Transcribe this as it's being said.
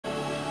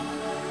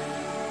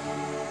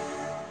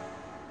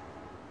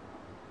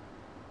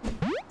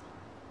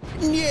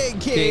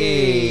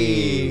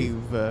NyanCave!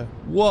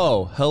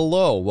 Whoa,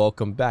 hello,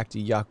 welcome back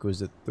to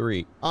Yakuza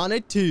 3. On a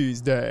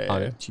Tuesday.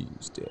 On a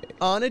Tuesday.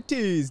 On a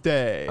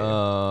Tuesday.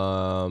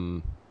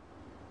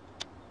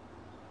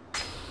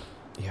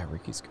 Yeah,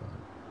 Ricky's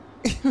gone.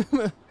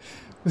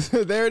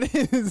 There it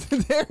is.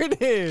 There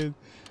it is.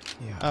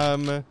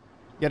 Yeah.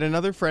 Yet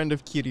another friend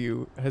of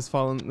Kiryu has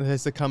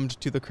succumbed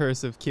to the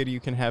curse of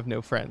Kiryu can have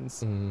no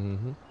friends.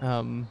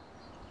 Mm-hmm.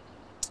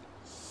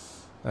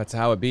 That's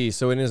how it be.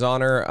 So in his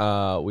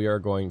honor, we are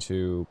going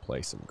to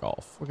play some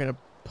golf. We're gonna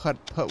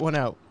put one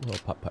out. A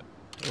little putt.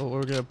 Oh,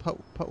 we're gonna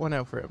put one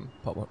out for him.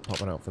 Put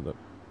one out for the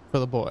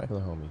boy. For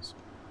the homies.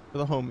 For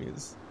the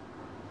homies.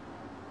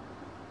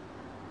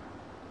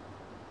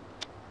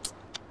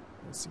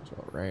 That seems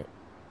about right.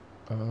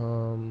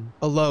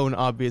 Alone,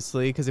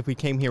 obviously, because if we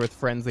came here with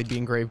friends, they'd be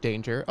in grave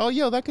danger. Oh,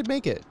 yo, that could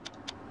make it.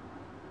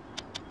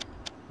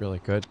 Really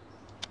good.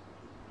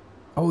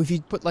 Oh, if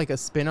you put like a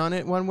spin on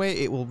it one way,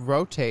 it will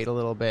rotate a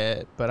little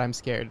bit, but I'm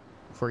scared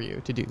for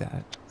you to do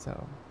that,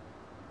 so.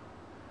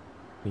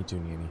 Me too,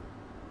 Nini.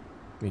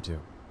 Me too.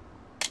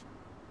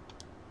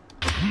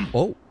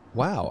 Oh,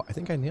 wow, I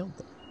think I nailed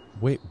that.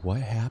 Wait,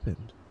 what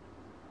happened?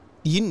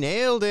 You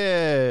nailed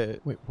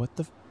it! Wait, what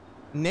the?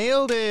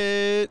 Nailed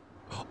it!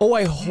 Oh,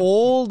 I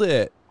hold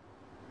it!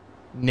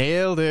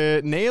 Nailed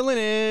it! Nailing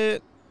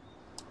it!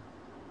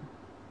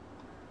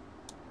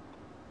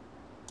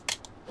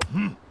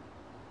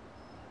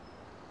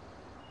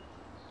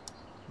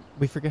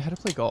 We forget how to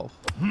play golf.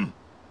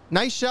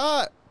 Nice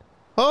shot!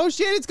 Oh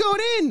shit, it's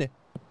going in!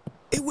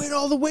 It went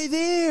all the way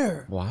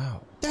there!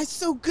 Wow. That's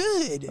so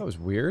good! That was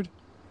weird.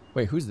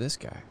 Wait, who's this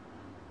guy?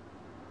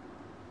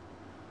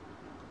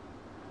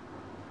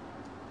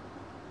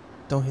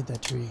 Don't hit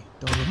that tree.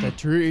 Don't hit that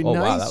tree. Oh,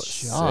 nice wow, that was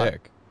shot.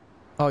 sick.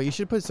 Oh, you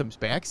should put some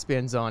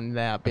backspins on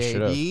that,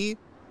 baby.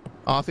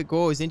 Off it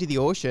goes into the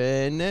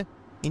ocean.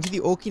 Into the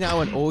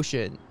Okinawan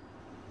Ocean.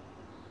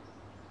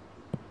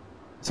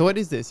 So what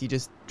is this? You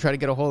just try to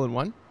get a hole in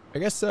one? I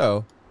guess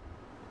so.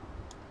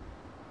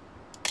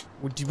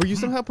 Were you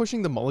somehow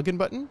pushing the mulligan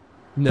button?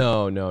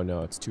 No,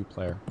 it's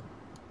 2-player.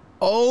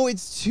 Oh,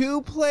 it's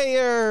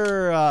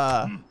 2-player!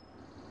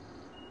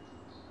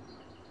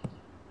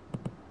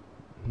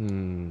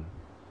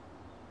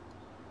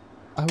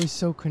 I was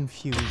so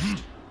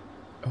confused.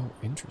 Oh,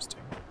 interesting.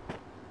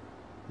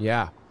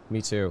 Yeah,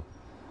 me too.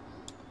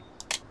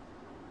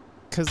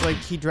 Cause like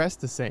he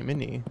dressed the same, isn't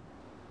he?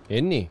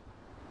 Isn't he?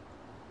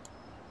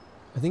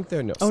 I think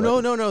they're no. Oh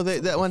no!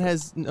 That one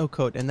has no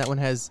coat, and that one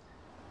has.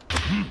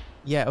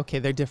 Yeah, okay,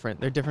 they're different.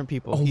 They're different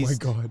people. Oh He's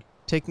my god!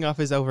 Taking off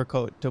his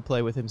overcoat to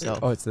play with himself.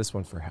 Oh, it's this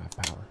one for half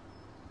power.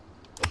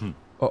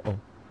 Uh-oh.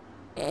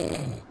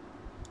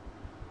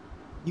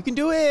 You can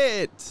do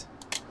it.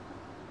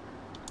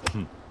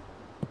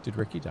 Did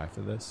Ricky die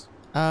for this?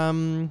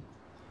 I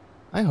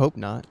hope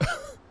not.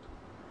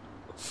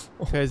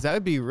 Because that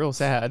would be real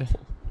sad.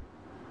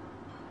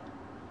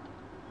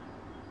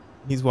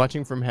 He's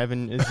watching from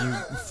heaven as you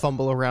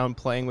fumble around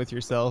playing with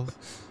yourself.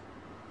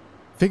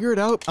 Figure it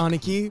out,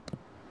 Aniki.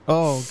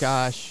 Oh,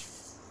 gosh.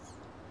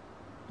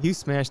 You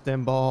smashed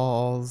them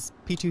balls.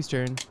 P2's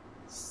turn.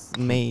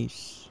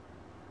 Smash.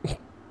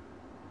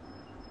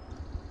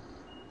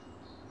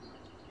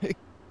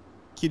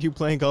 Kiryu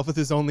playing golf with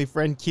his only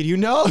friend, Kiryu.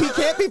 No, he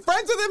can't be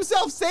friends with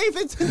himself. Safe.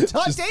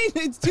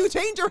 It's too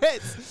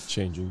dangerous.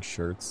 Changing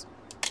shirts.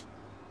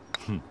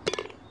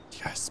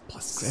 Yes,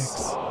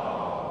 +6.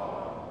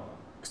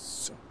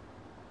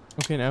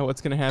 Okay, now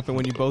what's gonna happen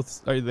when you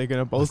both are they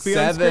gonna both be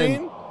 7. on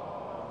screen?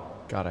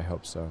 God, I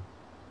hope so.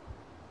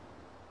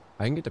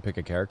 I can get to pick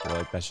a character.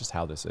 Like that's just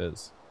how this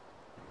is.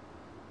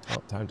 Oh,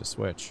 time to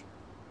switch.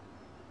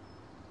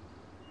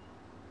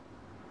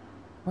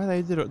 Why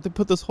they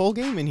put this whole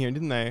game in here,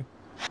 didn't they?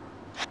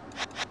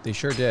 They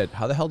sure did.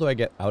 How the hell do I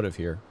get out of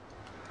here?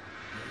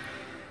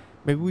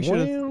 Maybe we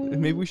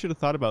should have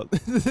thought about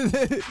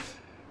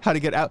how to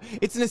get out.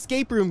 It's an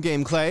escape room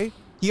game, Clay.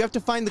 You have to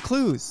find the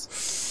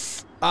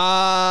clues. I'm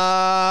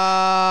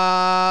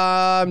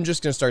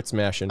just gonna start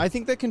smashing. I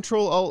think that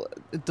Control Alt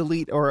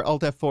Delete or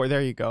Alt F4.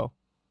 There you go.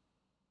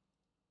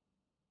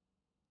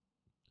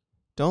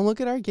 Don't look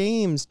at our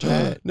games,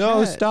 Chat.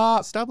 No, Chat.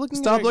 stop. Stop looking.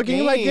 Stop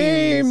looking at my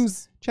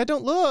games. Chat,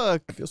 don't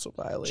look. I feel so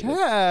violated.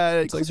 Chat,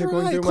 it's like they're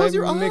going through my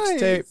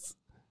mixtape.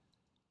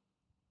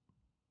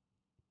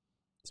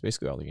 It's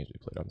basically all the games we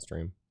played on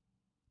stream.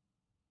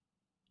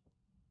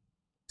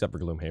 Except for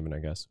Gloomhaven, I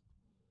guess.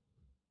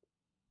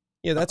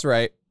 Yeah, that's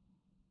right.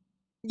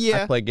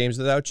 Yeah. I play games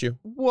without you.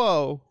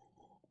 Whoa.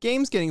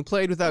 Games getting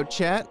played without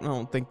chat? I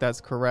don't think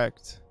that's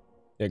correct.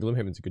 Yeah,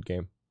 Gloomhaven's a good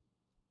game.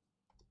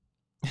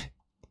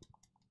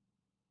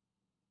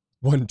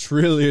 1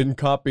 trillion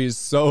copies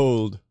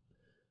sold.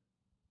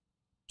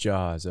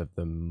 Jaws of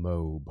the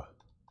Mobe.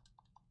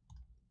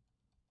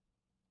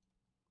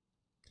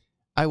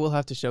 I will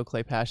have to show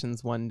Clay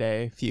Passions one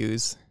day,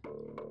 Fuse.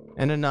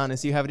 And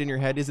Anonymous, you have it in your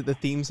head. Is it the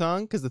theme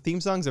song? Because the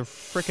theme song's a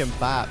frickin'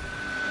 bop.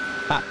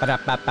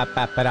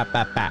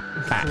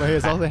 Clay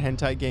has all the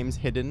hentai games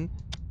hidden.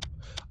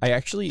 I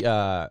actually,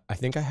 I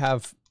think I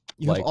have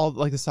You have all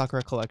like the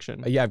Sakura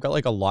collection. Yeah, I've got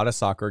like a lot of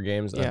soccer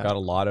games. Yeah. I've got a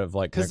lot of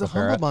like the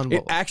Humble Bundle.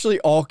 It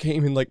actually all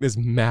came in like this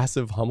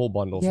massive Humble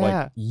Bundle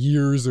like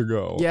years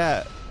ago.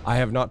 Yeah. I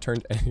have not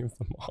turned any of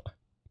them on,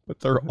 but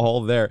they're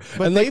all there.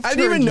 But and like, I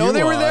didn't even know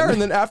they were there.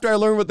 And then after I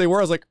learned what they were,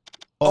 I was like,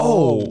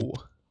 oh.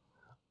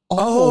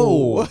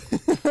 And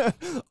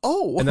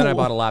then I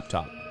bought a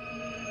laptop.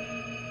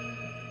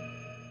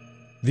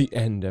 The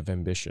end of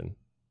ambition.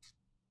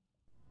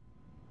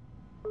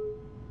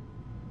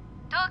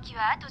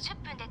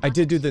 I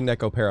did do the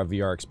Necopera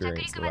VR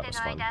experience, though. That was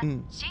fun.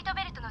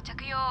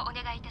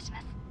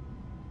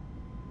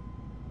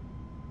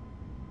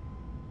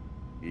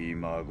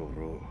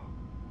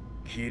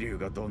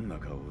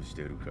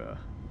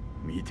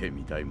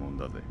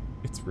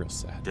 It's real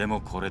sad. で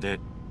もこれで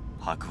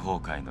白鵬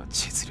会の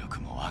実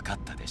力も分かっ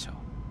たでしょ。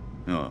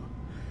ああ、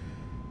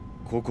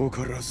ここ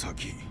から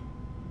先、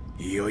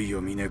いよい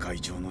よ峰会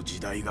長の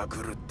時代が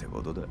来るって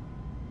ことだ。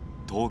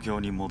東京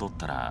に戻っ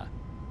たら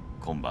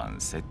今晩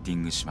セッティ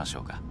ングしまし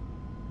ょうか。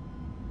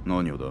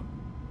何をだ？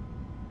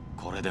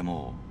これで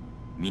も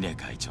う峰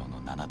会長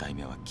の7代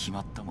目は決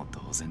まったも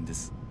同然で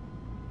す。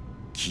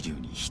桐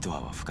生に一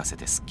泡吹かせ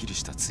てすっきり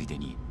したついで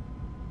に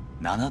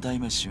7代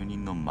目就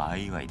任の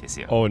前祝いです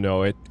よ。Oh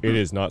no, it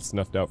is not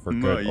snuffed out for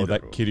good. Oh,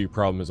 that kitty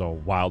problem is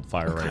on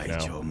wildfire right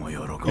now.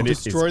 And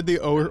destroyed the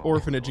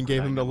orphanage and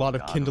gave him a lot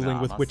of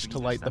kindling with which to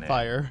light the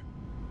fire.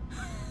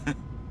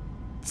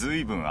 ず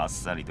いぶんあっ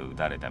さりと撃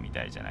たれたみ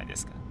たいじゃないで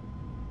すか。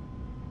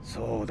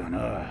そうだ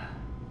な。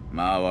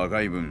まあ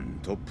若い分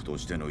トップと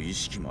しての意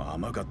識も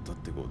甘かったっ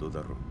てこと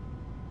だろ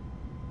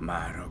う。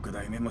まあ6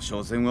代目も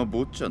所詮は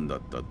坊ちゃんだ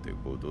ったって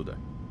ことだ。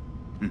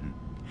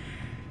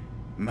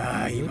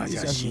まあ今じ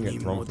ゃ死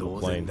人も同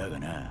然だが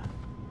な。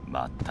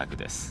全く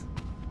です。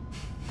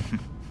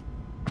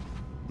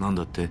なん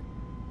だって？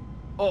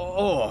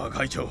ああ、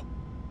会長。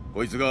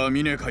こいつが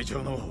峰会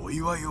長のお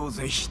祝いを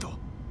ぜひと。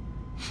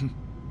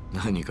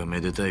何かめ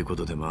でたいこ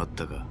とでもあっ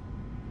たか？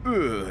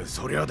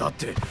そりゃだっ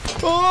て。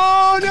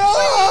Oh no!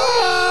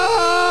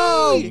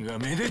 何が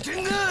めで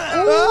てんだ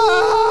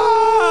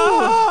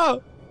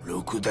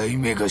！6代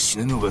目が死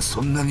ぬのが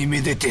そんなに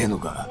めでてえの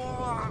か？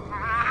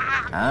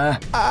あ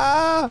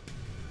あ、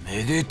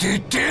めでて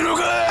ってえの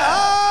か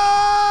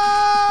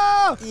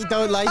！You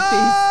don't like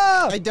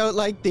these. I don't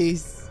like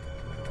these.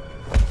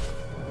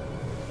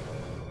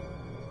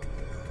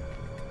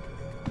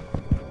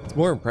 It's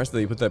more impressive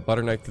that you put that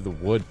butter knife through the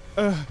wood.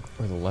 Or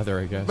the leather,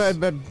 I guess.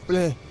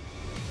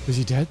 Is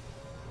he dead?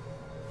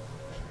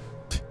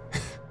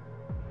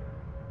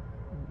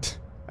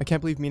 I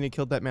can't believe Mina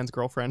killed that man's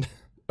girlfriend.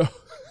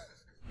 Left-handed,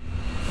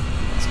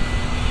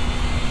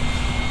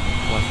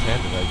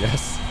 I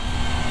guess.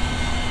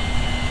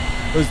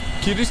 Was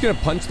Kiryu's gonna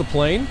punch the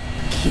plane?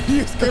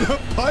 Kiryu's gonna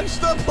punch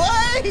the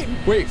plane!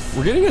 Wait,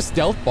 we're getting a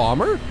stealth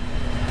bomber?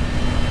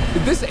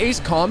 Is this Ace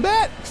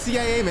Combat?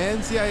 CIA,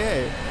 man,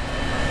 CIA.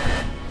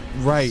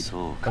 Right,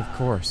 of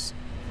course.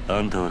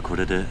 あんたはこ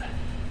れで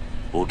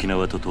沖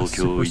縄と東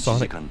京を1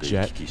時間で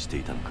行き来して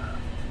いたのか？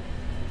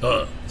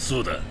ああ、そ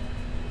うだ。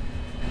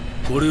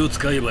これを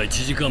使えば1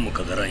時間も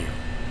かからんよ。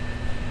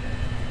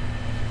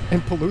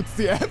And pollutes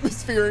the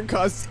atmosphere and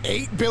costs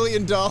 $8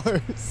 billion.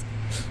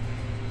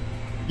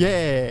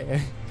 Yeah.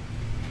 That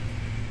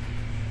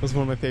was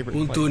one of my favorite.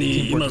 本当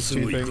に今す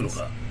ぐ行くの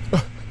か？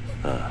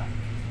ああ、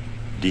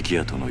力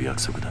也との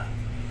約束だ。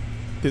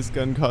This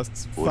gun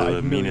costs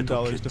 $5 million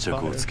to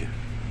fire.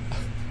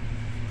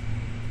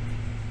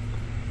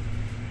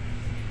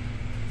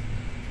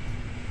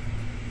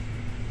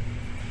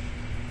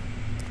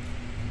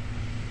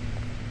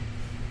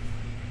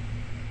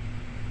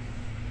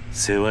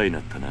 世話にな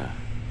ったな。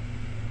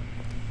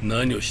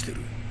何をしてる？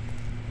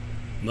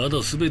まだ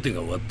全て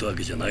が終わったわ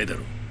けじゃないだ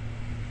ろう。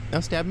Now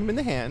stab him in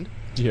the hand.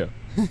 Yeah.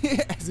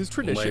 As is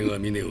tradition. お前が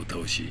ミネを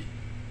倒し、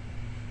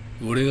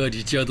俺が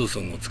リチャード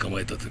ソンを捕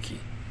まえた時、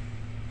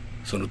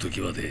その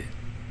時まで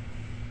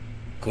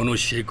この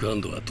シェイクハ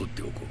ンドは取っ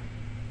ておこ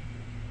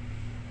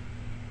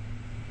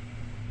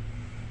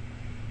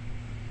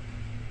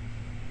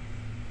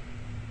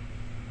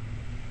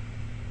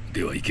う。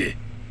では行け。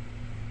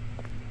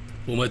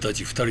お前た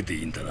ち2人で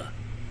いいんだな。あ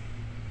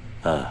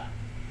あ。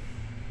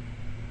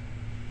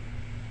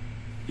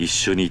一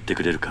緒に行って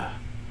くれるか、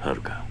は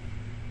るか。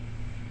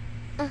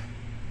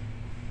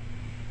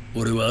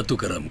俺は後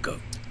から向かう。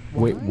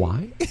Wait,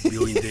 why?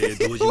 病院で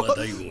堂島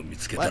大吾を見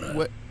つけたら、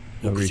屋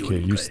上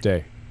に Enrique, you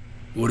stay.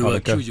 俺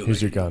は救助の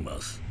日に行きま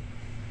す。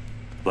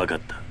分かっ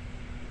た。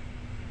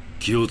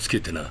気をつけ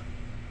てな。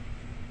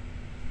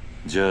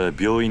じゃあ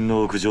病院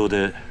の屋上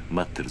で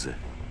待ってるぜ。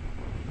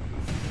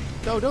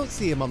No, don't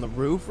see him on the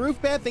roof.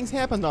 Bad things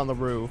happened on the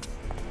roof.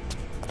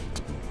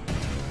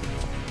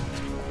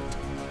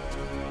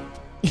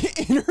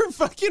 In her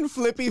fucking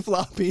flippy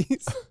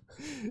floppies.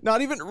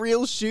 Not even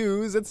real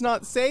shoes. It's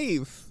not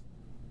safe.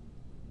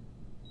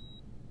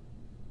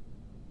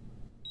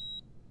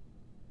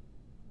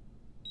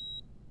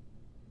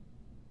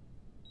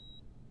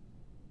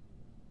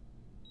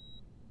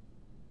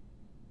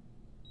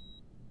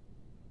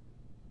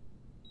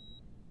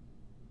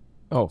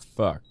 Oh,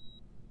 fuck.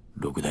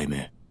 6代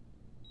目。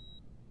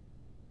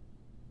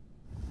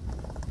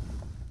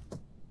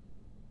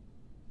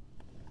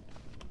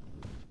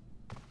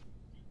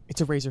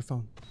It's a razor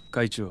phone.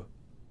 会長、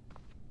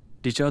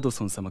リチャード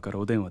ソン様から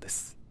お電話で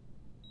す。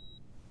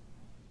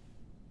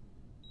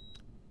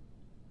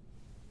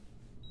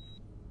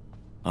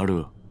あ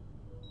る。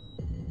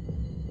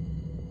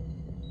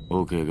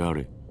OK, got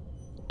it.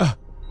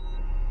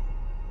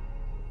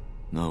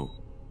 No.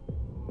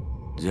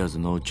 There's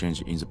no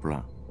change in the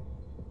plan.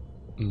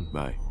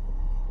 Bye.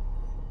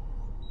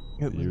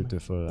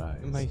 Beautiful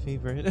eyes. My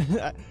favorite.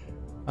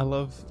 I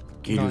love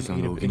桐生さ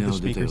んが non-native 沖縄を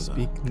English 出たよ speakers うだ。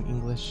 speak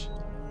in English.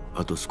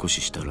 あと少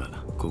ししたら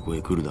ここ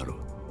へ来るだろ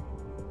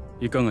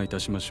う。いかがいた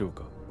しましょう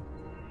か。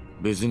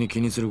別に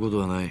気にすること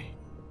はない。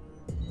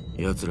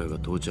奴らが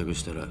到着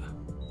したら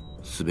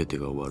全て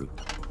が終わる。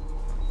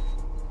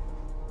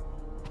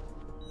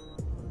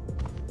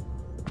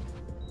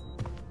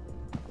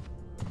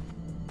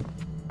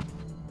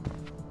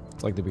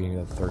It's like the beginning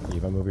of the third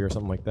Eva movie or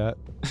something like that.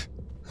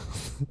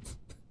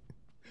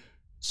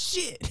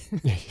 Shit!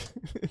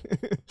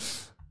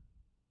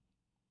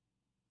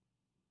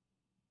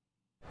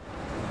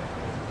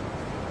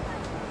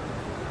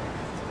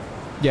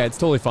 Yeah, it's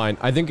totally fine.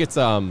 I think it's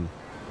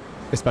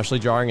especially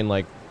jarring in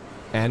like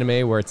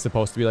anime where it's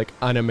supposed to be like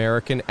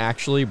un-American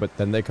actually, but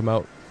then they come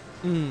out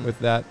with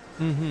that.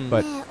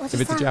 But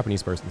if it's a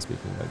Japanese person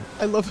speaking, then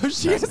I love how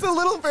she has a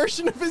little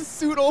version of his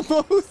suit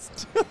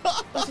almost.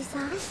 おじ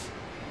さん、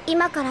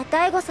今から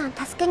大悟さん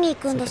助けに行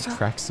くん it's でしょ。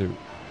 like a tracksuit.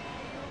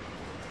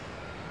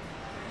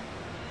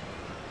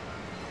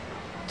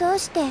 どう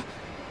して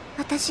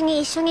私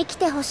に一緒に来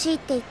てほしいっ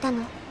て言った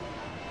の？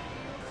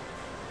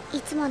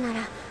いつもなら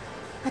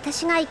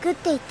私が行くっ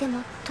て言っても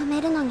止め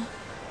るのに。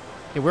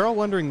Yeah, we're all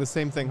wondering the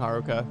same thing,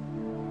 Haruka.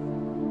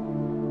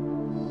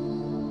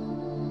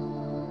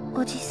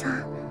 おじ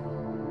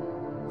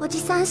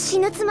さん死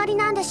ぬつもり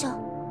なんでしょ。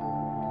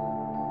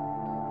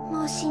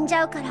もう死んじ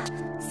ゃうから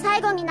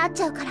最後になっ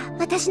ちゃうから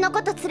私の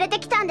こと連れて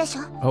きたんでし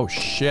ょ。 Oh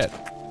shit.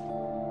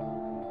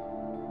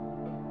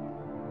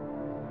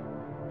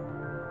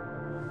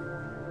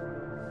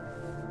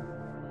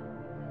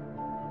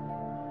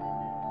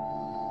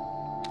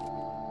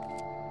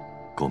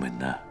 ごめん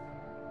な、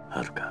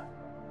はるか。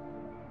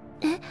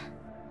え？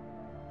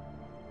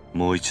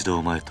もう一度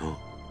お前と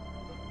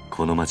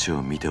この街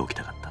を見ておき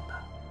たかったん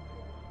だ。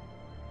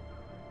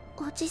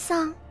おじ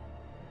さん。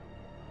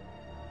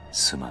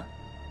すまん。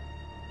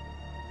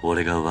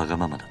俺がわが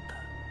ままだっ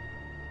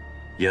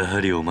た。やは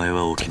りお前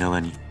は沖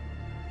縄に。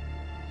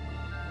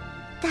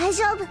大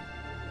丈夫。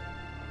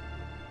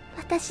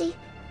私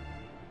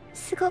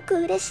すごく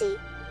嬉しい。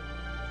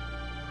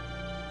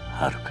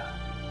はるか。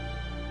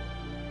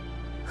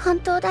本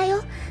当だ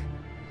よ。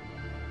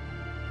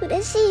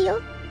嬉しい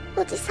よ、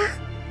おじさん。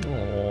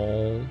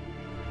Oh.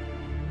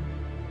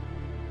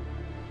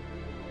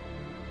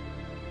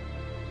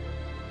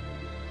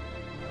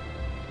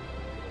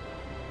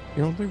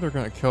 You don't think they're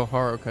gonna kill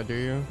Haruka, do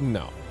you?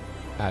 No,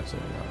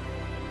 absolutely not.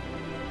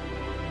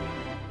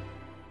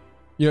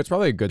 You know, it's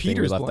probably a good thing we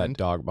Peter's left blind. that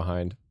dog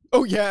behind.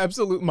 Oh yeah,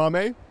 absolute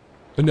Mame.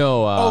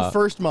 No,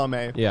 first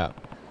Mame. Yeah.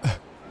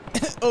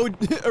 Oh,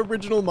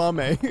 original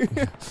Mame.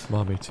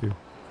 Mommy too.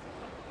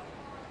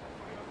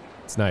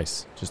 It's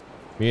nice. Just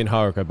me and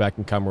Haruka back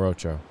in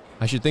Kamurocho.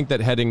 I should think that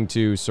heading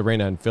to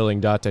Serena and filling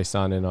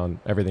Date-san in on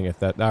everything if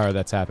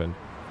that's happened.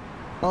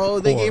 Oh,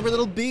 they gave her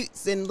little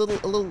boots and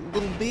little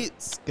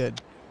boots.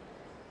 Good.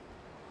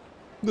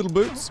 Little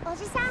boots. お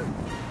じさん。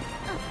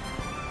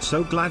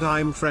 So glad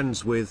I'm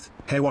friends with.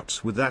 Hey,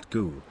 what's with that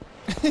goo?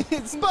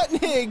 It's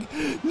Sputnik.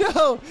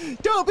 No,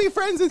 don't be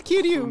friends with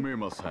Kiryu.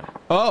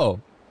 Oh.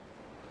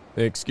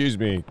 Excuse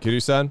me,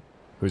 Kiryu-san?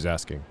 Who's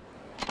asking?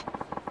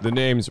 The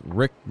name's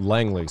Rick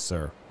Langley,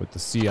 sir, with the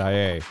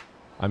CIA.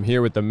 I'm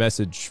here with a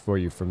message for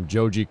you from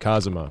Joji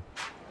Kazuma.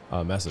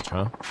 Message,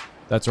 huh?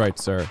 That's right,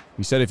 sir.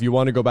 He said if you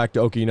want to go back to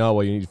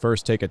Okinawa, you need to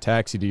first take a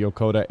taxi to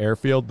Yokota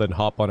Airfield, then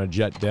hop on a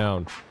jet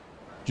down.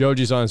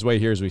 Joji's on his way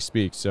here as we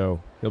speak, so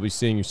he'll be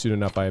seeing you soon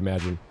enough, I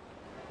imagine.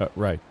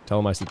 Right. Tell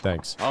him I said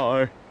thanks.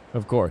 Hi.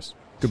 Of course.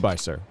 Goodbye,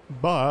 sir.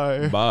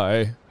 Bye.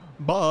 Bye.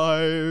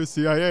 Bye.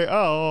 CIA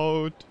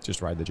out.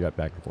 Just ride the jet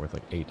back and forth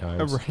like 8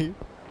 times. Right.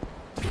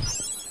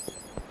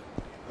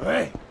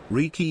 Hey.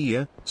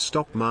 Rikiya,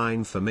 stop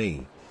mine for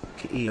me.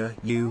 Kia,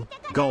 you,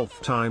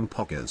 golf time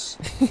poggers.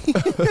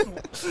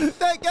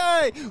 That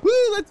guy.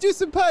 Woo, let's do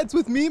some putts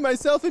with me,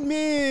 myself, and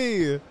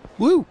me.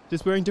 Woo.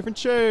 Just wearing different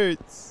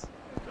shirts.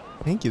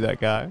 Thank you, that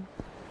guy.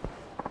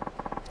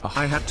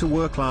 I had to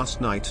work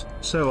last night,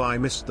 so I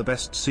missed the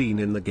best scene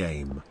in the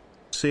game.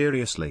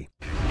 Seriously.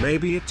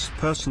 Maybe it's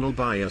personal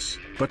bias,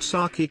 but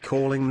Saki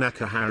calling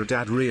Nakahara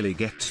dad really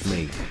gets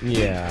me.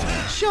 Yeah.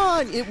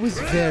 Sean, it was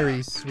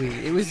very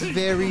sweet. It was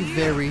very,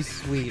 very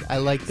sweet. I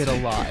liked it a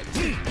lot.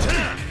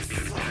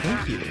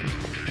 Thank you.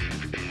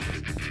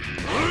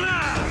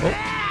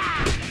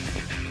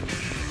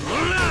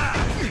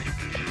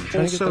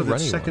 trying to get Also, the that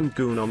runny second one.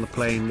 goon on the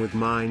plane with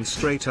mine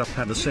straight up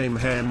had the same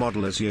hair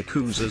model as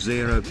Yakuza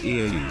 0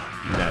 EAU.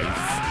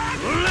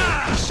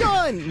 Nice.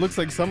 Sean! Looks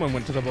like someone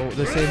went to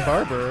the same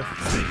barber.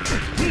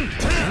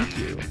 Thank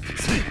you.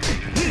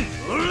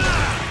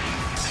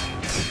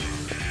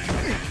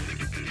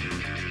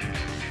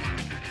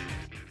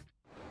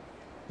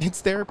 It's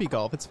therapy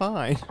golf. It's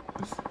fine.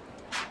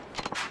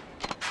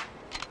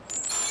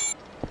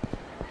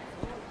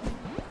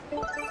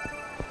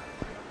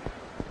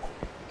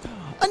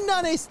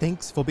 Ananis,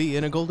 thanks for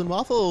being a golden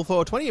waffle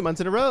for 28 months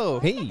in a row.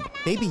 Hey.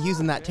 They be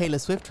using that Taylor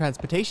Swift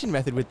transportation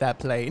method with that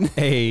plane.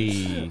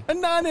 Hey.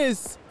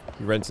 Ananis!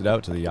 He rents it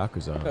out to the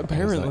Yakuza.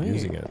 Apparently.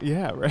 He's not using it.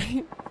 Yeah,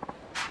 right?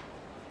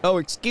 Oh,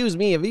 excuse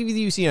me. Have either of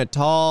you seen a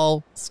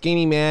tall,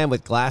 skinny man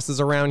with glasses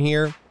around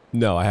here?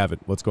 No, I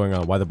haven't. What's going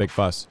on? Why the big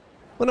fuss?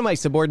 One of my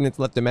subordinates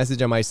left a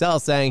message on my cell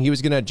saying he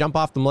was going to jump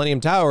off the Millennium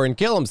Tower and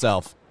kill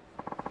himself.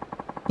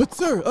 But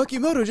sir,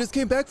 Akimoto just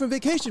came back from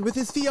vacation with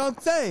his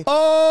fiancée.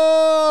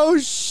 Oh,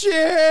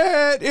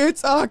 shit!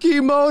 It's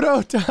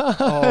Akimoto time!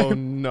 Oh,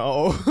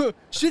 no.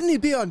 Shouldn't he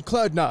be on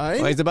Cloud 9?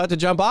 Well, he's about to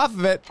jump off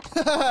of it.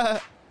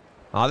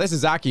 Oh, this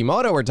is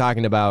Akimoto we're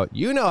talking about.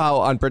 You know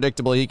how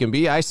unpredictable he can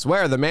be. I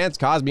swear, the man's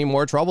caused me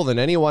more trouble than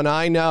anyone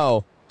I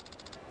know.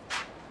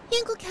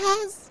 Uncle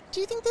Kaz, do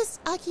you think this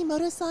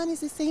Akimoto-san is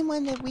the same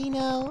one that we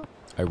know?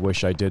 I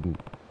wish I didn't,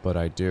 but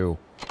I do.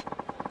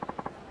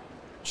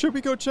 Should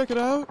we go check it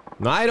out?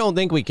 I don't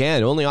think we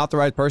can. Only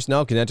authorized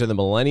personnel can enter the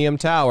Millennium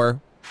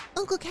Tower.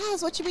 Uncle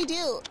Kaz, what should we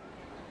do?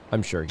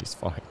 I'm sure he's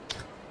fine.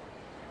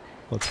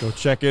 Let's go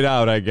check it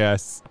out, I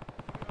guess.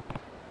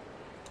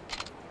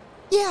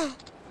 Yeah.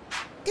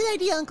 Good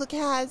idea, Uncle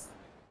Kaz.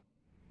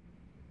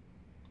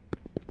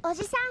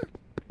 Oji-san.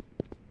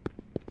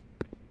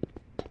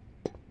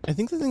 I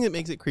think the thing that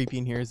makes it creepy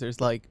in here is there's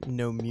like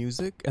no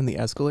music and the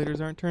escalators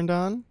aren't turned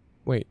on.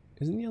 Wait,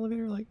 isn't the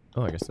elevator like...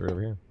 Oh, I guess they're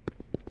over here.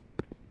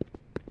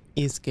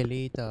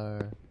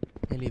 Escalator.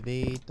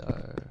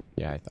 Elevator.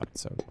 Yeah, I thought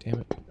so. Damn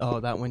it. Oh,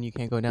 that one you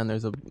can't go down.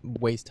 There's a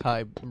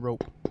waist-high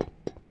rope.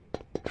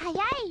 早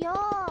いよ。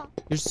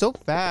 You're so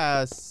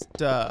fast.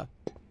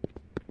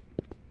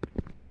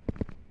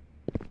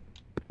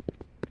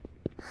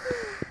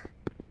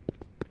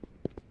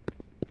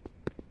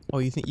 Oh,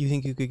 you think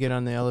you could get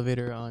on the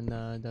elevator on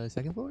the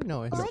second floor?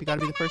 No, it's got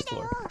to be the first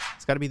floor.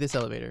 It's got to be this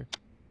elevator.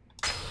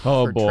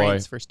 Oh, for boy.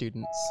 trains for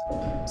students.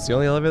 It's the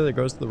only elevator that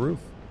goes to the roof.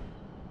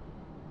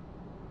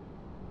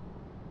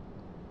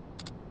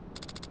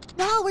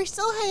 Wow, we're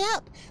so high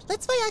up.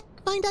 Let's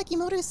find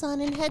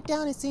Akimoto-san and head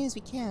down as soon as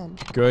we can.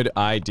 Good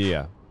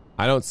idea.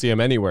 I don't see him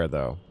anywhere,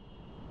 though.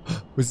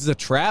 Was this a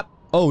trap?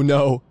 Oh,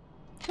 no.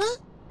 Huh?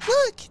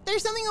 Look,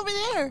 there's something over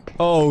there.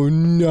 Oh,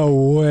 no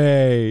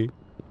way.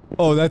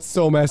 Oh, that's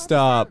so messed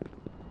up.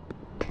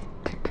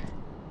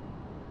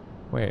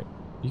 Wait,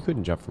 you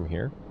couldn't jump from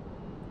here?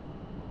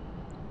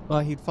 Well,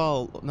 he'd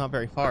fall not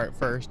very far at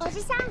first.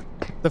 Oji-san.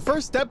 The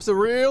first step's a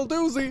real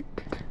doozy.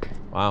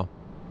 Wow.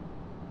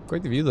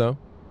 Great view, though.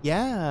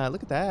 Yeah,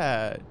 look at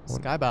that.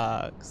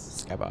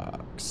 Skybox.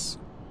 Skybox.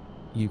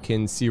 You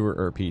can see where,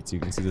 or Pete, you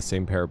can see the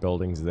same pair of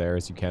buildings there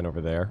as you can over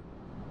there.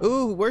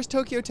 Ooh, where's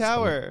Tokyo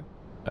Tower?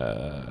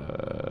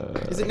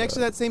 Is it next to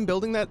that same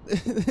building that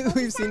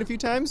we've seen a few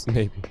times?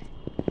 Maybe.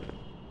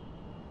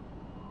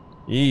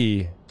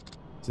 Is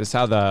this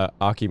how the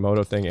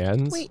Akimoto thing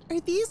ends? Wait,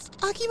 are these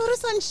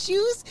Akimoto-san's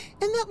shoes?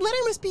 And that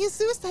letter must be a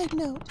suicide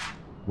note.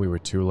 We were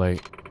too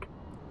late.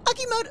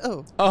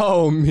 Akimoto.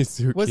 Oh,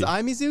 Mizuki. Was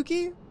I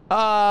Mizuki?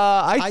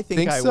 I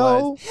think I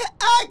so.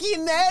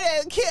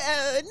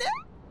 Akimoto-kun.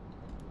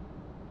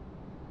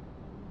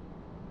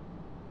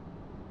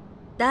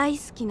 大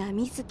好きな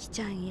みずき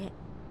ちゃんへ。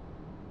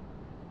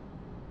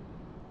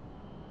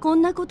こ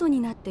んなことに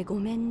なってご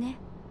めんね。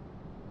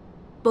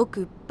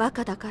僕バ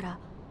カだから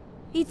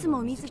いつ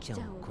もみずきち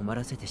ゃんを困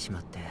らせてしま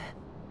って。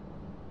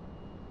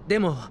で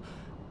も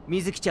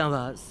みずきちゃん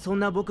はそん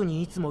な僕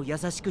にいつも優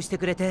しくして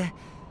くれて、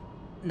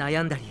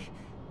悩んだり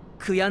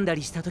悔やんだ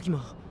りした時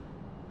も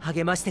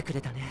励ましてく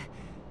れたね。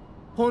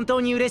本当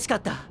に嬉しか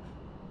った。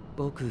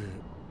僕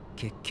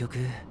結局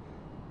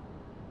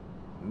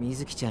み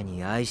ずきちゃん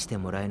に愛して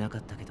もらえなか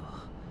ったけど、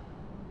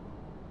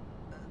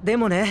で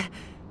もね、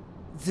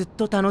ずっ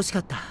と楽しか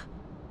った。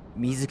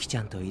みずきち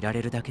ゃんといら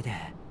れるだけで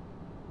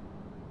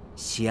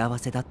幸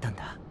せだったん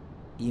だ、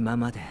今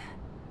まで。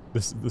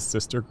This is the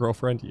sister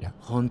girlfriend? Yeah.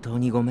 本当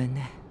にごめん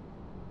ね。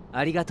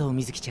ありがとう、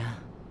みずきちゃん。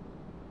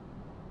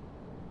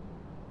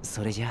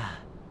それじゃ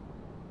あ、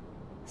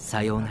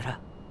さようなら、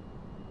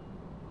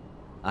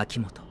秋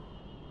元。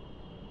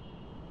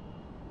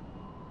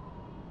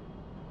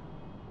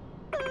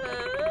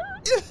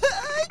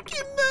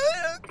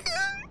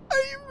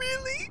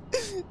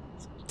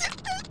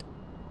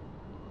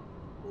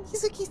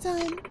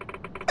Mizuki-san.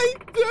 I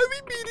thought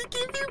we'd be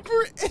together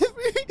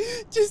forever,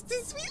 just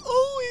as we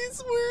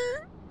always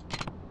were.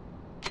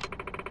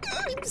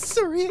 I'm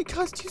sorry I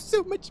caused you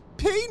so much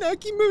pain,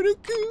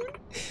 Akimoto-kun.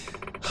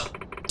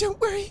 Don't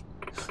worry.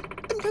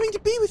 I'm going to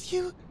be with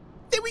you.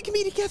 Then we can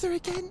be together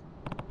again.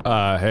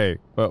 Hey,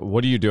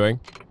 what are you doing?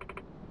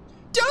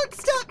 Don't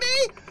stop me!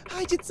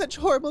 I did such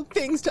horrible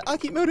things to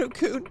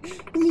Akimoto-kun,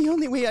 and the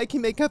only way I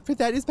can make up for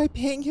that is by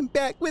paying him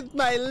back with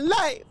my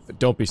life. But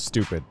don't be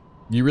stupid.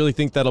 You really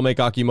think that'll make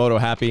Akimoto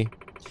happy?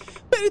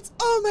 But it's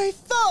all my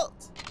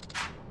fault!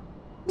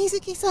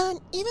 Mizuki-san,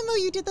 even though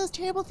you did those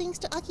terrible things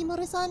to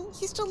Akimoto-san,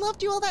 he still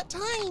loved you all that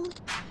time.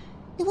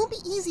 It won't be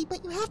easy,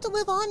 but you have to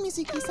live on,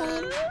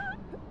 Mizuki-san.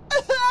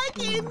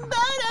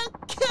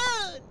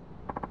 Akimoto-kun!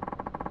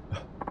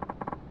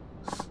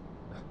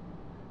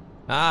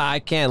 I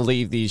can't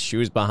leave these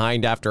shoes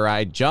behind after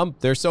I jump.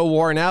 They're so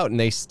worn out and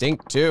they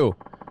stink too.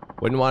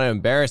 Wouldn't want to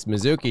embarrass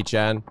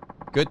Mizuki-chan.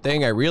 Good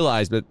thing I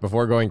realized it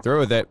before going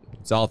through with it.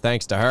 It's all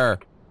thanks to her.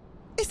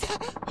 Is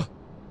that...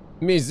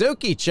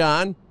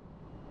 Mizuki-chan!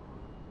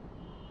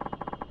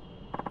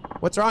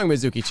 What's wrong,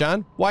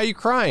 Mizuki-chan? Why are you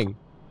crying?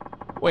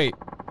 Wait.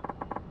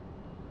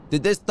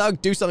 Did this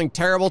thug do something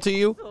terrible to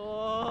you?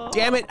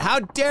 Damn it, how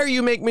dare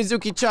you make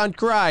Mizuki-chan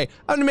cry?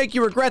 I'm gonna make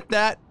you regret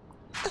that.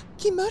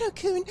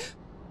 Akimoto-kun,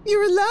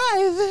 you're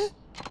alive.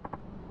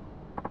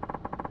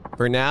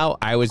 For now,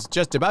 I was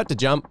just about to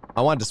jump.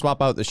 I wanted to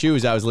swap out the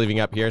shoes I was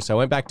leaving up here, so I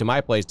went back to my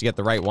place to get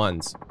the right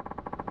ones.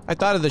 I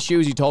thought of the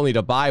shoes you told me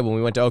to buy when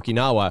we went to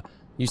Okinawa.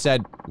 You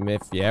said,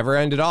 if you ever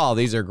end at all,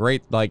 these are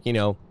great, like, you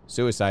know,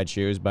 suicide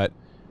shoes, but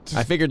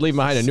I figured leaving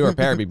behind a newer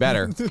pair would be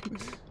better.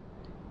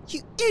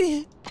 You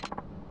idiot!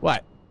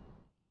 What?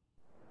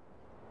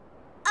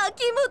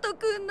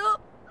 Akimoto-kun no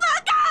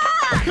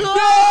baka! No!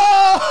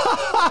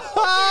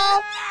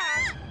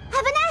 危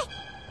ない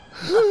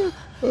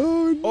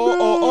Oh,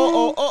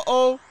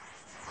 no.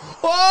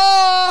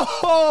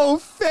 Oh,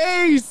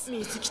 face!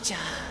 Mizuki-chan.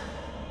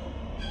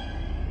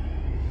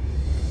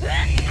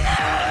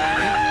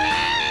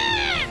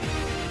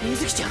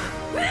 Mizuki-chan.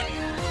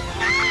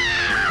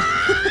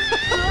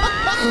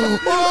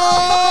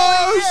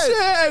 Oh,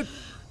 shit!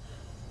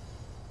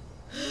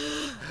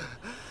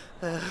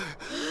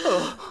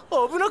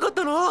 危なかっ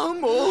たな、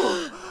もう。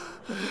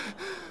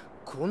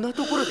こんな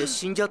ところで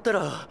死んじゃった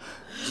ら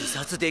自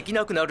殺でき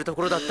なくなると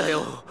ころだった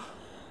よ。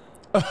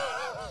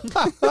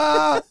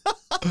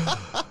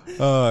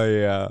Oh,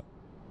 yeah.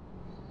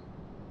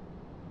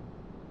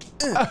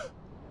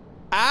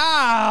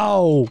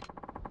 Ow!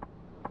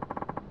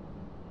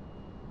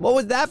 What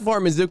was that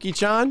for,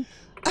 Mizuki-chan?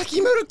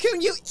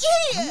 Akimoto-kun, you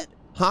idiot!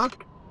 Huh?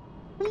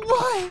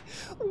 Why?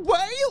 Why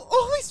are you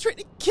always trying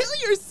to kill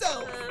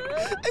yourself?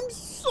 I'm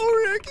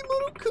sorry,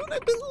 Akimoto-kun.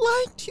 I've been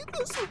lying to you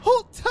this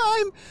whole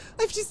time.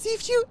 I've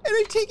deceived you and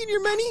I've taken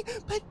your money,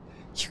 but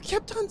you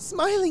kept on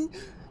smiling.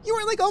 You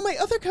weren't like all my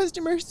other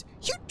customers.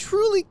 You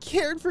truly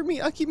cared for me,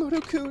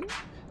 Akimoto-kun.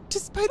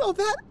 Despite all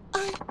that,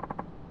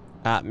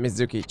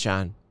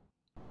 Mizuki-chan.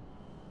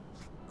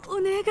 お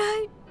願い。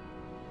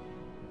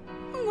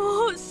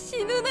もう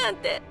死ぬなん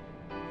て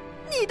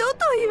二度と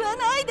言わ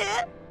ないで。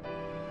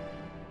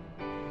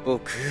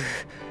僕、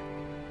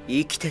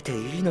生きてて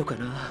いいのか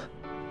な。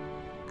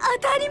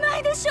当たり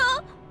前でしょ。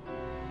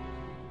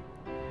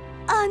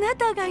あな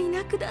たがい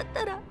なくなっ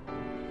たら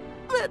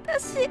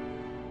私。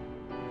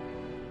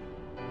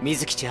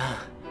水木ちゃん、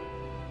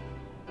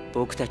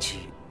僕た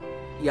ち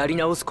やり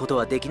直すこと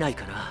はできない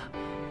かな。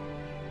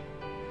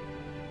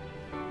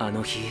あ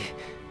の日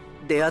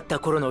出会った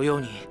頃のよ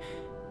うに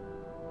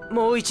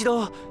もう一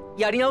度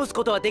やり直す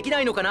ことはできな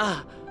いのか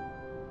な。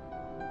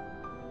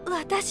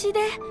私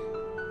でい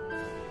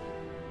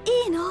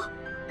いの？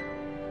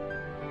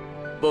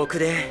僕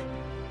で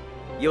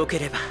よけ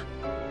れば。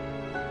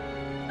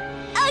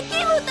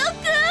秋元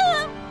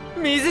く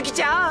ん、水木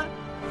ちゃん、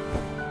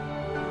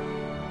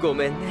ご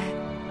めんね。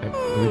I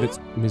believe it's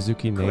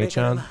Mizuki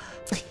Ne-chan.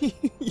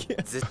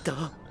 ずっと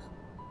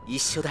一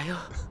緒だよ。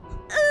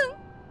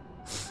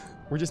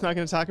we're just not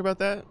going to talk about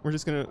that? We're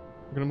gonna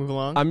move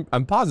along?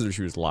 I'm positive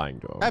she was lying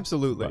to him.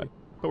 Absolutely.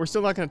 But we're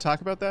still not going to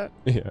talk about that?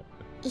 Yeah.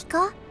 行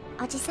こ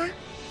う、おじさん。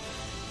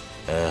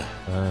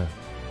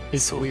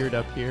It's weird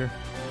up here.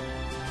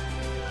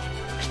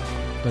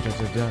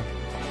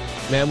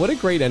 Man, what a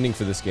great ending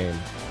for this game.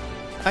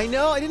 I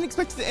know, I didn't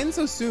expect it to end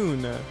so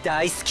soon.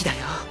 大好きだよ、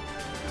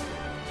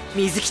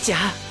水木ちゃん。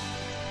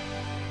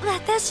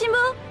私も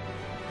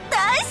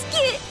大好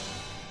き。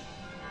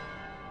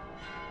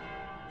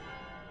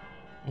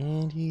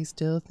And he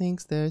still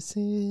thinks they're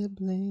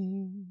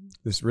siblings.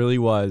 This really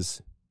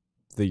was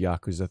the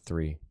Yakuza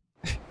 3.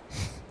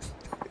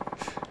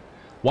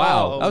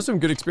 Wow, that was some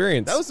good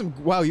experience. That was some.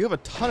 Wow, you have a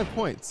ton of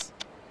points.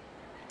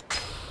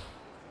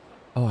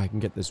 Oh, I can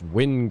get this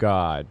wind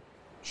god.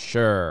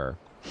 Sure.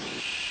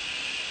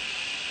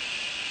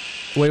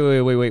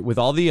 Wait. With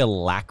all the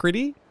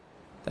alacrity?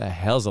 The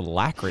hell's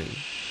alacrity?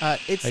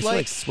 It's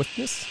like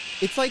swiftness?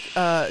 It's like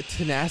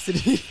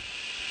tenacity.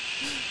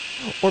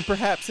 Or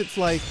perhaps it's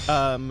like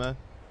I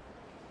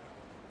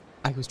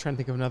was trying to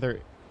think of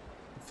another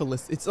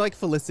it's like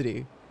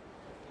felicity.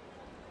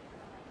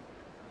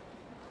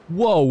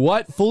 Whoa,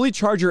 what? Fully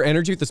charge your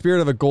energy with the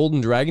spirit of a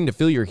golden dragon to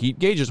fill your heat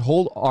gauge. Just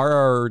hold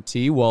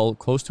RRT while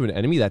close to an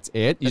enemy. That's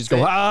it. You just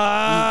go,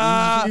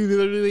 ah! You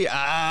literally,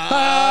 ah!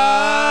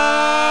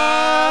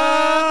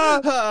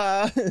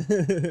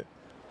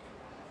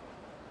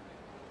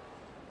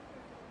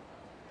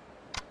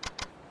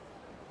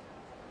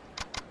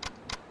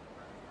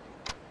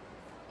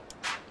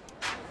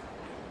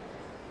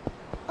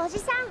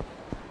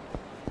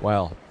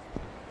 Well,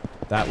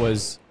 that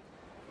was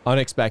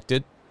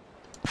unexpected,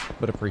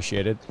 but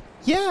appreciated.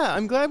 Yeah,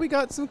 I'm glad we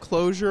got some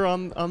closure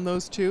on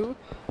those two.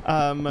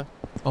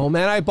 Oh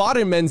man, I bought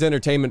a men's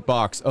entertainment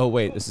box. Oh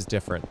wait, this is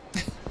different.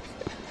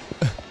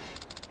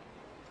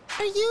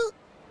 Are you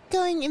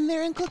going in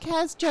there, Uncle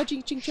Kaz? Judge.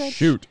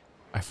 Shoot,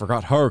 I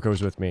forgot Haruka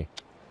was with me.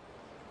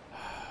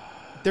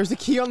 There's a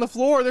key on the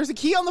floor. There's a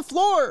key on the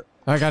floor.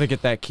 I gotta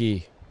get that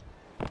key.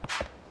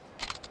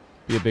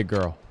 Be a big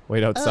girl.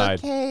 Wait outside.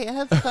 Okay,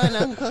 have fun,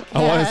 Uncle Kaz.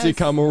 I want to see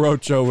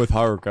Kamurocho with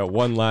Haruka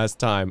one last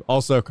time.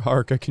 Also,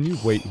 Haruka, can you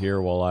wait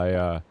here while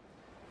I,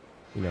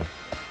 you know.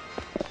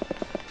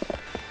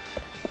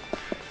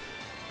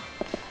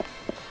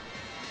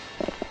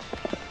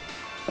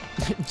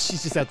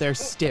 She's just out there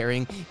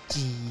staring.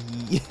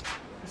 Gee.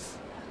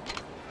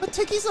 What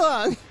took you so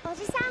long?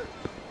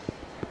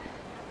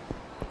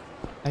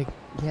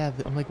 Yeah,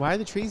 I'm like, why are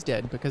the trees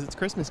dead? Because it's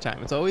Christmas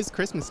time. It's always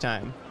Christmas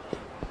time.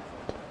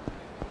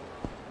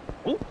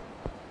 Oh.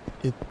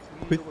 It's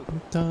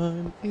Christmas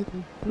time. It's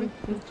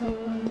Christmas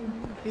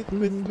time. It's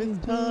Christmas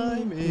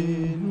time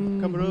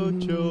in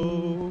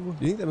Kamurocho.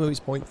 Do you think that movie's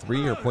 0.3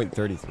 or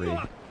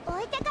 0.33?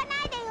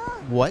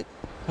 What?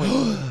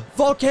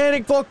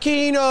 Volcanic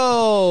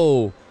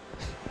volcano!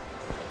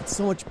 It's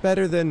so much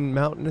better than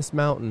Mountainous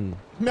Mountain.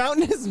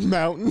 Mountainous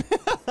Mountain.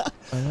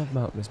 I love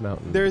Mountainous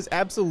Mountain. There's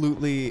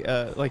absolutely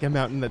like a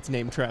mountain that's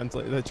named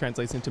that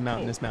translates into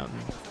Mountainous Mountain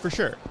for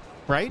sure,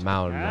 right?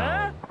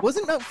 Mountain.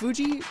 Wasn't Mount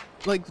Fuji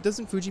like?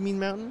 Doesn't Fuji mean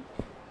mountain?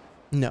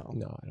 No.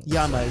 No. I don't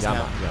Yama is Yama,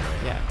 mountain. Yama,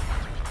 Yeah.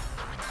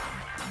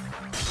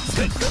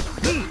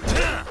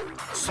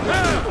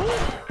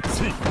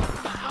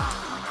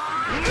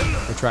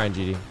 We're trying,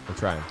 GD. We're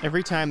trying.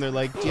 Every time they're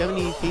like, "Do you have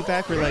any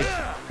feedback?" We're like,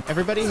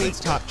 "Everybody hates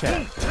Top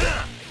Chat."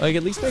 Like,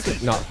 at least make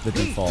it not the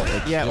default.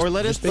 Like, yeah, or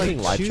let us like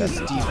live choose chat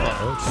default.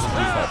 Oh, choose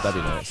default.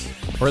 That'd be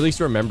nice. Or at least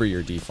remember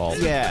your default.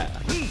 Yeah.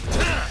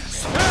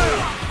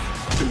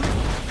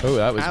 Oh,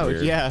 that was Ouch,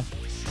 weird. Yeah.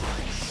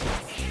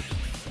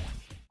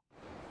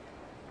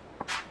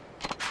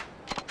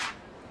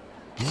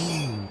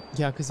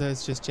 Yakuza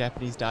is just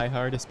Japanese Die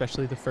Hard,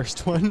 especially the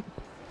first one.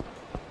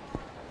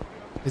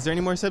 Is there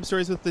any more sub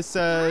stories with this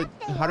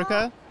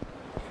Haruka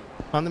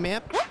on the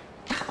map?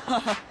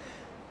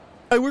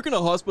 I work in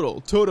a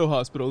hospital, Toto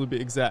Hospital to be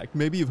exact.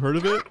 Maybe you've heard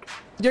of it?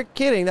 You're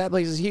kidding. That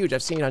place is huge.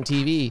 I've seen it on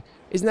TV.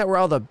 Isn't that where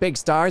all the big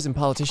stars and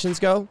politicians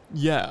go?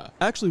 Yeah.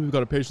 Actually, we've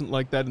got a patient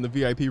like that in the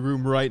VIP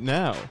room right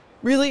now.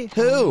 Really?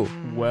 Who?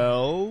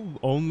 Well,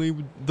 only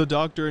the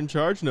doctor in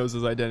charge knows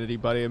his identity,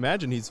 but I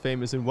imagine he's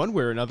famous in one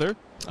way or another.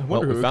 I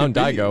wonder who we it found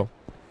could be. Daigo.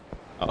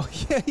 Oh,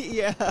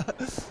 yeah.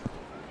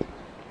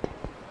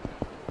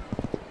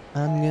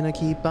 I'm gonna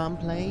keep on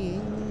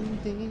playing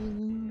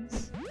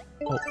things.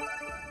 Oh.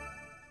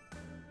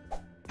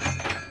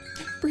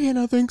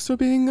 Brianna, thanks for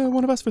being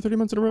one of us for 30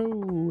 months in a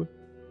row.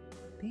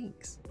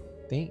 Thanks.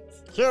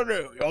 Thanks.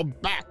 Hello, you're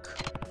back.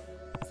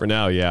 For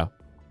now, yeah.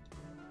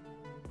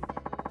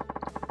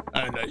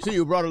 And I see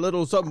you brought a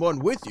little someone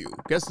with you.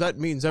 Guess that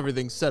means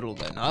everything's settled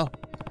then, huh?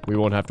 We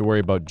won't have to worry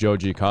about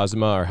Joji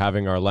Kazuma or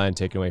having our land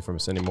taken away from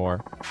us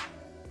anymore.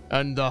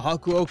 And the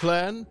Hakuo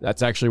clan?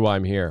 That's actually why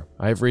I'm here.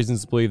 I have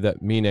reasons to believe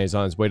that Mine is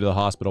on his way to the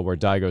hospital where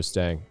Daigo's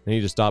staying. I need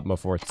to stop him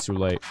before it's too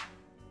late.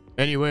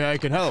 Any way I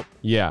can help?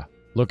 Yeah.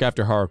 Look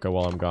after Haruka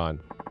while I'm gone.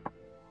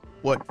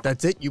 What?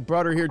 That's it? You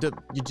brought her here to...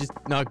 You're just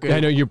not good. I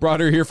know, you brought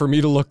her here for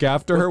me to look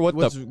after her?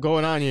 What's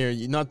going on here?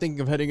 You're not thinking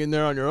of heading in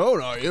there on your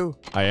own, are you?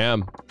 I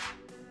am.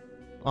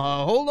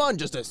 Hold on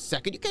just a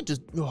second. You can't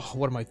just... Oh,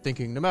 what am I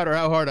thinking? No matter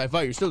how hard I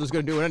fight, you're still just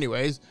gonna do it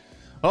anyways.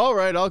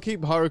 Alright, I'll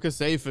keep Haruka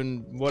safe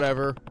and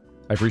whatever.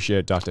 I appreciate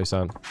it,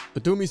 Date-san.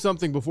 But do me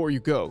something before you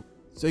go.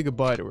 Say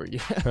goodbye to her,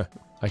 yeah?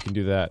 I can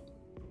do that.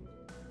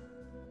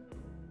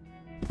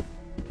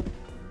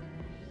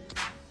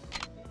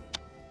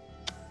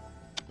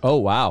 Oh,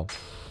 wow.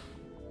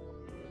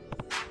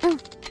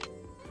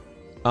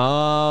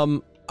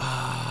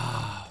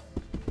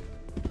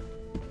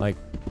 Like,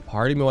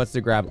 part of me wants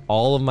to grab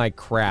all of my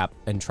crap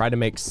and try to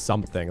make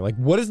something. Like,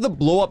 what does the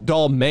blow-up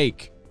doll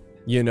make?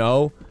 You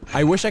know?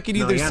 I wish I could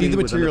either see the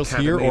materials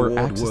here or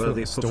access them in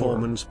the store.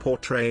 Performance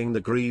portraying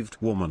the grieved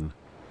woman.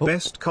 Oh.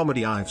 Best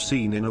comedy I've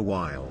seen in a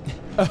while.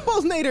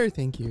 Oh, Nader,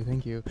 thank you,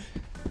 thank you.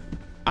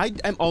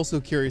 I'm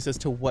also curious as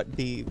to what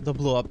the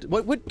blow-up...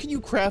 What can you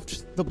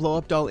craft the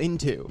blow-up doll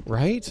into?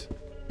 Right?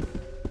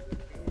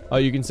 Oh,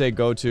 you can say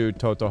go to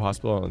Toto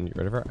Hospital and get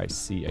rid of her? I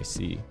see, I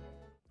see.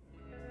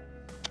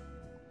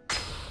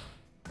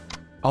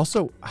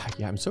 Also,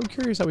 yeah, I'm so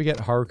curious how we get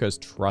Haruka's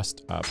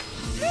trust up.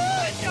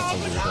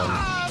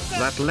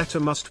 That letter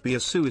must be a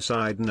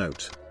suicide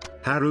note.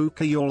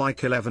 Haruka, you're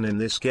like 11 in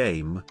this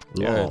game.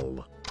 Yeah.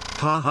 Lol.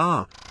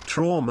 Haha.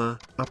 Trauma.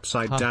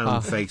 Upside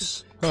down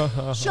face.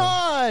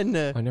 Sean!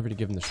 I never did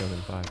give him the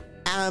Shonen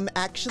 5.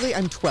 Actually,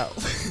 I'm 12.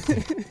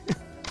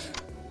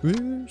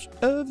 Wish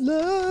of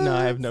love. No,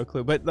 I have no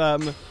clue. But,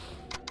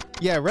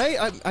 yeah, right?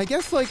 I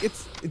guess, like,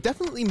 it's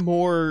definitely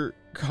more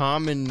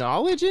common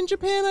knowledge in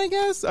Japan, I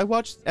guess. I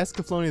watched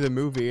Escaflowne the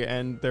movie,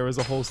 and there was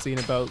a whole scene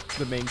about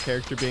the main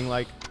character being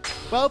like,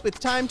 well, it's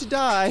time to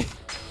die.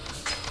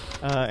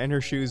 And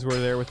her shoes were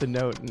there with a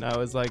note, and I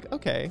was like,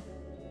 okay.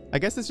 I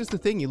guess it's just a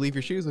thing. You leave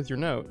your shoes with your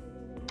note.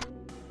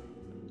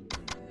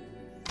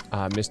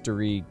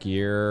 Mystery,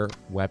 gear,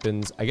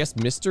 weapons. I guess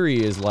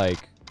mystery is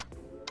like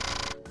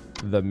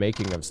the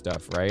making of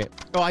stuff, right?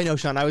 Oh, I know,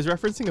 Sean. I was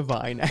referencing a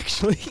Vine,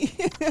 actually.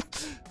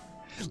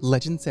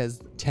 Legend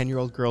says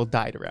 10-year-old girl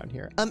died around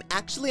here.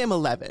 Actually, I'm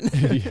 11.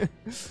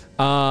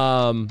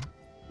 Nyanny,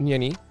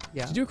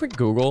 yeah. Did you do a quick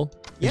Google?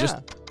 Yeah. Just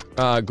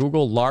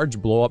Google large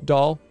blow-up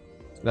doll.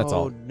 That's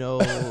all. Oh,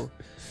 no.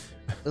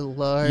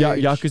 Large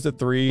Yakuza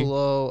 3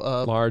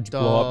 blow-up large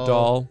blow-up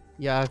doll.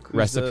 Yakuza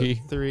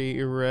Recipe.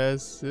 3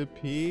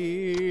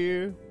 recipe.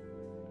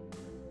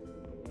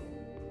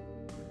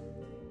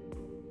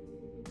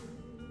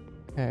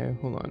 Okay,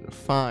 hold on.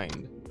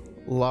 Find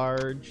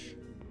large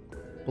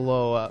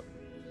blow-up.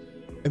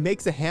 It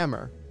makes a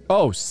hammer.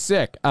 Oh,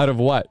 sick. Out of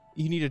what?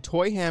 You need a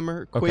toy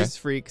hammer, quiz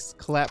freaks,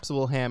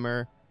 collapsible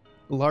hammer,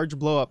 large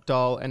blow-up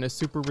doll, and a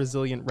super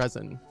resilient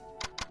resin.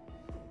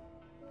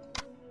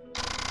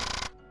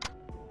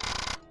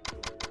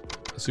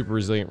 Super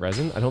resilient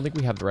resin? I don't think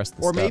we have the rest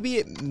of the or stuff. Maybe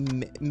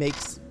it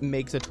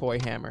makes a toy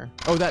hammer.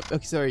 Oh, that.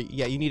 Okay, sorry.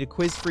 Yeah, you need a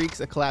quiz freaks,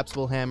 a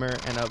collapsible hammer,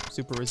 and a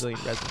super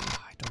resilient resin.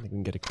 I don't think we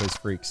can get a quiz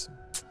freaks.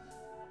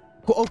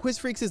 Oh, quiz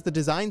freaks is the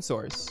design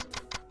source.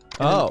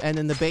 And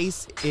then the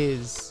base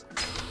is.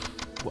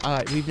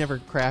 We've never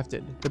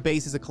crafted. The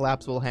base is a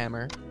collapsible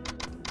hammer.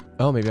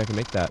 Oh, maybe I can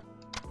make that.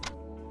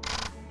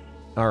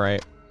 All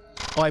right.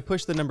 Oh, I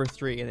pushed the number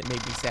 3 and it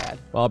made me sad.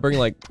 Well, I'll bring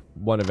like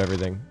one of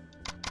everything.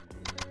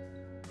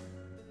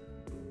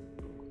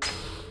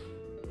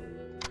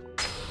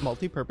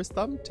 Multi-purpose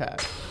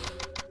thumbtack.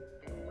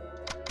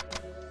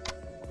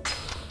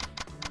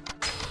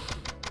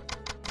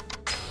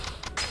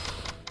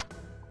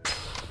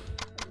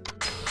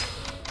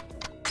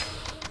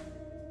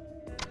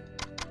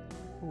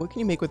 What can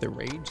you make with a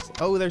rage?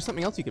 Oh, there's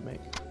something else you could make.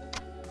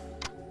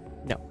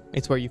 No,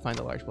 it's where you find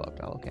the large blow-up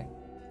doll. Okay.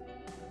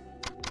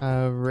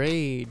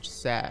 Rage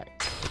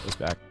sack. Put this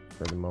back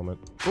for the moment.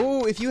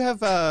 Oh, if you have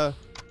the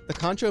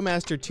Concho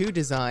Master 2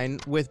 design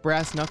with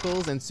brass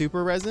knuckles and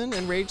super resin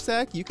and rage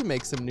sack, you can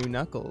make some new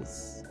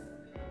knuckles.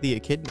 The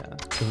Echidna.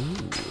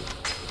 Ooh.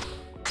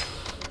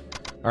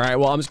 All right,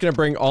 well, I'm just gonna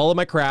bring all of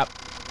my crap.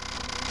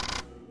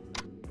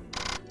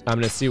 I'm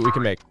gonna see what we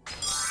can make.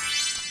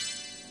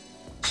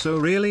 So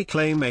really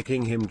Clay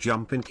making him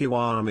jump in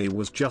Kiwami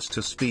was just a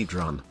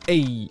speedrun.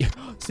 Hey!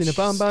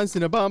 Cinnabonbon,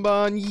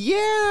 Cinnabonbon,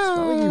 yeah! It's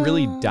not like he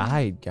really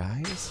died,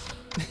 guys.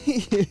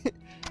 He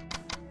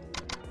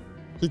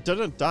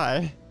didn't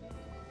die.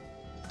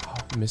 Oh,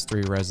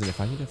 mystery resin.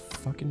 If I need a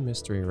fucking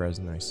mystery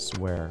resin, I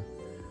swear.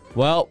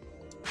 Well,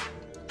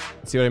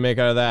 let's see what I make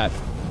out of that.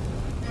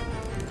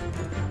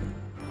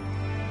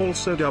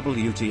 Also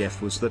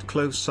WTF was that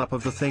close-up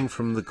of the thing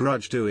from The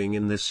Grudge doing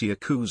in this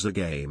Yakuza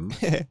game.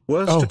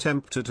 Worst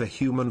attempt at a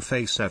human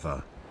face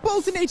ever.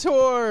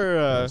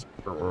 Boltonator!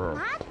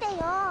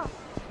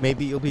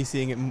 Maybe you'll be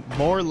seeing it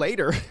more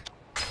later.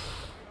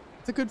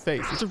 It's a good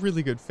face. It's a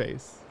really good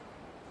face.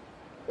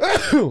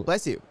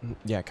 Bless you.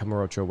 Yeah,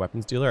 Kamurocho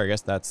weapons dealer. I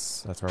guess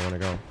that's where I want to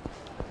go.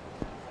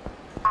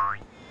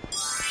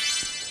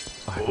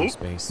 I have no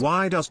space.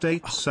 Why does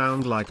Date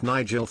sound like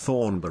Nigel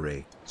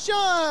Thornberry?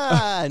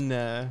 Sean!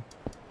 I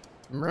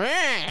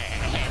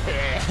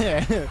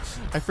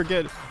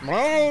forget.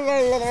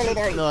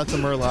 No, that's a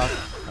Murloc.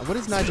 What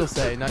does Nigel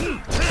say?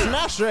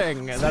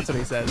 Smashing! That's what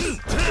he says.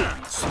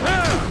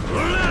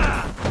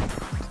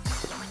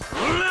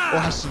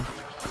 Washi.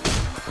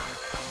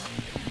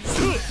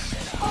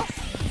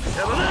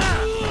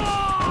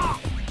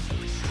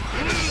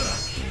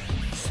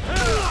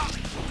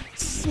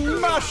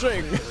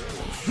 Smashing!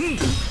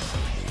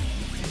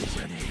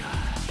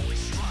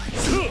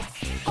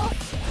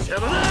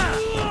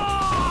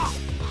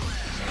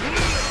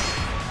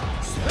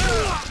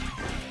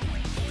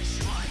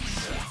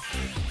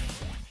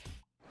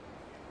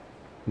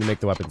 We make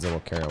the weapons and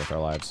we'll carry on with our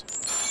lives.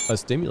 A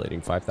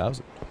stimulating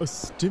 5,000. A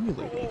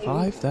stimulating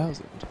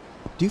 5,000.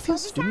 Do you feel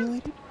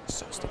stimulated?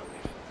 So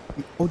stimulated.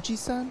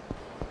 Oji-san?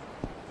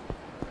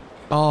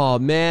 Oh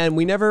man,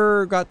 we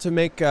never got to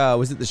make.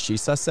 Was it the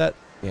Shisa set?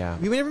 Yeah.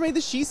 We never made the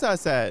Shisa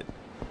set.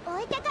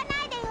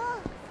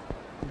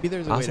 Maybe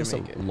there's a way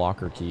to make it.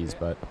 Locker keys,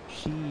 but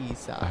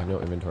Shisa. I have no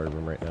inventory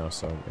room right now,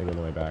 so maybe on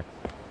the way back.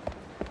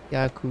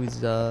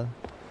 Yakuza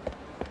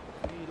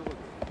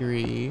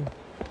 3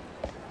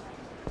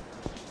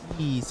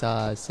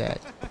 Shisa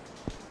set.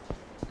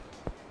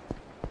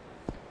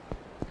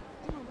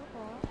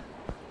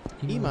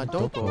 Ima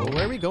Doko.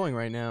 Where are we going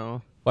right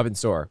now? Weapon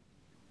store.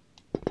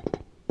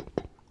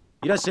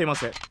 You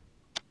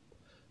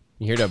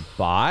here to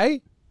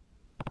buy?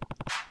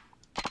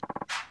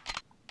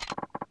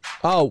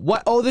 Oh,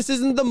 what? Oh, this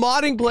isn't the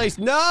modding place.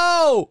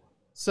 No!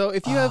 So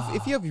if you have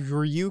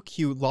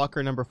Ryukyu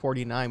locker number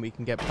 49, we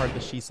can get part of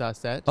the Shisa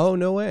set. Oh,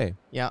 no way.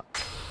 Yeah.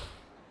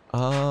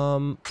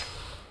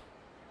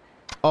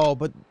 Oh,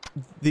 but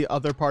the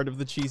other part of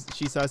the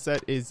Chisa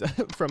set is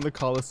from the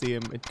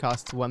Coliseum. It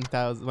costs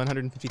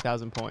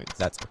 150,000 points.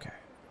 That's okay.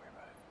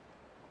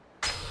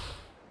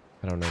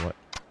 I don't know what.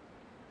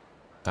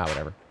 Ah,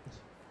 whatever.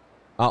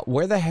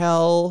 Where the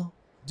hell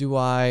do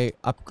I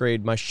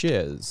upgrade my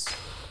shiz?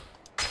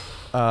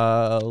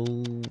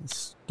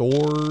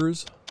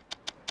 Stores.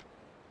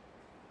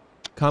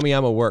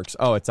 Kamiyama Works.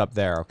 Oh, it's up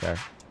there. Okay.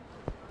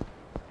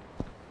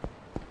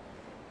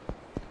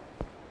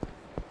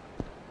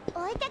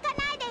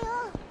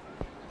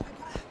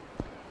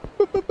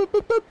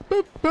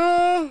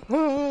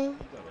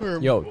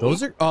 Yo,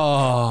 those are.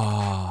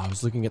 Oh, I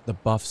was looking at the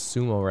buff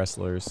sumo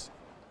wrestlers.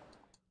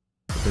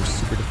 With their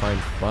super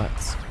defined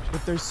butts.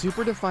 With their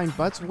super defined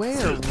butts? Where?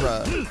 I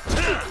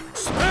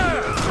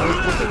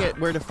was looking at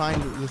where to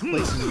find this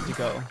place you need to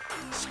go.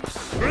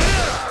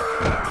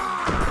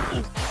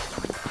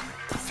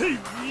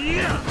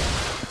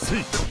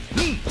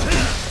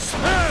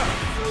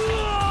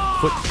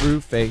 Foot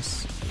through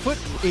face. Foot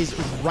is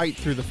right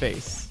through the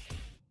face.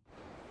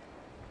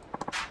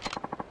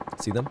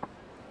 See them?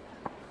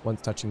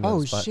 One's touching Oh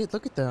butt. shit,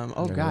 look at them.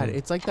 Oh god,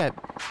 it's like that.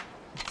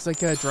 It's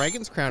like a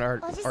Dragon's Crown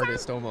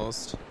artist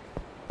almost.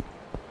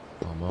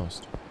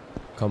 Almost.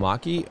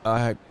 Komaki?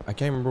 I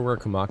can't remember where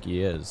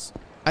Komaki is.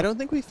 I don't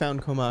think we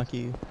found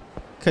Komaki.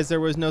 Because there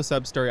was no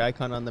sub-story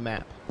icon on the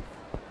map.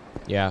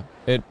 Yeah,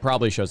 it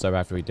probably shows up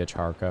after we ditch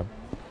Haruka.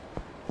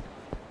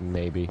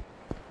 Maybe.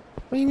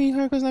 What do you mean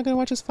Haruka's not gonna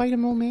watch us fight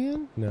him, old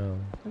man? No.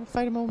 Gonna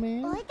fight him, old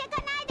man?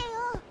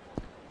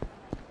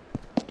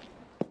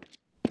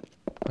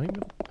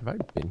 Have I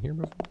been here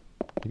before?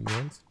 Maybe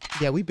once?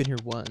 Yeah, we've been here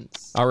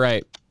once. All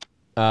right.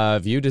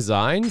 View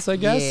designs, I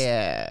guess?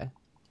 Yeah.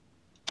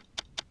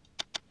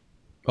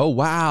 Oh,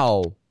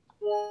 wow.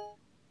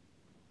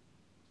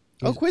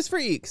 Oh, Quiz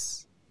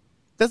Freaks.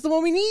 That's the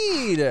one we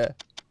need.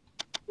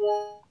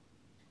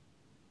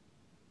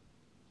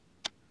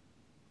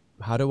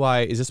 How do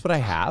I... Is this what I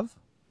have?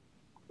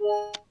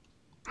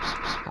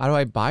 How do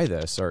I buy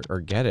this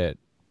or get it?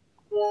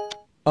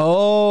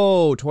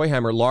 Oh, toy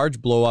hammer, large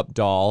blow-up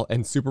doll,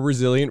 and super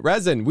resilient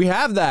resin. We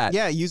have that.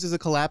 Yeah, it uses a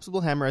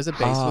collapsible hammer as a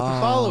base with the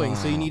following.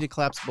 So you need a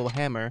collapsible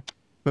hammer.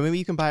 But maybe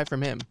you can buy it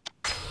from him.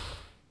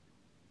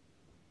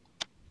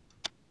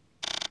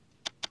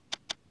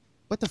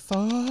 What the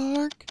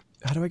fuck?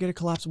 How do I get a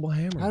collapsible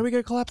hammer? How do we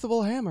get a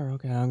collapsible hammer?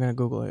 Okay, I'm gonna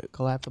Google it.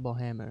 Collapsible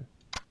hammer.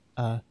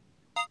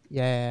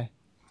 Yeah.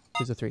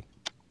 Here's a 3.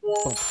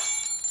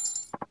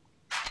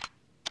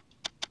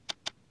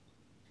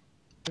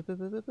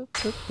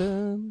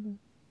 Boom.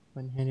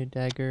 One-handed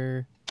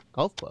dagger.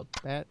 Golf club.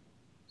 Bat.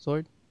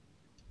 Sword.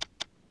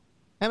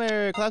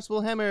 Hammer!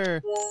 Collapsible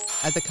hammer!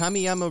 At the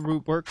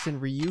Kamiyama Works in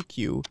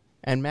Ryukyu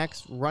and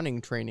max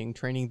running training.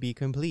 Training be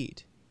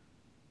complete.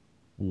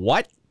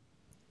 What?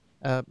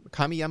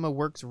 Kamiyama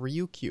Works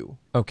Ryukyu.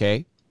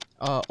 Okay.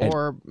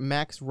 Or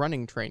max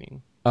running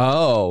training.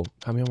 Oh.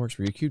 Kamiyama Works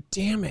Ryukyu?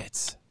 Damn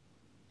it.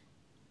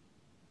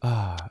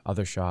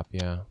 Other shop,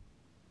 yeah.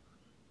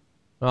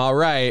 All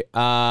right.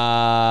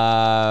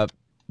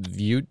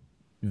 View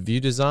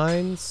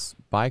designs?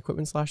 Buy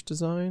equipment /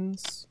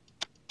 designs?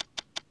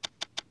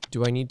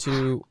 Do I need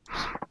to...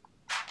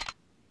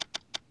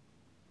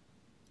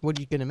 What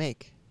are you gonna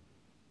make?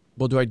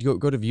 Well, do I go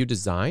to view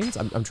designs?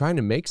 I'm trying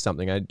to make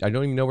something. I don't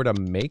even know where to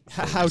make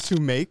things. How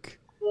to make?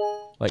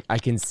 Like, I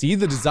can see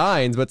the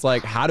designs, but it's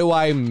like, how do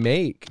I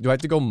make? Do I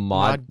have to go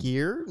mod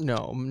gear?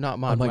 No, not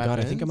mod Oh my god, I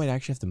weapons. think I might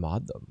actually have to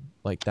mod them.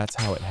 Like, that's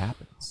how it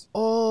happens.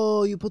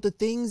 Oh, you put the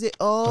things in...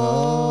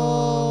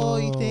 Oh,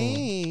 you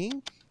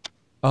think?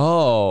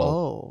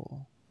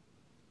 Oh.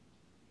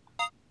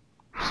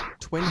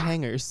 Twin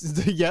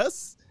hangers.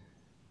 Yes?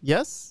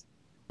 Yes?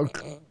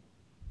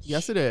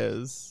 Yes, it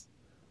is.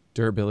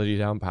 Durability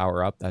down,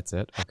 power up. That's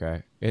it.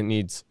 Okay. It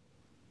needs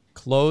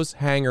close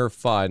hanger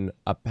fun,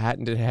 a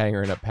patented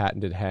hanger, and a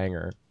patented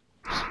hanger.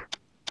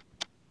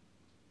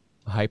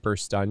 Hyper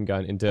stun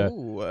gun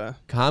into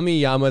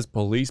Kamiyama's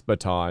police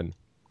baton.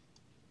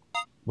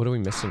 What are we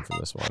missing from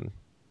this one?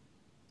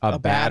 A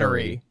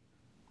battery.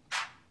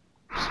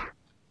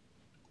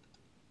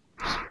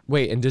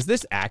 Wait, and does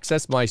this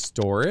access my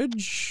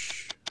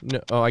storage? No.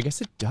 Oh, I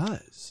guess it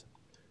does.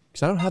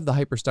 Because I don't have the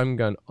hyper stun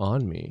gun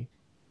on me.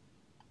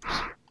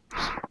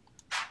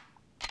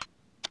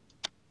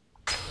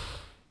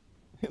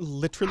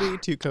 Literally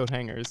 2 coat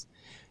hangers.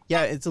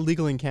 Yeah, it's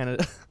illegal in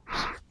Canada.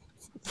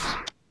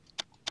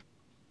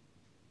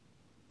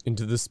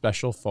 Into the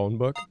special phone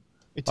book?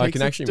 It takes I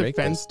can actually make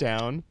defense this.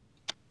 down.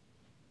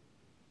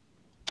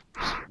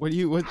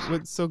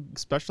 What's so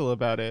special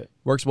about it?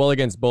 Works well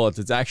against bullets.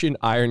 It's actually an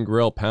iron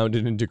grill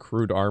pounded into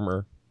crude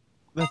armor.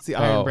 That's the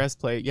iron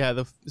breastplate. Yeah,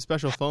 the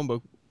special phone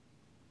book.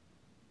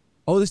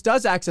 Oh, this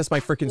does access my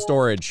freaking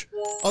storage.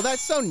 Oh,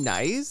 that's so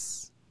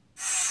nice.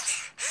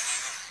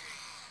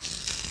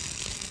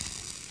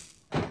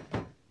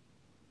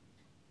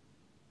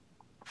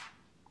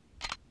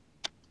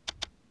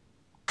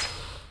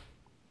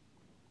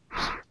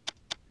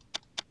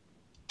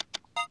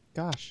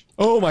 Gosh.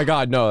 Oh my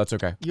god, no, that's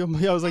okay. I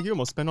was like, you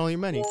almost spent all your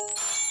money.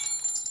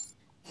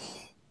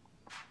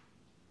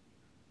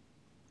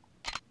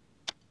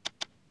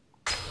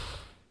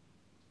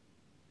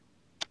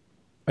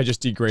 I just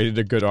degraded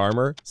a good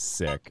armor.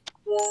 Sick.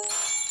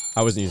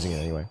 I wasn't using it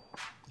anyway.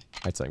 I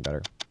had something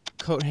better.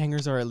 Coat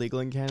hangers are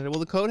illegal in Canada. Well,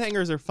 the coat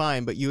hangers are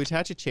fine, but you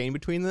attach a chain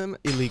between them,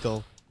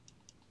 illegal.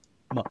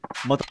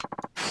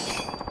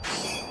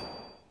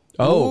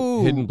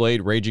 Oh, Ooh. Hidden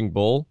Blade, Raging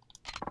Bull.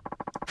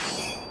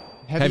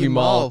 Heavy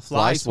Maul,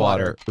 Fly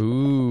Swatter.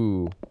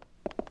 Ooh.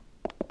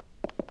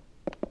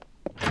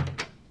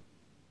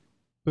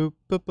 Boop,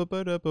 boop, boop,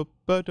 ba-da, boop,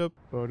 ba-da,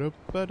 ba-da,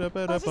 ba-da,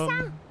 ba-da,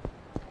 bum.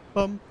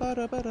 Bum,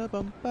 ba-da, ba-da,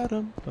 bum,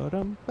 ba-dum,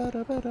 ba-dum,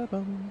 ba-da, ba-da,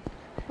 bum.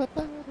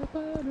 Ba-ba-da,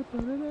 ba-da,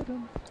 ba-da,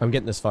 dum. I'm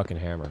getting this fucking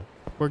hammer.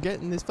 We're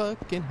getting this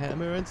fucking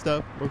hammer and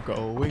stuff. We're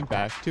going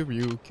back to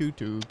Ryukyu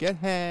to get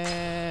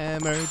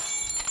hammered.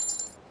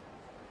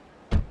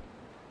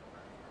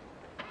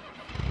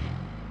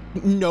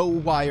 No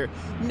wire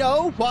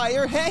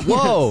hangers.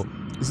 Whoa!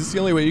 Is this the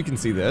only way you can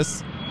see this?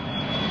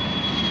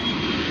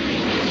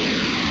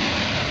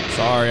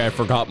 Sorry, I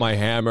forgot my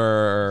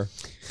hammer.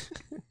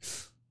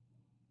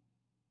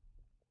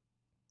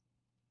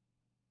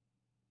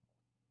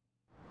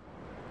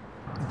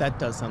 That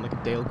does sound like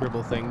a Dale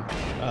Gribble thing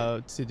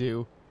to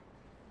do.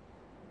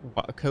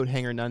 Coat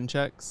hanger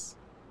nunchucks.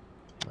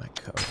 My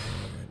coat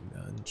hanger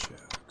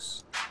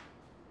nunchucks.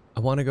 I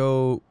want to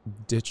go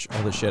ditch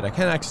all the shit. I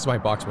can't access my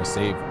box my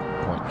save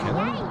point, can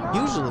I?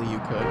 Usually you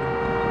could.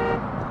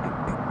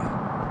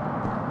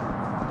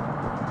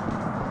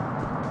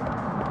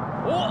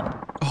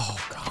 Oh,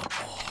 come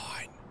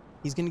on.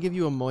 He's gonna give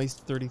you a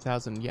moist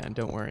 30,000 yen,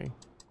 don't worry.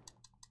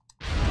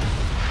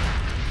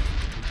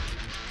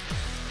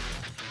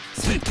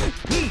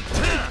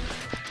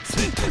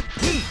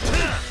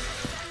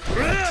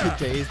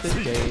 Today's the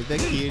day that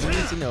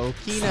Kiryu's in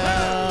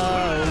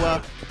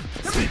Okinawa.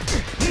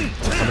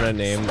 I'm gonna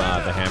name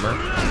the hammer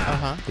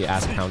the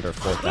Ass Pounder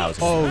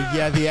 4000. Oh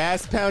yeah, the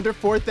Ass Pounder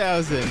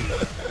 4000.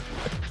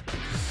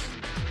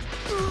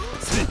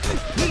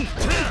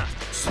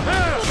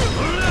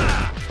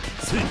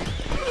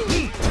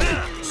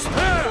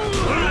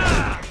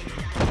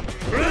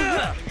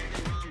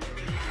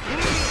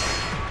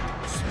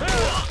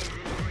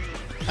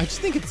 I just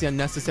think it's the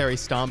unnecessary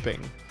stomping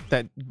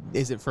that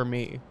is it for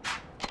me.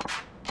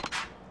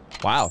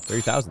 Wow,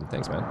 30,000.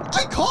 Thanks, man.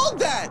 I called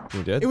that!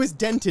 You did? It was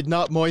dented,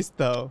 not moist,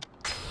 though.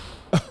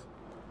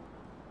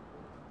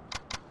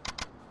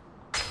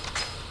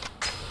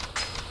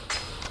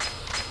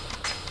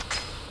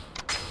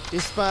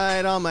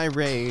 Despite all my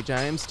rage,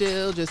 I am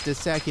still just a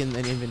second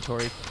in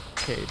inventory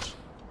cage.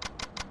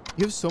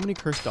 You have so many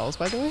cursed dolls,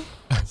 by the way?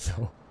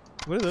 So,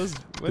 what are those?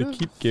 What they the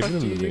keep fuck giving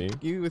them do to me.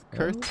 You with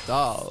cursed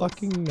dolls?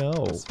 Fucking no.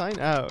 Let's find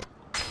out.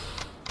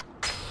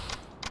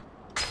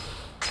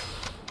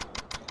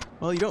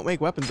 Well, you don't make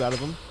weapons out of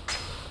them.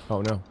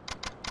 Oh no.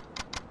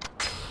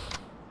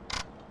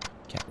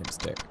 Catnip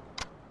stick.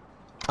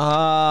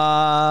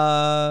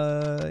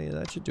 Yeah,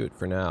 that should do it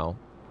for now.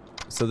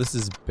 So this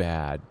is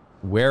bad.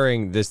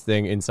 Wearing this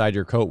thing inside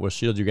your coat will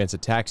shield you against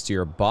attacks to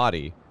your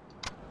body.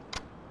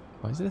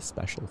 Why is it a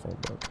special phone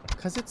book?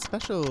 Because it's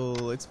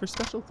special. It's for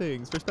special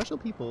things, for special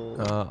people.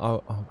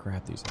 I'll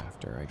grab these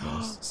after, I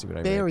guess. See what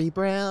I Barry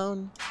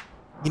Brown.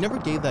 You never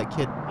gave that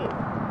kid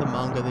the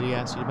manga that he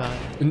asked you to buy.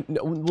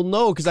 No, well,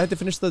 no, because I had to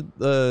finish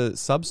the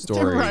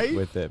sub-story Right?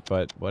 with it,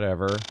 but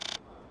whatever.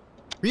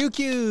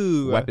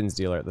 Ryukyu! Weapons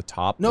dealer at the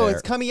top No, there.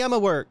 it's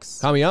Kamiyama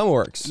Works. Kamiyama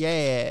Works.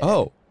 Yeah.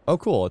 Oh,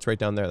 cool. It's right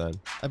down there then.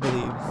 I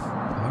believe.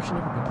 I've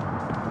actually never been there.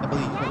 I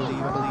believe.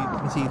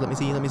 Let me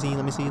see.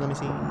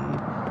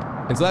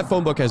 And so that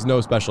phone book has no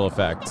special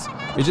effects.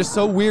 It's just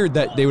so weird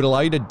that they would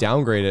allow you to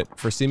downgrade it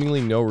for seemingly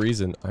no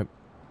reason. You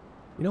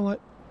know what?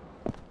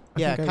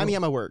 Yeah,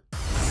 Kamiyama Works.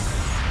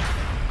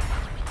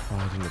 Oh,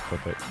 I didn't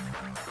equip it.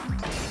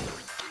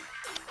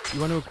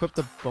 You want to equip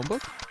the phone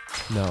book?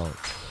 No.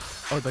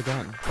 Oh, the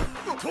gun.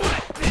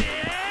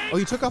 Oh,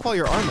 you took off all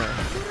your armor.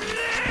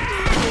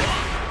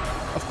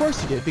 Of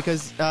course you did,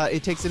 because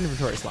it takes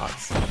inventory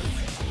slots.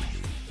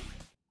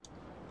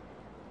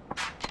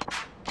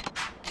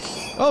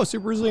 Oh,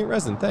 super resilient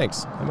resin.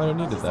 Thanks. I might have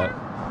needed that.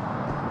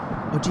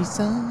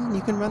 Oji-san,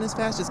 you can run as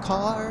fast as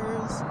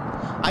cars.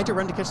 I had to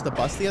run to catch the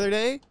bus the other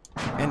day,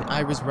 and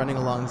I was running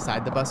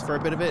alongside the bus for a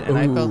bit of it, and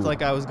I felt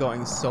like I was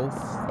going so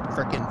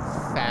freaking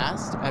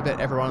fast. I bet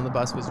everyone on the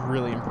bus was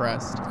really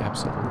impressed.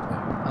 Absolutely.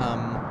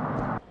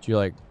 Do you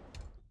like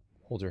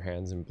hold your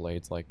hands in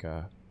blades like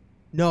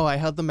No, I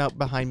held them out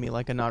behind me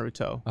like a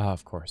Naruto.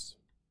 Of course.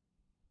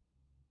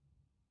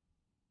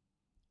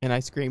 And I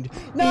screamed,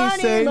 "You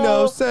say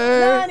no,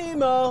 sir."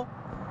 Nanimo!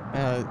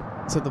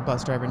 So the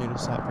bus driver knew to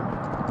stop for me.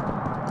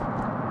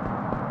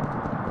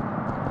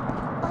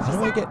 How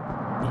do I get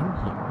in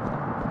here?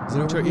 Is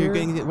it over here?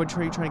 What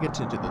are you trying to get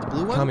to? The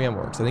blue one? Kamiyama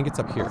Works. I think it's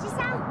up here.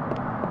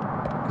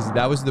 Because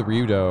that was the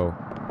Ryudo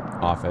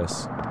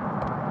office.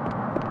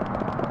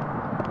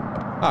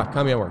 Ah,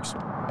 Kamiyama Works.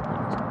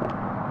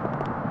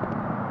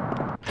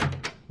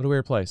 What a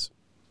weird place.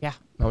 Yeah.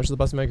 How much is the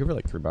bus in Vancouver?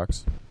 Like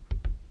 $3.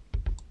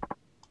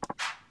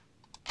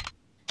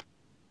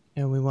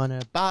 And we want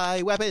to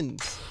buy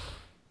weapons.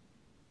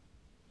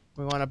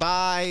 We want to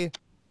buy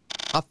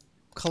a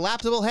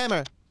collapsible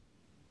hammer.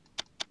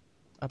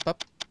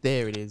 Up.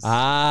 There it is.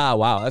 Ah,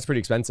 wow. That's pretty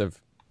expensive.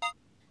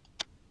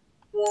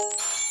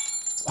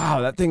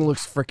 Wow, that thing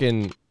looks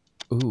freaking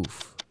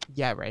oof.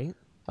 Yeah, right?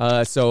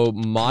 So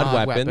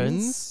mod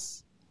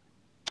weapons.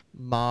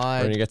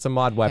 Mod. We're gonna get some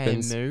mod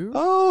weapons. Menu.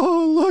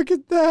 Oh, look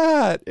at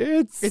that!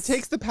 It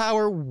takes the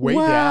power way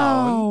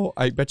down.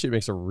 I bet you it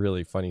makes a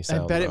really funny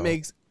sound. I bet it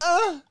makes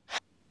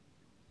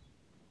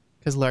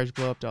because large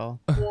blow up doll.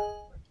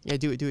 Yeah,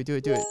 do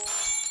it.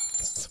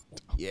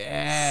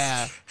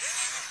 Yeah.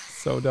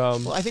 So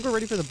dumb. Well, I think we're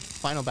ready for the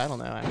final battle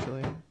now.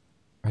 Actually.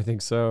 I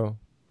think so.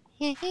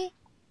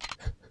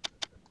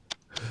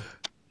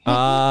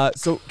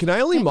 So can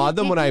I only mod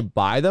them when I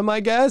buy them?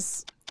 I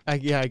guess.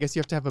 Yeah, I guess you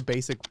have to have a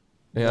basic.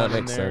 Yeah, that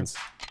makes sense.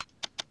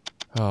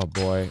 Oh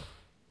boy.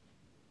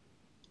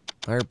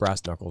 I heard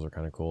brass knuckles are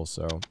kind of cool,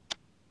 so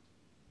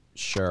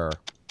sure.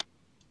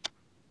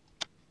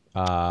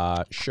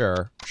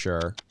 Sure.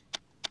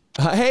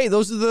 Hey,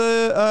 those are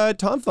the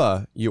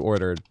tonfa you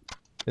ordered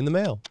in the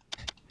mail.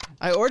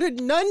 I ordered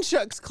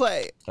nunchucks,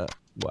 Clay.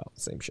 Well,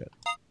 same shit.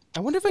 I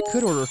wonder if I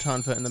could order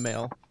tonfa in the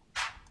mail.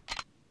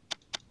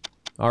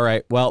 All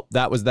right. Well,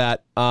 that was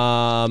that.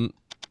 Oh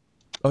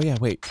yeah.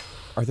 Wait.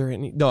 Are there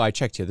any? No, I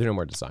checked here. There are no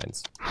more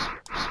designs.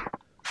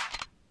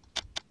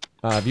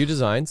 View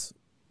designs.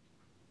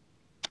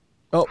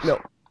 Oh no.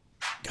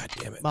 God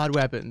damn it. Mod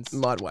weapons.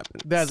 Mod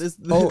weapons.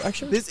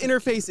 Actually, this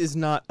interface is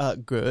not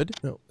good.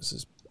 No, this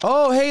is.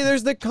 Oh, hey,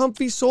 there's the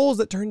comfy soles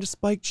that turn to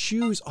spiked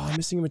shoes. Oh, I'm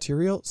missing a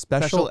material.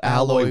 Special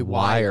alloy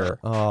wire.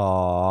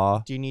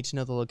 Aww. Do you need to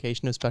know the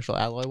location of special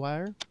alloy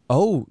wire?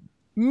 Oh,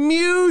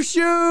 Mew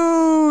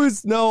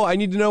shoes. No, I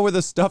need to know where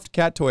the stuffed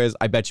cat toy is.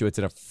 I bet you it's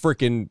in a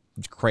freaking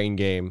crane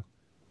game.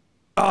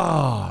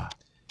 Ah.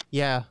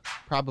 Yeah,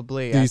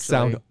 probably. These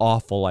sound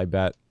awful, I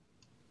bet.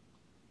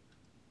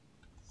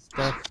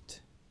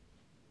 Stuffed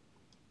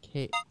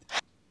cat.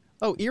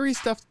 Oh, Eerie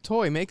stuffed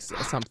toy makes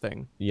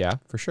something. Yeah,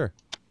 for sure.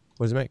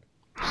 What does it make?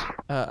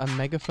 A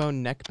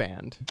megaphone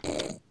neckband.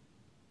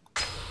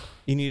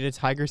 You need a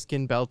tiger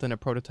skin belt and a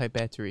prototype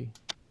battery.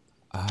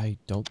 I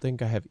don't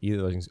think I have either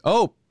of those things.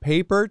 Oh,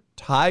 paper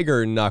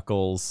tiger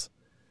knuckles.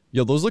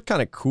 Yo, those look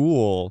kind of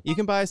cool. You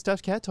can buy a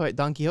stuffed cat toy at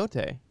Don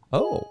Quixote.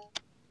 Oh,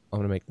 I'm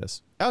gonna make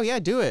this. Oh yeah,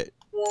 do it.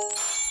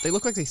 They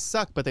look like they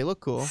suck, but they look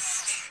cool.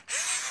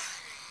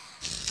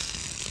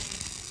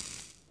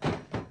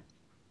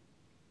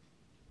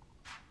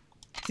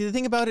 See, the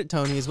thing about it,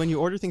 Tony, is when you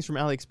order things from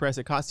AliExpress,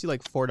 it costs you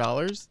like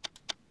 $4.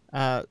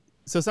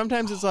 So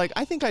sometimes it's like,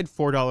 I think I'd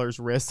 $4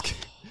 risk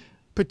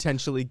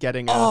potentially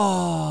getting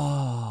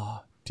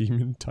a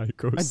Demon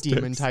Tycho a sticks.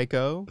 Demon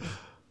Tycho.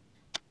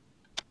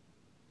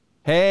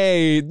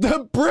 Hey,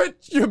 the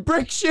brick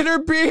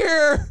shitter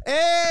beer!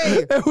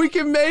 Hey! We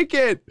can make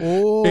it!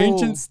 Oh.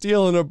 Ancient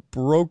steel and a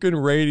broken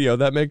radio.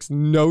 That makes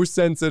no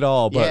sense at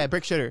all, but Yeah,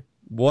 brick shitter.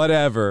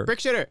 Whatever. Brick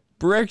shitter.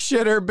 Brick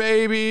shitter,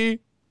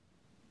 baby!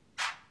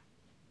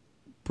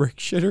 Brick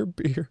shitter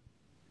beer.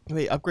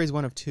 Wait, upgrades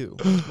 1 of 2.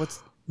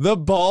 What's the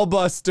ball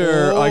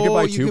buster? I could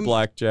buy 2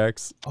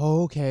 blackjacks.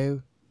 Oh, okay.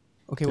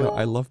 Okay, Yo, well,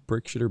 I love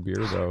brick shitter beer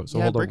though. So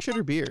yeah, hold on. brick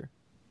shitter beer.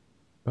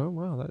 Oh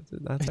wow, that's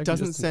it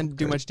doesn't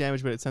do much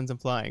damage, but it sends them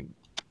flying.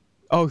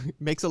 Oh, it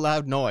makes a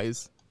loud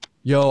noise.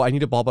 Yo, I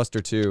need a ball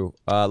buster too.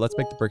 Let's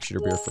make the brick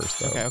shitter beer first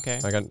though. Okay.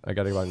 I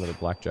gotta buy another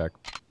blackjack.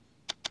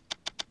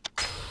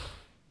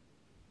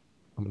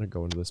 I'm gonna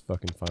go into this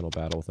fucking final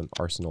battle with an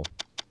arsenal.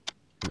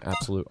 An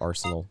absolute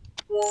arsenal.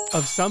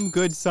 Of some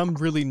good, some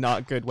really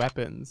not good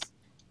weapons.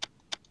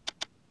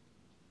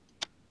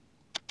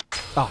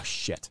 Oh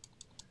shit.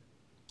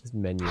 This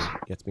menu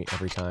gets me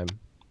every time.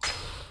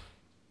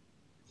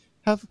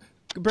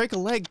 Break a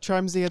leg,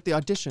 Charmsy, at the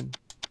audition.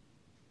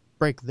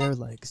 Break their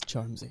legs,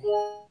 Charmsy.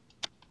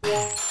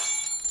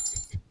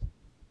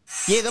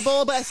 Yeah, the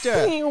ball buster!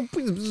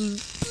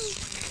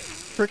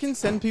 Frickin'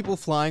 send people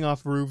flying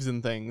off roofs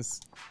and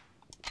things.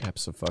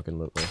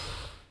 Abso-fucking-lutely.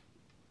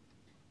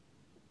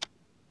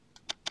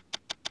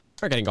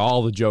 We're getting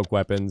all the joke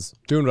weapons.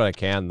 Doing what I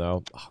can,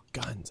 though. Oh,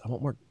 guns. I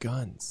want more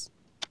guns.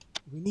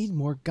 We need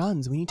more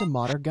guns. We need to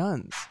mod our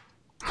guns.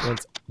 So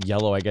it's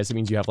yellow. I guess it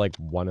means you have, like,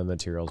 one of the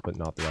materials, but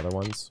not the other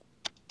ones.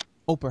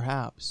 Oh,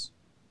 perhaps.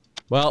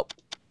 Well,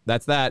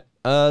 that's that.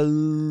 Yeah,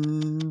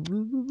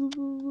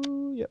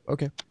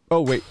 okay.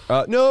 Oh, wait.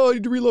 No, I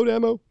need to reload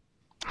ammo.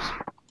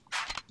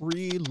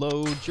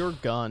 Reload your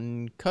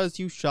gun, cause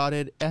you shot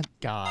it at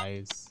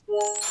guys.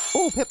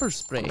 Oh, pepper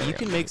spray. You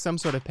can make some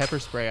sort of pepper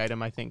spray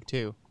item, I think,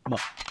 too.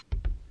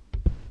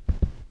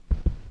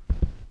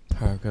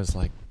 Haruka's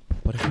like,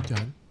 what have you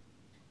done?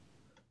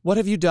 What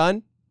have you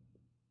done?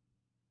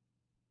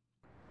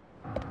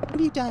 What have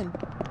you done?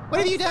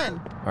 What have you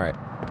done? All right.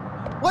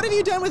 What have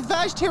you done with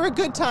Vaj Terra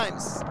Good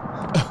Times?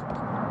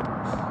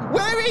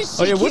 Where is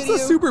she, Oh yeah, what's the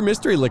Kiryu? super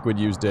mystery liquid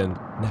used in?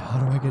 Now, how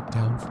do I get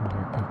down from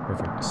here? Oh,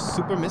 perfect.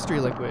 Super mystery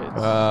liquid.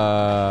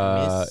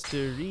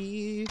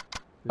 Mystery.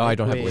 Oh, I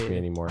don't have it with me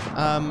anymore.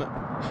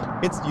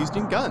 It's used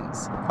in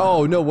guns.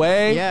 Oh, no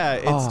way. Yeah,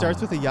 it starts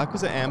with a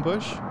Yakuza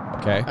ambush.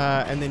 Okay.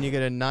 And then you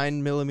get a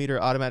 9mm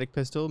automatic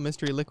pistol,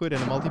 mystery liquid,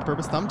 and a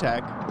multi-purpose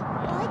thumbtack.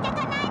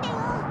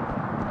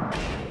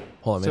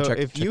 Hold on, So check,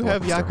 if check you the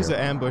have weapon store Yakuza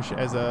here. ambush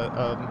as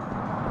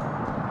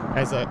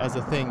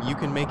a thing, you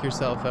can make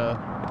yourself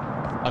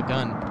a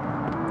gun.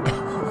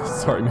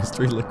 Sorry,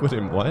 mystery liquid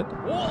and what?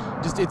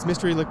 Just it's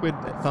mystery liquid,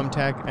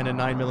 thumbtack, and a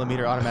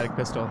 9mm automatic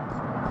pistol.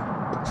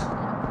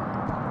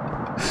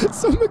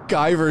 Some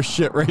MacGyver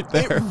shit right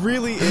there. It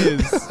really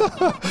is.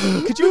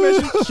 Could you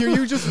imagine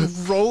Kiryu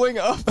just rolling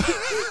up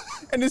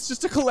and it's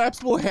just a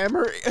collapsible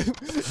hammer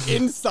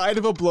inside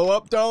of a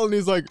blow-up doll and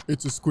he's like,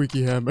 it's a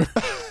squeaky hammer.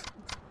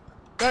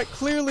 That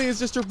clearly is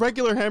just a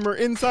regular hammer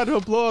inside of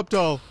a blow-up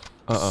doll.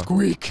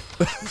 Squeak.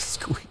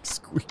 Squeak,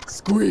 squeak,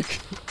 squeak.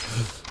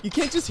 You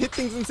can't just hit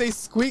things and say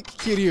squeak,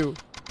 Kiryu.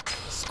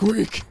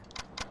 Squeak.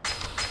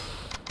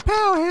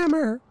 Pow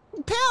hammer.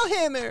 Pow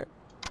hammer.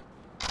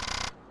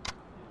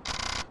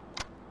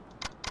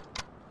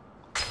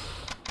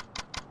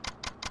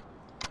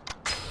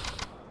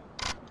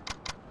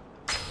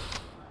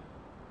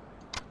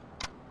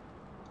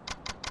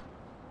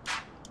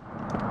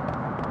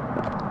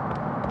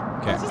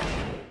 Okay.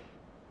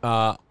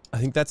 I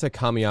think that's a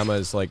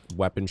Kamiyama's like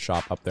weapon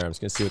shop up there. I'm just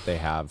gonna see what they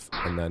have,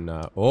 and then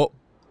oh.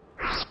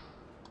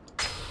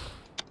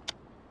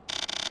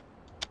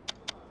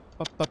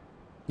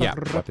 Yeah,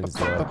 weapons.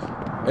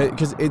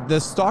 Because the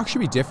stock should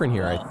be different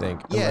here, I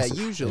think. Yeah, unless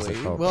usually.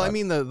 like, oh, well, God. I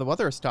mean, the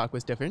other stock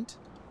was different.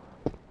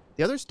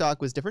 The other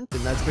stock was different,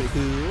 and that's pretty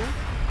cool.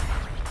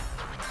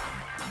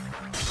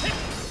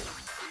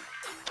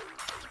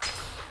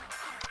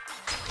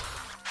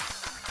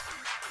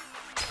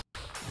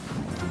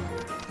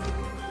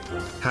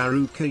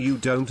 Haruka, you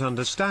don't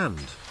understand.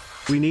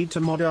 We need to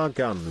mod our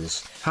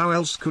guns. How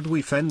else could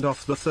we fend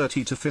off the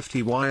 30 to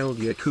 50 wild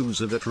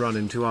Yakuza that run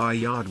into our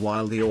yard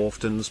while the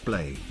orphans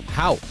play?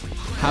 How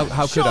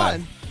could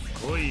I?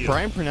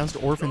 Brian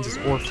pronounced orphans as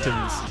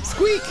orphans.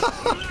 Squeak!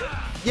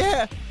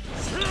 Yeah!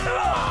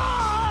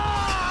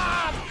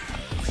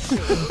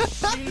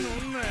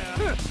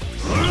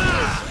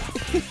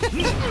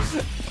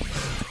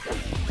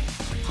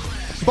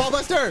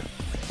 Ballbuster!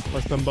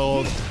 Bust them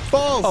balls.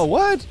 Balls! Oh,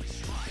 what?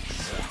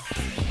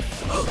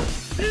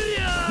 You're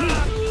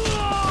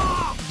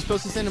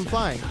supposed to send him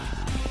flying.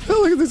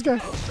 Oh, look at this guy.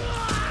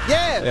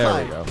 Yeah! There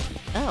flying. we go.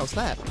 Ow,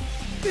 slap.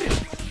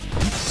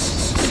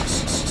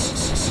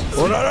 Oh,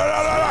 no, no,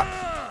 no, no, no.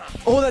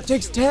 Oh, that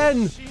takes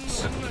 10.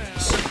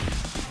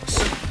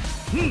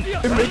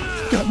 It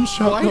makes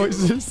gunshot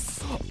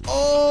noises.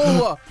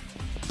 Oh!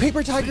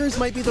 Paper tigers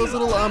might be those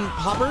little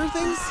hopper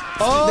things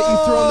that you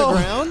throw on the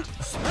ground.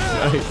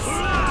 Nice.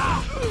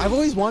 I've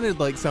always wanted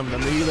like some of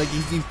them. They like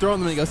you throw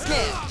them and they go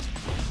snap.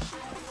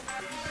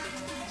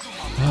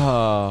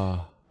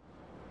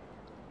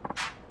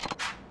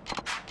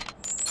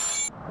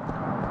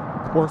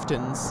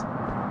 Orphans.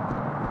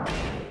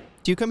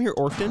 Do you come here,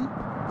 Orphan?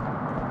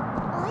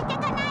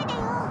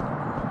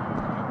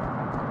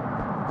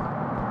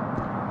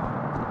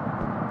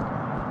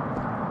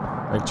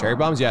 Like cherry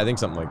bombs? Yeah, I think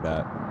something like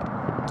that.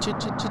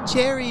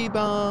 Cherry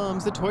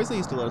bombs. The toys they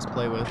used to let us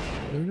play with.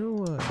 You know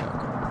what?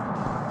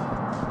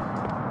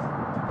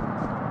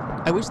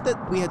 I wish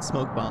that we had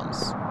smoke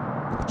bombs.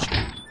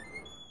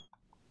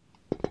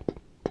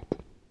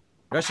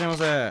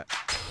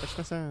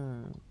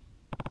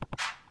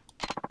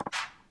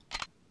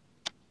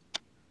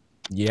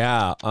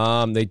 Yeah,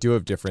 they do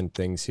have different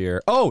things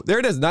here. Oh, there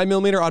it is,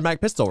 9mm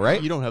automatic pistol,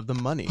 right? You don't have the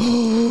money.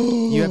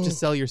 You have to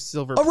sell your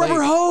silver plate. A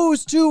rubber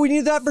hose, too. We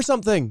need that for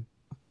something.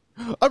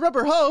 A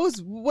rubber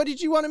hose? What did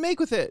you want to make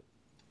with it?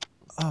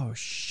 Oh,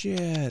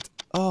 shit.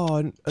 Oh,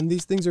 and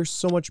these things are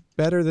so much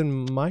better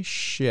than my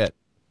shit.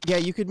 Yeah,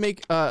 you could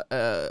make,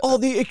 Oh,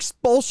 the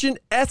Expulsion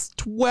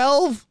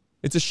S12?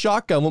 It's a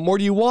shotgun. What more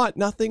do you want?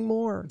 Nothing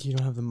more. You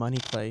don't have the money,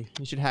 Clay.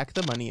 You should hack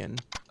the money in.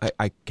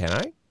 Can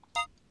I?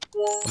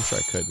 I'm sure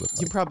I could.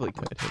 With you probably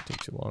could. It would take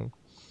too long.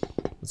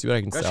 Let's see what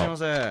I can sell.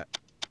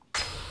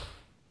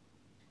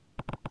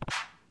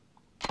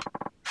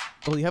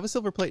 Well, you have a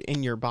silver plate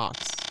in your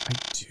box. I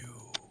do.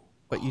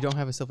 But you don't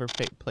have a silver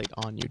plate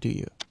on you, do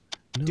you?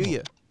 No. Do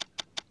you?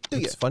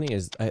 What's funny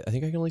is I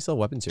think I can only sell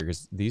weapons here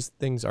because these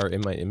things are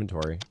in my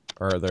inventory.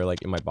 Or they're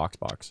like in my box.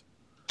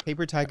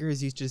 Paper tiger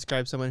is used to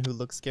describe someone who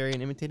looks scary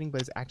and imitating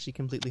but is actually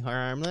completely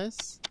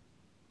harmless.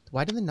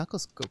 Why do the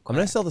knuckles go crack? I'm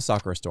going to sell the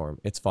Sakura Storm.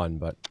 It's fun,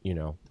 but, you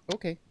know.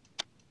 Okay.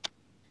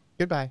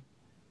 Goodbye.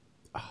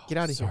 Get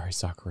out of here. Sorry,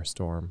 Sakura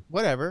Storm.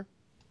 Whatever.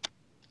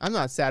 I'm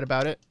not sad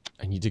about it.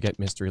 I need to get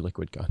Mystery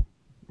Liquid Gun.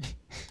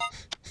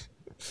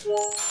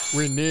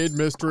 We need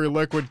Mystery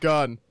Liquid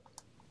Gun.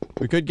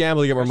 We could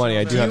gamble to get more money.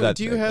 I do have that.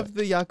 Do you have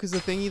the Yakuza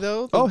thingy,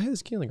 though? Oh, hey,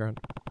 there's key on the ground.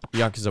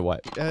 Yakuza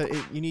what?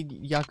 You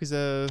need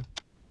Yakuza...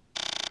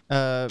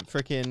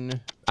 frickin'...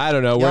 I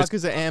don't know.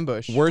 Yakuza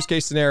ambush. Worst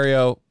case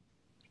scenario,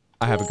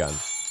 I have a gun.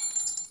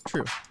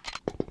 True.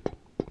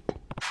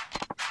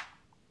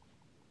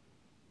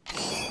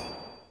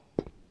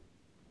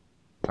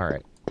 All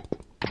right.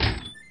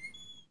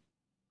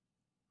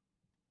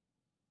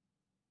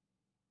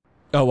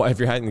 Oh, well, if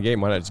you're hacking the game,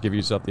 why not just give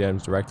yourself the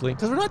items directly?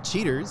 Because we're not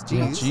cheaters.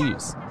 Jeez. Yeah,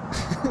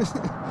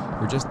 jeez.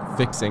 We're just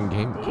fixing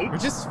game. We're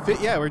just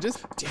we're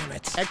just damn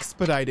it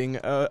expediting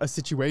a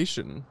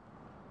situation.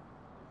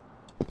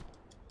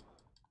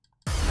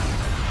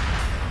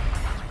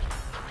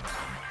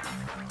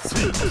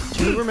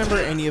 Do you remember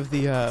any of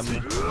the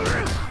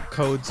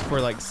codes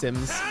for like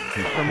Sims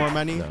for more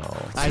money?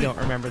 No. I don't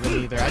remember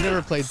them either. I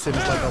never played Sims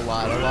like a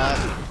lot.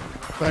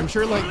 But I'm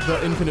sure like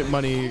the infinite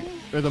money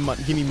or the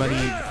give me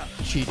money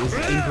cheat is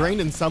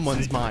ingrained in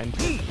someone's mind.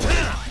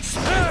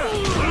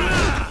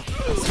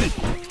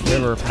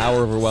 Remember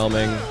power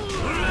overwhelming.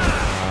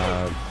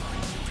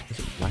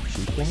 Black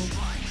sheep wall?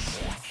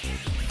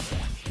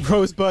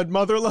 Rosebud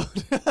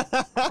Motherload.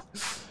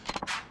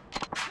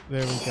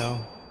 There we go.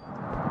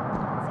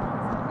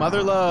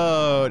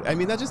 Motherload. I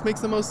mean, that just makes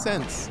the most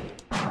sense.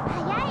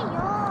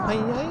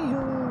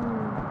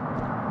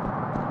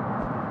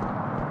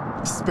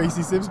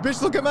 Spacey Sims.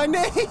 Bitch, look at my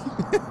name.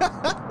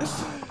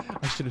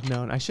 I should have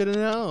known. I should have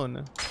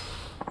known.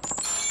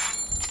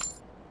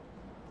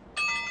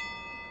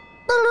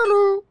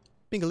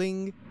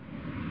 Bing-a-ling.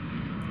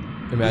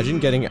 Imagine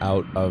getting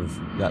out of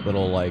that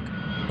little like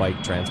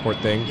bike transport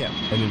thing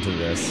and into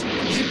this.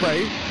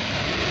 Right?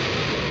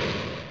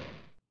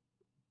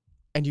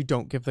 And you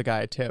don't give the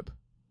guy a tip.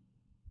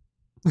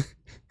 Of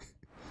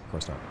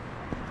course not.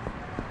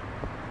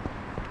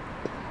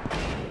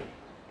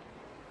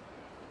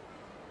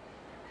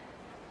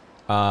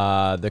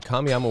 The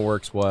Kamiyama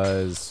Works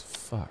was...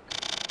 Fuck.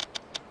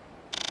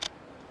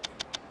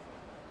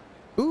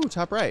 Ooh,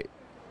 top right.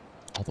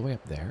 All the way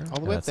up there? All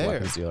the way up there.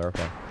 That's the dealer,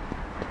 okay.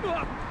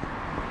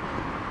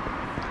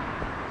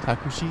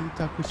 Takushi,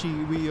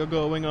 Takushi, we are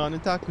going on a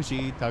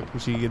Takushi,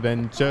 Takushi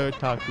adventure,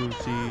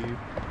 Takushi.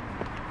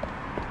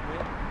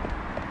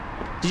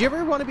 Did you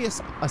ever want to be a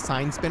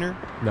sign spinner?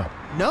 No.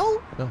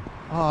 No? No.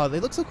 Oh, they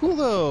look so cool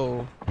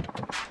though.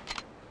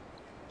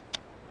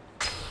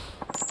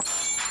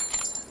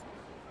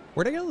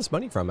 Where'd I get all this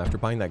money from after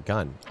buying that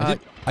gun?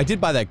 I did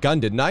buy that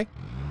gun, didn't I?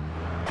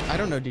 I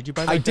don't know. Did you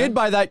buy that I gun? did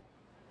buy that.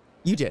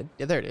 You did.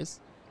 Yeah, there it is.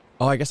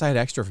 Oh, I guess I had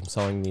extra from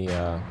selling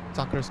the...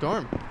 Sakura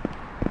Storm.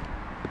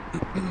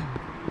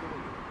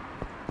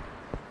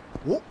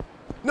 Whoa.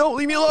 No,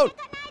 leave me alone!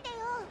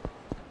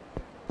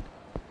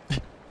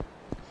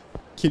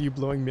 Kid, you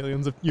blowing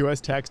millions of US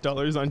tax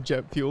dollars on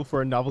jet fuel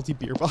for a novelty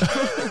beer bottle.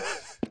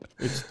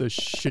 It's the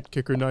shit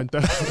kicker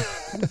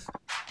 9000.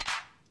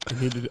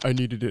 I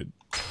needed it.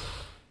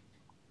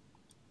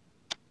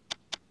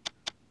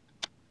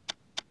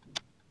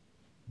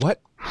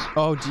 What?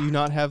 Oh, do you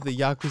not have the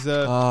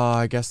Yakuza? Oh,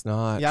 I guess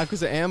not.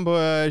 Yakuza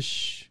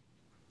ambush.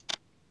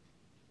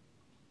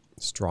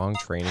 Strong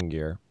training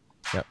gear.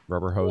 Yep,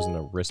 rubber hose and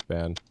a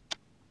wristband.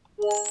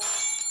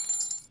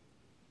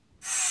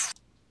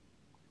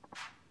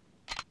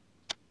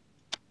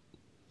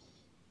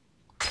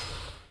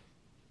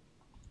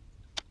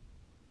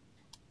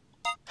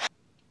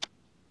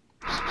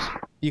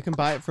 You can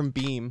buy it from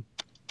Beam.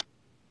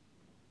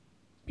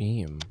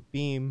 Beam?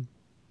 Beam.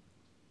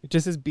 It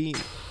just says Beam.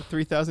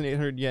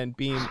 3,800 yen.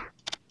 Beam.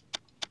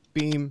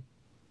 Beam.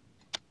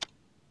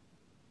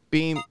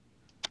 Beam.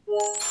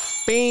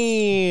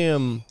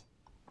 Beam!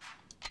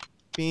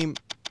 Beam.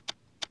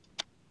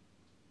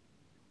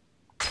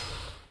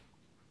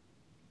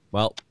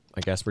 Well,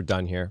 I guess we're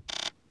done here.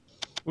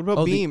 What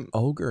about Beam? The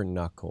ogre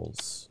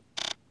knuckles.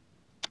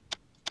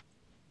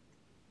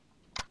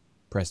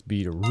 Press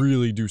B to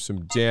really do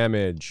some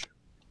damage.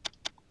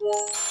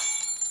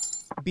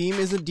 Beam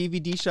is a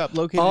DVD shop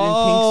located in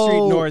Pink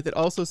Street North. It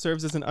also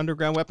serves as an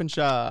underground weapon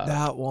shop.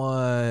 That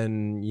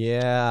one.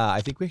 Yeah.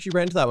 I think we actually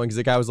ran into that one because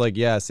the guy was like,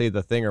 yeah, say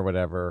the thing or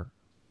whatever.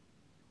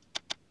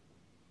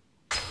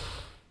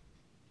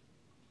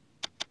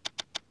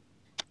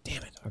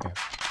 Damn it. Okay.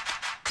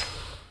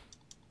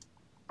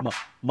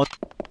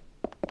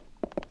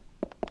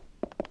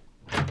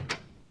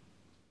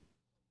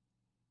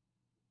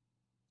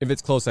 If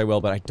it's close, I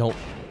will, but I don't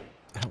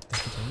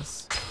think it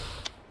is.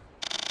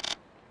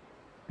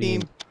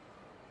 Beam.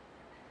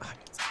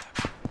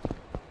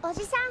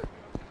 Oji-san.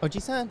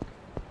 Oji-san.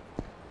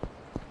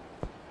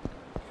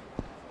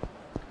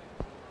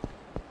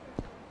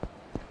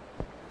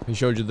 He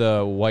showed you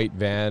the white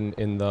van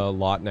in the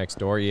lot next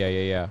door?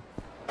 Yeah.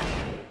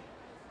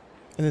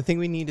 And the thing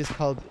we need is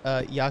called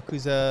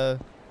Yakuza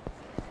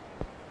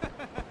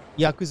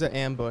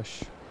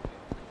ambush.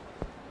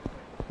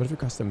 What if it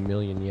costs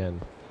 1,000,000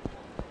 yen?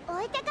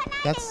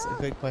 That's a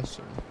good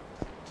question.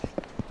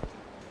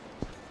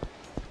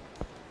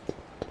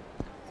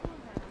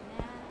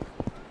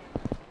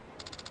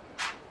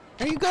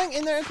 Are you going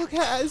in there, Uncle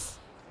Kaz?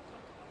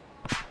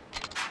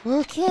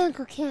 Okay,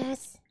 Uncle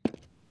Kaz.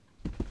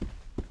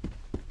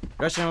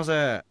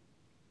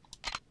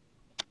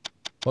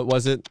 What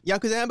was it?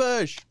 Yakuza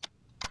ambush!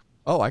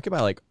 Oh, I could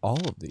buy like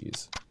all of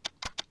these.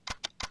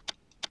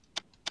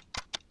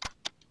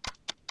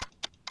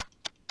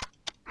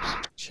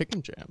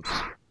 Chicken jams.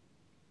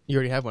 You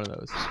already have one of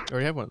those.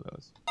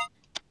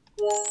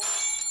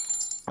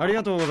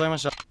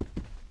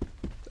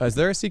 Is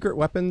there a secret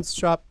weapons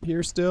shop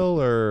here still,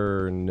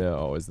 or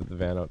no? Is it the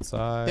van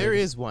outside? There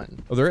is one.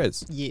 Oh, there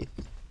is? Yeah.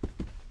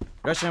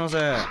 I don't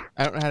know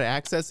how to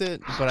access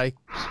it, but I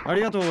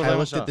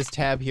looked at this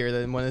tab here,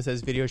 the one that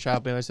says video shop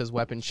and the other says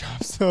weapon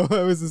shop, so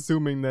I was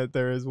assuming that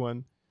there is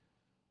one.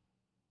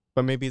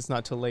 But maybe it's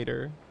not till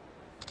later.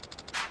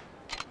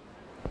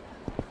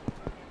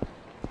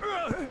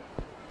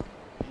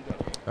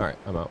 All right,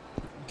 I'm out.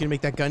 Gonna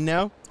make that gun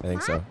now? I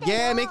think so.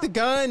 Yeah, make the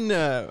gun.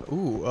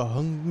 Ooh, a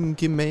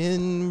hungry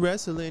man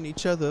wrestling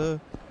each other,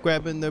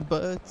 grabbing their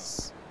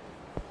butts.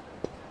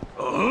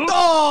 Oh!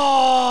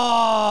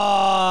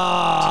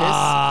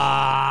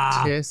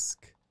 Tisk.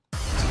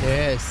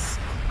 Tisk.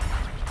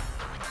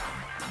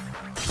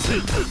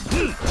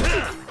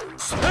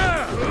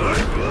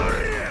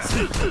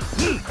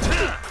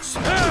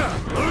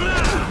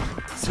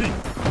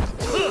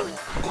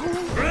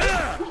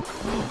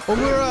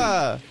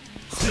 Omura!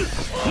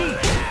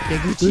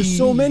 There's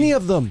so many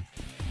of them.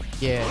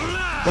 Yeah.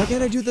 Why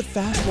can't I do the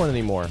fast one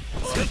anymore?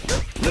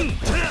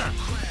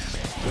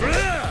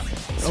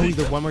 Oh,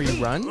 the one where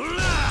you run?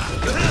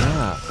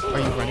 Yeah. Are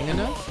you running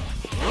enough?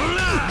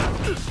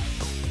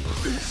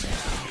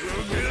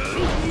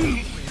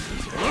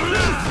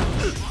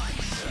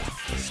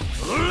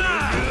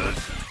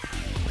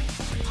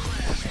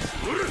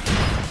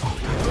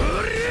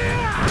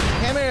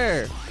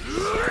 Hammer!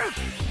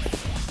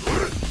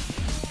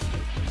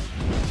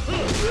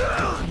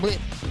 Blip.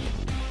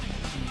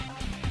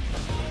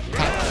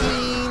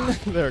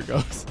 Clean. There it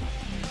goes.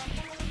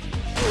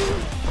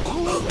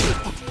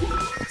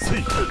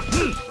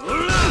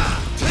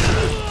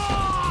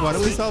 Why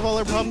don't we solve all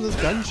our problems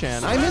with Gun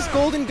Chan? I miss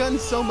golden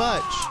guns so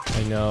much.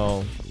 I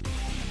know.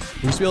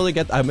 We used to be able to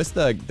get. I missed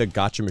the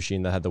gotcha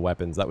machine that had the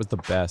weapons. That was the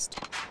best.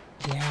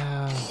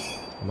 Yeah.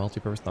 A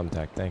multi-purpose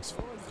thumbtack. Thanks.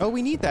 Oh,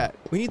 we need that.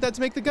 We need that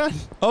to make the gun.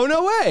 Oh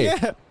no way!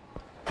 Yeah.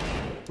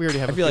 We already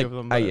have I a feel few like.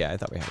 of them. Yeah, I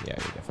thought we had. Yeah,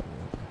 we definitely.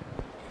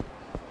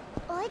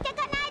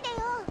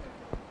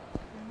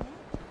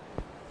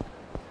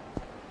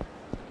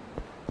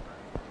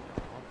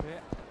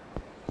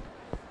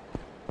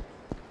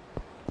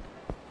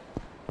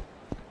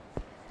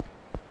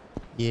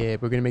 Yeah,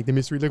 we're gonna make the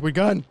mystery liquid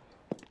gun.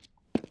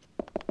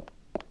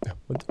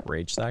 What did the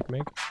rage sack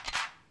make?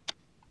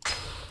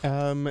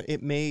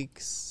 It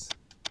makes.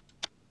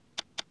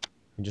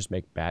 You can just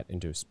make bat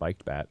into a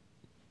spiked bat.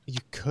 You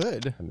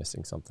could. I'm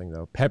missing something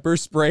though. Pepper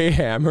spray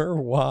hammer.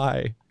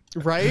 Why?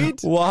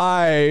 Right?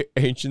 Why?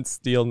 Ancient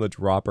steel in the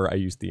dropper. I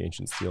used the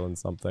ancient steel in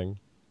something.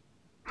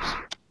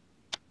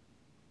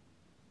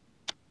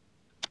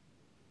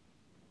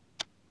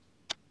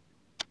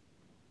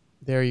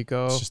 There you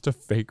go. It's just a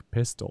fake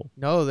pistol.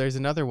 No, there's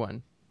another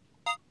one.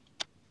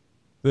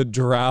 The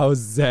Drow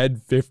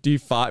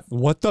Z55.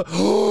 What the?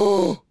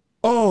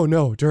 Oh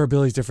no,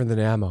 durability is different than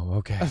ammo.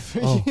 Okay.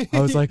 Oh,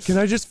 I was like, can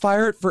I just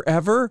fire it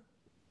forever?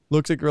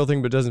 Looks like a real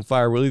thing, but doesn't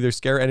fire. Will either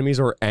scare enemies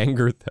or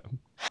anger them.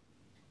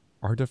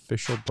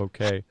 Artificial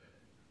bouquet.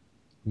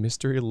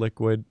 Mystery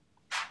liquid.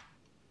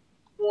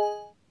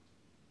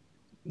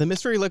 The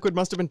mystery liquid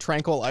must have been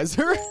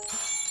tranquilizer.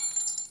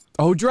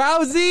 Oh,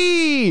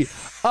 drowsy!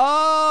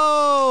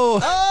 Oh!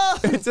 Oh!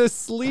 It's a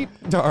sleep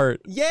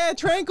dart. Yeah,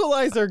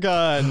 tranquilizer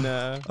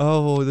gun.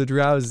 Oh, the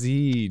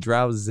drowsy,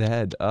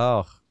 drowzed.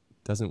 Oh,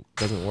 doesn't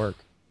work.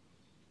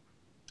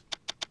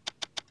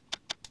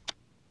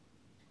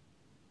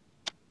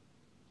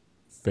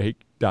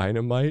 Fake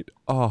dynamite.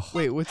 Oh.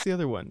 Wait, what's the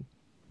other one?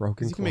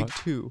 Broken. You can make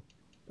two.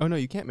 Oh no,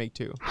 you can't make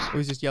two. It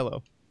was just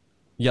yellow.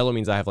 Yellow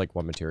means I have like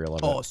one material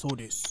of it. Oh, so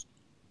this.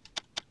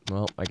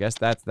 Well, I guess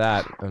that's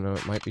that. I don't know,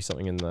 it might be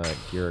something in the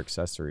gear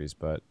accessories,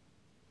 but...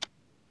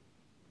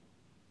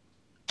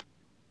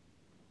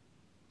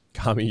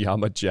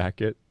 Kamiyama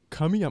jacket.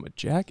 Kamiyama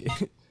jacket?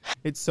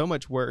 It's so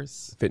much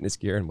worse. Fitness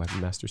gear and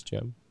Weapon Master's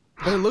gem.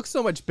 But it looks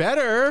so much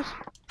better.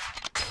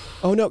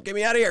 Oh no, get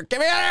me out of here! Get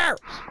me out of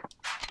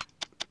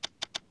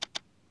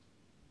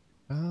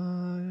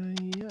here!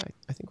 Yeah,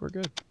 I think we're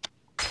good.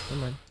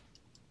 Never mind.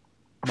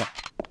 No.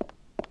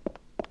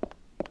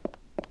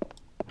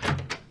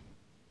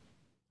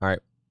 All right.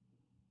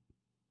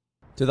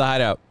 To the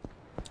hideout.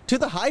 To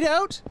the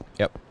hideout?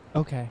 Yep.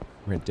 Okay.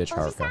 We're gonna ditch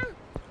Haruka.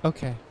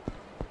 Okay.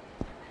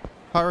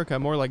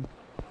 Haruka, more like...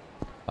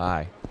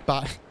 Bye.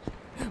 Bye.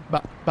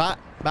 Bye.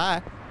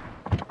 Bye.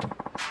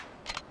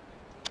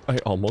 I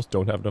almost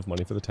don't have enough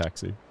money for the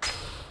taxi.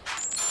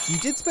 You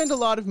did spend a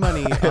lot of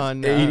money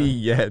on... 80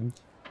 yen.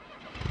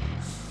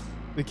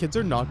 The kids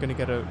are not going to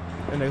get an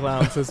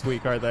allowance this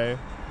week, are they?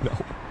 No.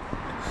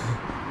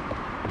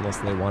 Unless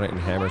they want it in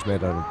hammers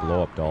made out of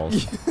blow-up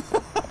dolls.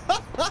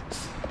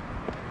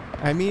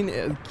 I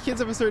mean, kids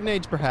of a certain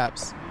age,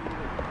 perhaps.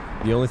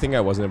 The only thing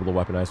I wasn't able to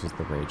weaponize was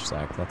the rage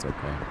sack. That's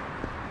okay.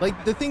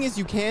 Like, the thing is,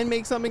 you can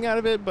make something out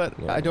of it, but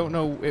yeah. I don't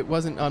know. It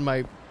wasn't on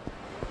my...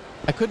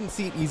 I couldn't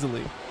see it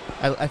easily.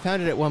 I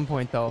found it at one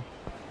point, though.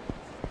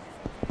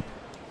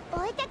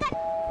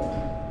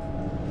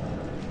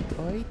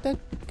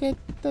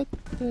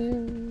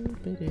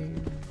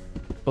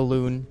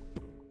 Balloon.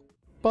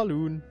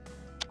 Balloon.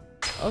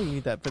 Oh, you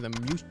need that for the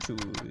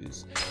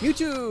Mewtwo's.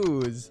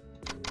 Mewtwo's!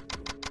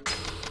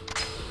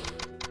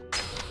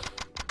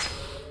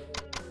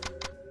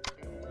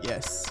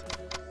 Yes.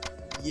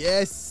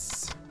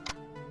 Yes!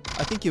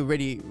 I think you're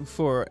ready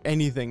for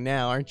anything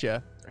now, aren't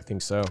you? I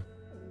think so.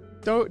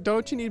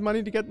 Don't you need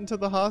money to get into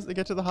the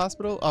get to the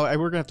hospital? Oh,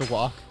 we're gonna have to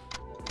walk.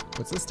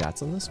 What's the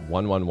stats on this?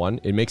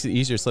 111. It makes it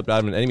easier to slip out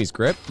of an enemy's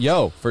grip?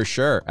 Yo, for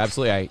sure.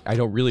 Absolutely. I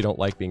really don't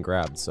like being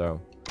grabbed, so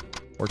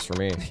works for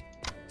me.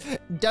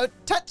 Don't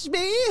touch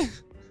me!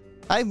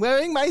 I'm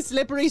wearing my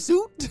slippery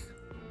suit.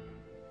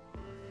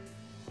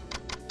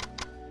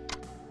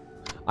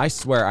 I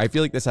swear, I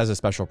feel like this has a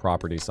special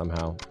property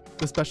somehow.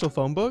 The special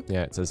phone book?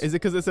 Yeah, it says... Is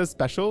it because it says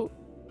special?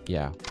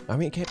 Yeah. I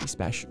mean, it can't be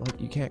special. Like,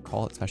 you can't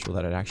call it special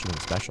without it actually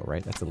being special,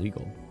 right? That's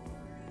illegal.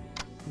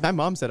 My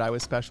mom said I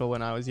was special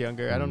when I was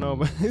younger. I don't know,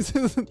 but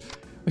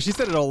she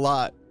said it a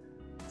lot.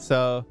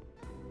 So,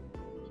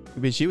 I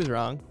mean, she was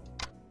wrong.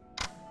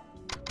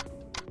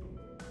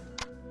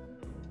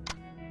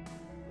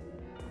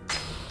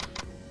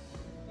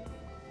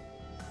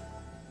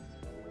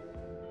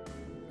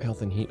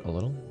 Health and heat a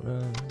little?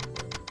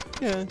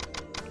 Yeah.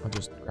 I'll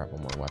just grab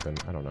one more weapon.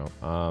 I don't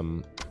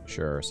know.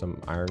 Sure.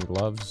 Some iron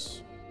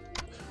gloves.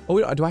 Oh,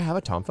 wait, do I have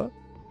a tonfa?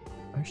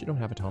 I actually don't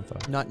have a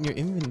tonfa. Not in your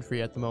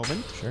inventory at the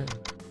moment. Sure.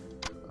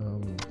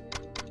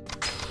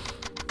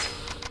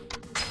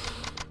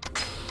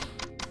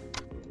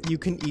 You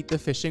can eat the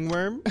fishing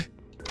worm.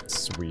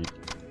 Sweet.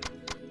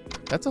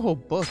 That's a whole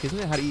book, isn't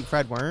it? How to eat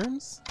fried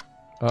worms?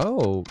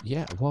 Oh,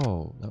 yeah.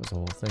 Whoa. That was the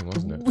whole thing,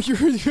 wasn't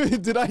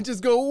it? Did I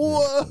just go,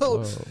 whoa,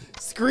 whoa?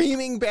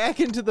 Screaming back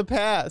into the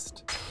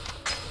past.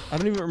 I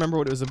don't even remember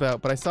what it was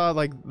about, but I saw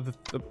like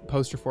the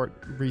poster for it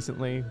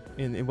recently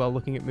while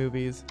looking at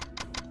movies.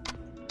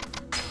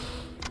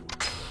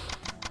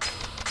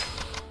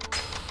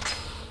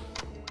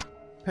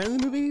 Apparently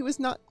the movie was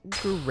not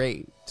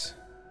great.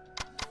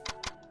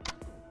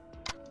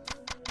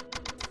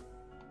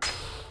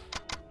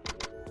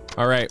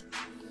 All right.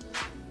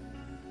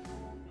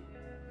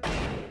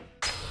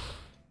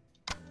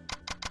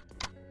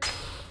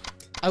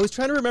 I was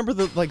trying to remember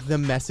the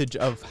message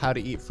of how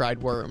to eat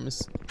fried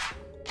worms.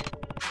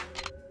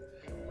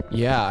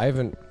 Yeah, I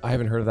haven't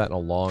heard of that in a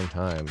long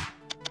time.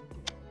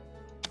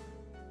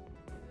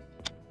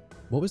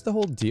 What was the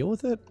whole deal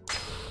with it?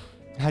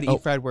 How to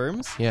eat fried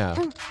worms? Yeah.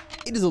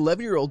 It is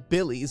 11-year-old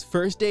Billy's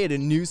first day at a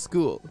new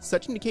school.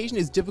 Such an occasion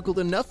is difficult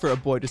enough for a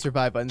boy to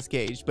survive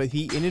unscathed, but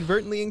he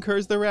inadvertently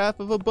incurs the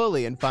wrath of a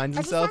bully and finds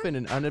himself in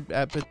an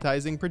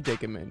unappetizing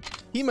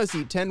predicament. He must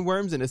eat 10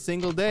 worms in a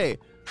single day,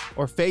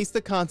 or face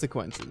the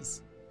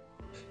consequences.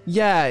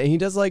 Yeah, he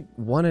does like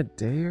one a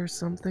day or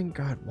something.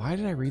 God, why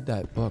did I read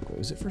that book?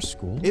 Was it for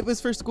school? It was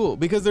for school,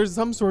 because there's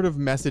some sort of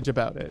message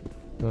about it.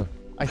 Huh.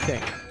 I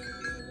think.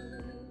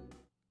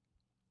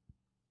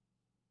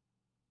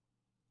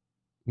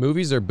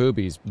 Movies or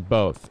boobies?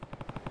 Both.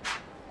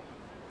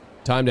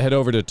 Time to head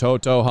over to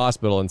Toto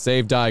Hospital and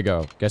save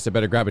Daigo. Guess I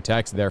better grab a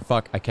taxi there.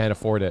 Fuck, I can't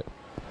afford it.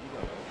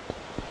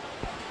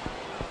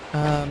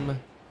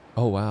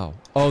 Oh, wow.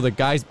 Oh, the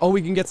guys... Oh,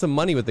 we can get some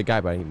money with the guy,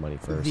 but I need money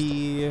first.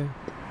 The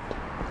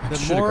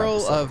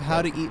moral of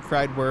how to eat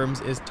fried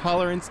worms is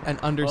tolerance and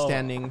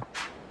understanding. Oh.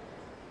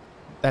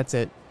 That's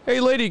it. Hey,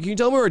 lady, can you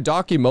tell me where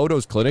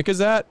Dakimoto's clinic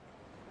is at?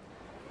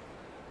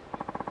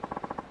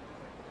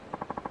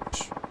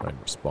 Not in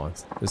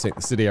response. This ain't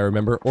the city I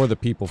remember, or the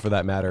people for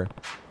that matter.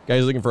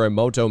 Guy's looking for a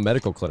Moto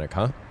medical clinic,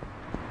 huh?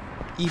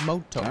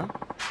 Emoto?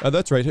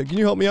 That's right. Can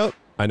you help me out?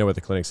 I know where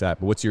the clinic's at,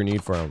 but what's your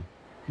need for him?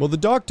 Well, the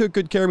doc took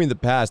good care of me in the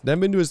past, and I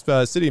haven't been to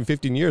his city in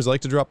 15 years. I'd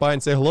like to drop by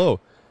and say hello.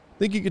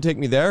 Think you could take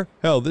me there?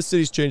 Hell, this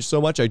city's changed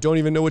so much I don't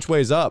even know which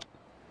way is up.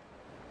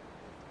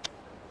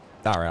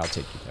 Alright, I'll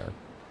take you there.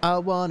 I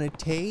wanna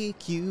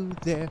take you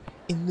there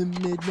in the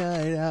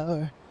midnight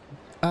hour.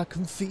 I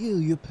can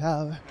feel your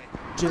power.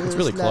 Just it's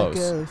really close.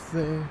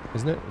 Like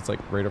isn't it? It's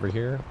like right over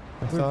here.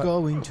 We're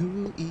going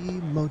to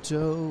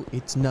Emoto.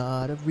 It's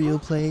not a real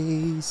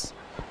place.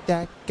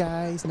 That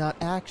guy's not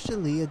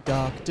actually a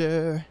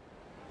doctor.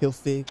 He'll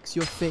fix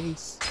your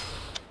face.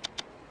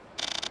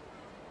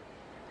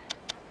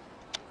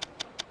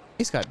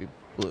 It's gotta be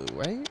blue,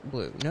 right?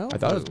 Blue. No? I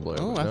thought it was blue.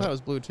 Oh, I thought it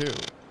was blue too.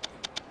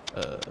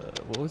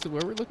 What was it?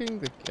 Where we're looking?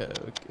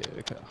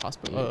 The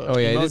hospital. Oh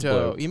yeah, it is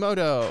blue.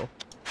 Emoto.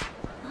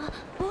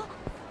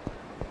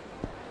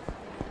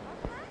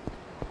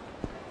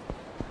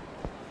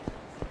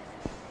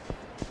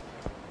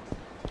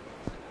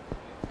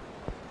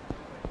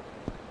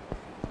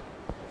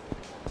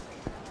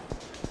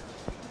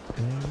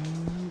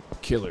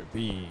 Killer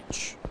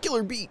Beach.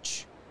 Killer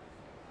Beach.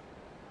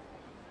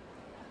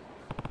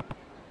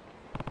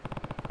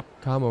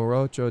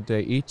 Kamurocho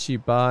de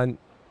Ichiban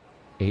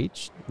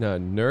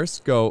Nurse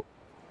go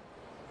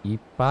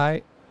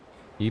Ipa?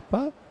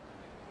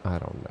 I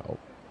don't know.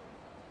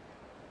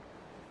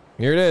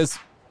 Here it is.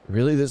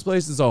 Really, this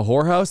place is a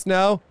whorehouse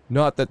now?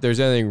 Not that there's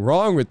anything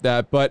wrong with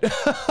that, but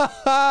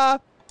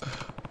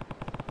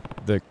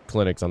the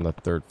clinic's on the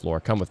 3rd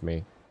floor. Come with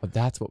me. But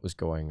that's what was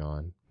going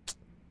on.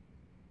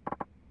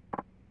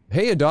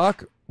 Hey,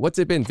 Doc. What's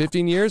it been,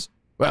 15 years?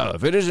 Well,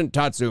 if it isn't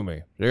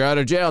Tatsumi, you're out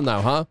of jail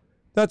now, huh?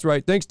 That's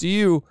right, thanks to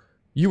you.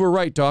 You were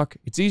right, Doc.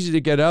 It's easy to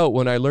get out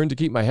when I learned to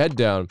keep my head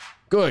down.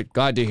 Good,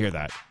 glad to hear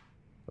that.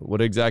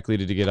 What exactly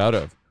did he get out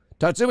of?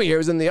 Tatsumi here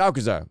was in the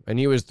Yakuza, and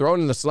he was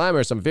thrown in the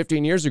slammer some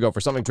 15 years ago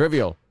for something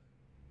trivial.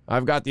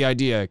 I've got an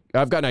idea,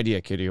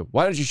 Kiryu.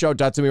 Why don't you show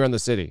Tatsumi around the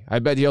city? I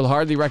bet he'll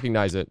hardly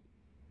recognize it.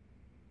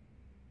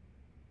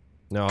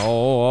 No,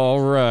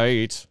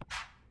 alright.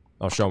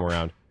 I'll show him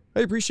around.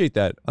 I appreciate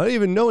that. I don't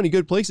even know any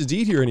good places to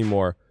eat here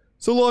anymore.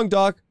 So long,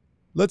 Doc.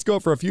 Let's go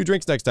for a few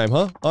drinks next time,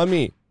 huh? On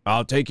me.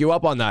 I'll take you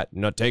up on that.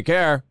 No, take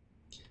care.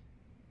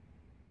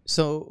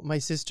 So my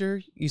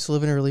sister used to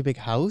live in a really big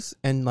house,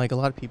 and like a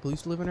lot of people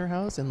used to live in her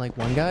house, and like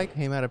one guy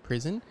came out of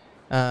prison,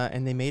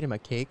 and they made him a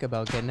cake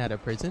about getting out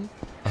of prison.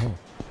 Oh.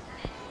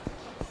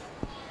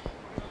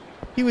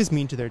 He was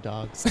mean to their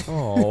dogs.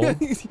 Oh.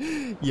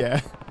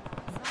 Yeah.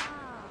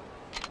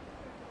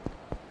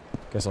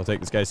 Guess I'll take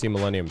this guy to see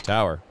Millennium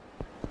Tower.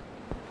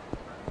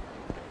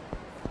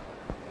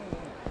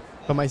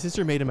 But my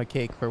sister made him a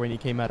cake for when he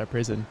came out of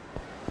prison.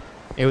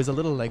 It was a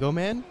little Lego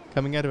man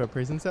coming out of a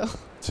prison cell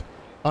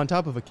on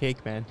top of a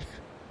cake, man.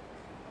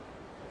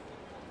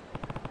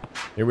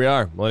 Here we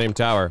are, Millennium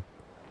Tower.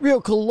 Real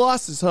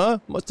colossus, huh?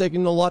 Must have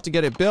taken a lot to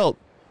get it built.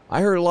 I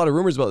heard a lot of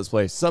rumors about this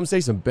place. Some say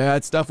some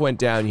bad stuff went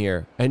down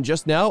here. And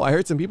just now, I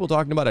heard some people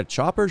talking about a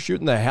chopper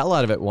shooting the hell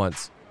out of it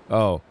once.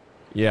 Oh,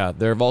 yeah,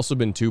 there have also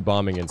been 2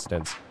 bombing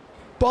incidents.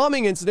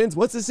 Bombing incidents?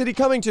 What's the city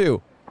coming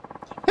to?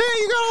 Hey,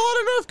 you got a lot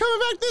of nerve coming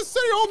back to this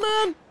city, old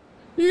man!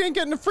 You ain't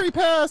getting a free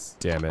pass.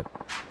 Damn it.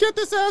 Get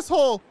this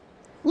asshole!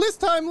 This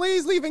time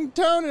Lee's leaving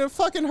town in a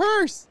fucking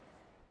hearse!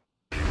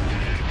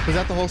 Was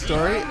that the whole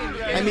story?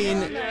 I mean,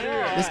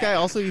 this guy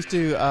also used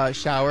to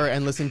shower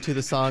and listen to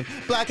the song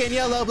Black and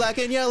Yellow,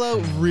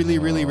 really,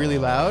 really, really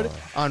loud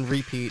on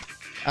repeat.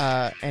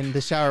 And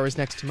the shower was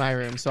next to my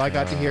room, so I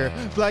got to hear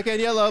Black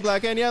and Yellow,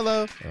 Black and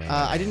Yellow.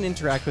 I didn't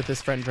interact with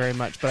this friend very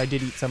much, but I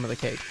did eat some of the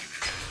cake.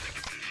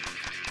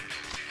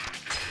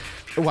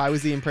 Why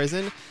was he in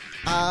prison?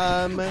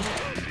 I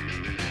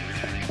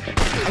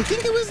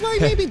think it was like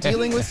maybe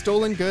dealing with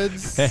stolen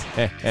goods.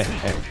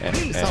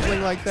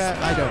 Something like that.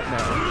 I don't know.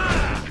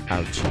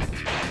 Ouch.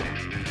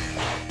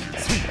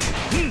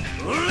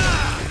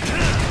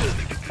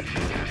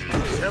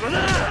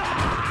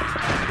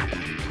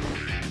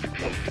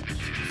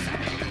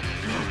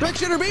 Brick,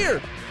 shitter,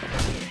 beer!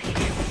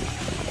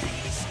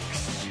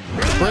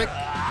 Brick,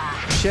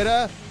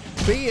 shitter,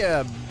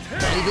 beer,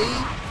 baby!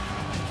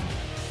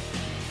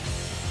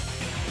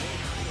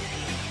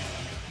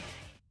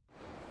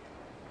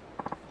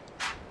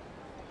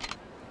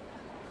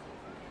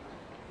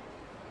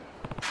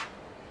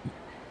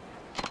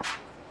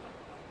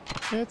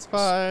 It's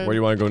fine. Where do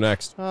you want to go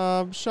next?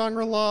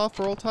 Shangri-La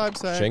for old time's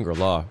sake.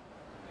 Shangri-La.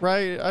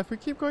 Right, if we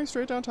keep going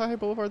straight down Taihei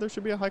Boulevard, there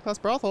should be a high-class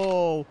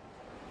brothel.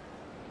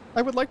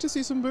 I would like to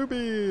see some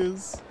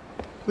boobies.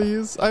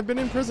 Please, I've been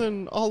in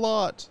prison a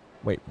lot.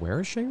 Wait, where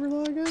is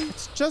Shangri-La again?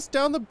 It's just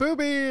down the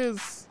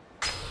boobies.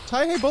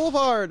 Taihei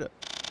Boulevard.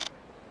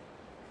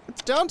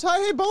 It's down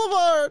Taihei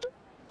Boulevard.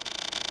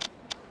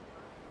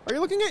 Are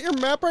you looking at your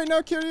map right now,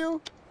 Kiryu?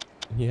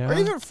 Yeah. Are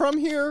you even from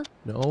here?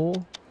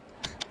 No.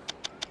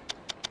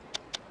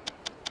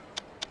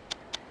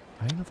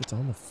 I don't know if it's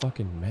on the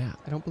fucking map.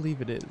 I don't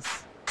believe it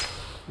is.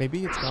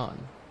 Maybe it's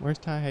gone. Where's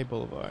Taihei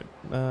Boulevard?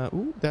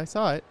 Ooh, I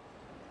saw it.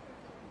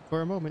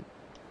 For a moment.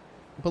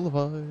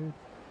 Boulevard.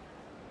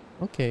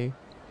 Okay.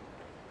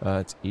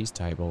 It's East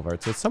Taihei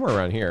Boulevard, so it's somewhere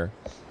around here.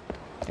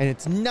 And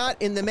it's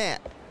not in the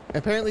map.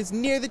 Apparently it's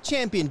near the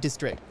Champion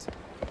District.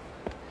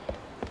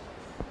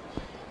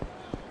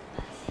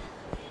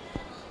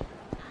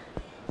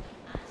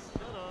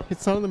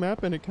 It's not on the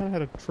map and it kind of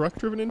had a truck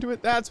driven into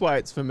it. That's why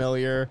it's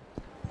familiar.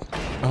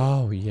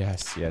 Oh,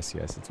 yes, yes,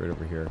 yes. It's right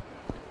over here.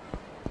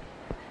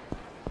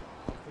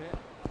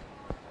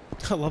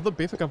 I love the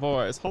Bifika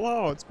voice.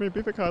 Hello, it's me,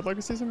 Bifika. I'd like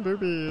to see some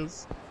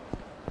boobies.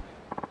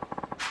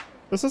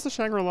 This is the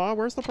Shangri-La.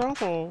 Where's the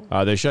brothel?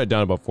 They shut it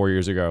down about 4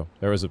 years ago.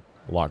 There was a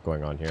lot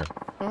going on here.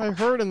 I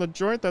heard in the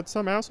joint that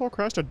some asshole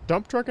crashed a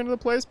dump truck into the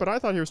place, but I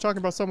thought he was talking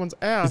about someone's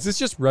ass. Is this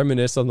just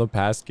reminisce on the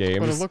past games?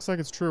 But it looks like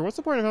it's true. What's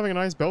the point of having a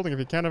nice building if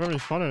you can't have any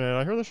fun in it?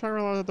 I heard the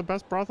Shangri-La had the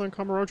best brothel in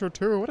Kamurocho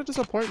too. What a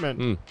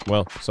disappointment.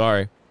 Well,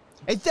 sorry.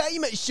 I thought you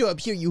might show up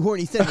here, you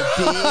horny son of a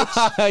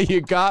bitch.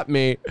 You got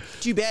me.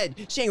 Too bad.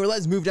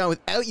 Shangri-La's moved on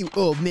without you,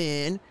 old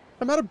man.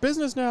 I'm out of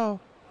business now.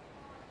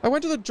 I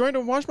went to the joint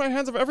and washed my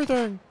hands of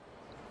everything.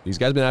 These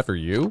guys been after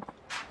you?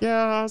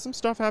 Yeah, some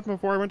stuff happened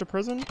before I went to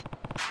prison.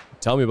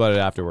 Tell me about it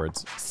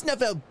afterwards.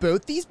 Snuff out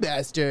both these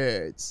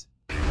bastards.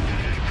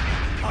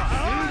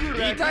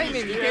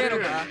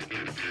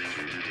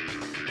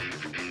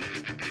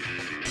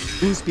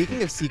 Ooh,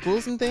 speaking of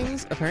sequels and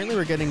things, apparently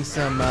we're getting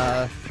some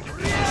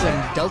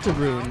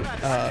Deltarune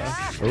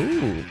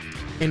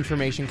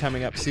information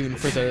coming up soon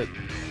for the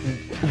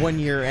 1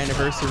 year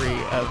anniversary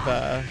of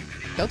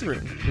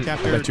Deltarune.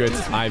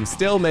 Chapter I'm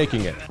still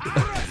making it.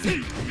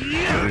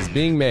 It is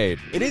being made.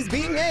 It is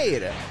being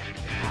made.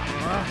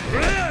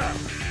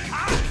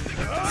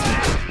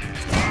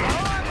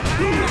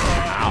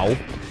 Ow.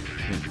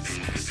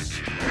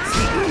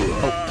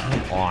 Oh,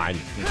 come on.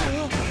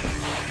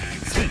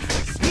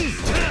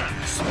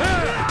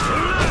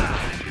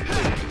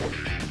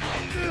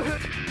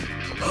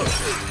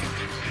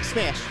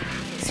 Smash.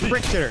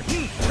 Brick shitter.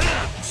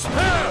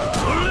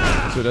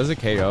 So it does a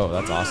KO.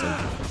 That's awesome.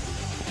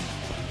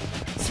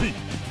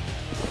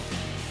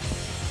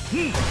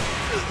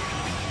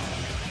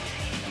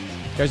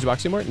 Guys, do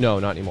boxing more? No,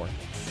 not anymore.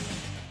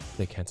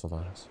 They canceled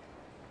on us.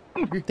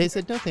 They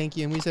said no thank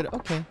you, and we said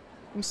okay.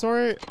 I'm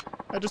sorry,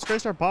 I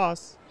disgraced our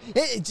boss.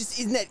 Hey, it just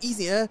isn't that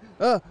easy,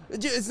 huh?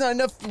 It's not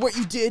enough for what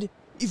you did.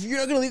 If you're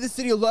not gonna leave the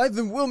city alive,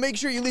 then we'll make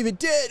sure you leave it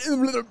dead.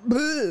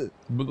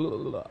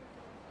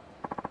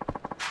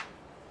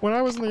 When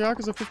I was in the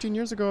Yakuza 15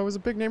 years ago, I was a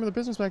big name in the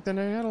business back then,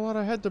 and I had a lot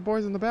of head to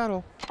boys in the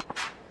battle.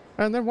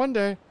 And then one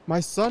day, my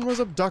son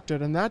was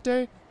abducted, and that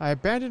day, I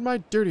abandoned my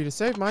duty to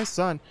save my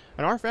son,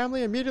 and our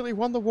family immediately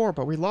won the war,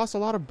 but we lost a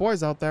lot of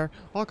boys out there,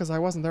 all because I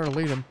wasn't there to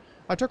lead them.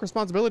 I took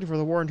responsibility for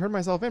the war and turned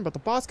myself in, but the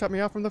boss cut me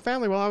off from the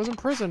family while I was in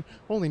prison.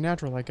 Only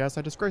natural, I guess.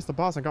 I disgraced the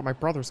boss and got my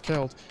brothers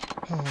killed.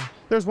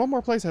 There's one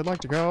more place I'd like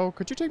to go.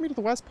 Could you take me to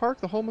the West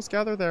Park? The homeless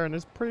gather there, and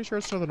it's pretty sure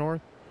it's to the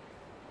north.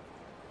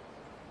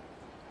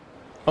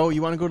 Oh,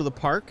 you want to go to the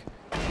park?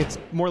 It's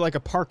more like a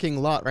parking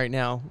lot right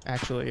now,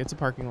 actually. It's a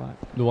parking lot.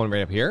 The one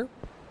right up here?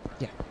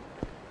 Yeah.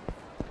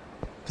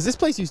 Because this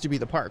place used to be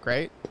the park,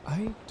 right?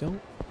 I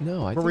don't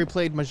know. Where we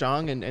played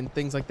Mahjong and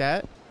things like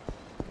that?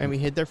 And we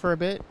hid there for a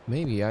bit?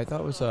 Maybe. I thought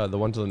it was the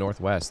one to the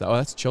northwest. Oh,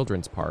 that's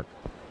Children's Park.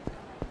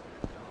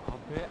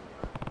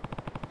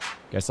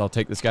 Guess I'll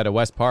take this guy to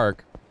West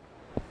Park.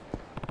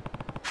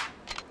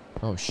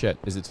 Oh, shit.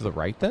 Is it to the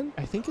right, then?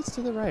 I think it's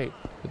to the right.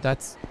 But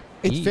that's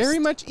It's east. very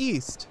much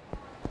east.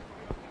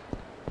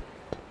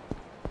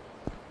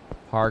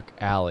 Park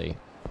Alley.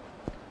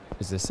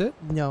 Is this it?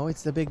 No,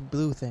 it's the big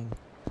blue thing.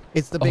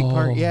 It's the big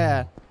part,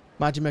 yeah.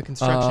 Majima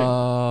Construction.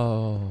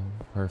 Oh,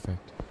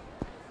 perfect.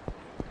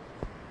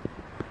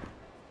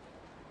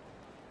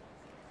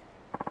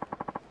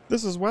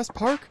 This is West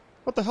Park?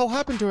 What the hell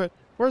happened to it?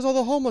 Where's all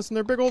the homeless in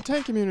their big old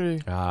tank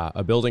community?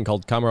 A building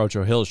called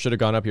Kamurocho Hills should have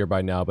gone up here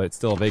by now, but it's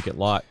still a vacant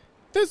lot.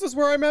 This is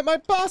where I met my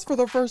boss for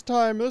the first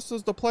time. This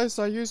is the place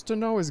I used to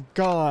know is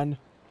gone.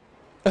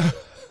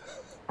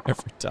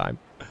 Every time.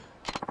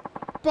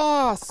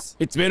 Boss!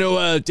 It's been a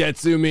while,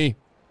 Tatsumi.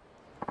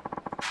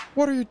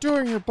 What are you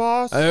doing here,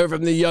 boss? I heard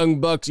from the young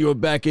bucks you were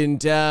back in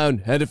town.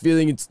 Had a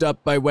feeling you'd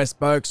stop by West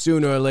Park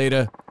sooner or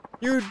later.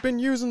 You'd been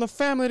using the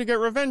family to get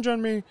revenge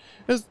on me.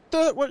 Is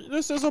that what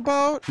this is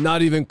about?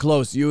 Not even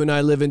close. You and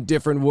I live in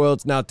different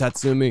worlds now,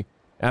 Tatsumi.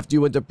 After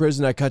you went to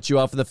prison, I cut you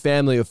off of the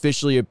family,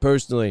 officially and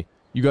personally.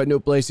 You got no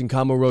place in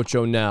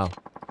Kamurocho now.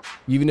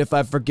 Even if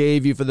I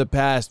forgave you for the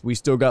past, we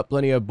still got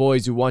plenty of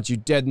boys who want you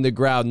dead in the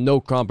ground,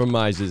 no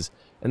compromises.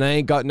 And I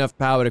ain't got enough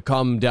power to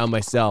calm them down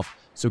myself.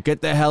 So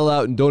get the hell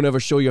out and don't ever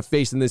show your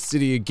face in this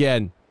city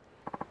again.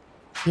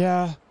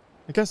 Yeah,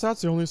 I guess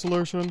that's the only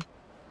solution.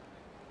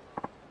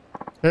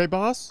 Hey,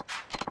 boss?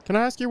 Can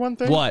I ask you one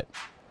thing? What?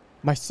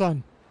 My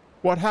son.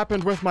 What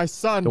happened with my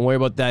son? Don't worry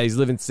about that. He's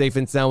living safe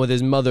and sound with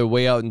his mother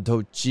way out in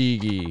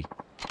Tochigi.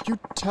 You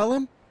tell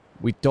him?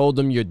 We told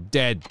him you're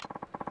dead.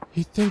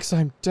 He thinks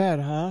I'm dead,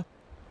 huh?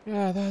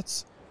 Yeah,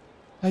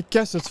 I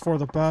guess it's for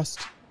the best.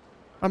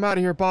 I'm out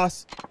of here,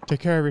 boss. Take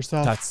care of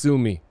yourself.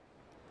 Tatsumi.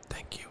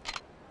 Thank you.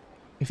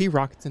 If he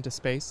rockets into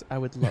space, I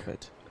would love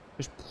it.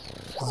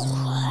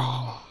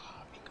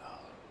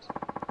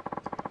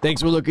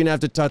 Thanks for looking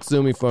after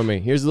Tatsumi for me.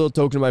 Here's a little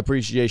token of my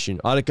appreciation.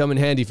 Ought to come in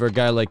handy for a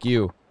guy like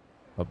you.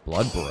 A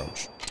blood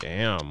brooch.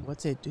 Damn.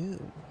 What's it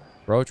do?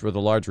 Brooch with a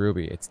large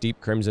ruby. Its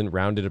deep crimson,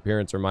 rounded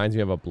appearance reminds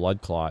me of a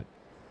blood clot.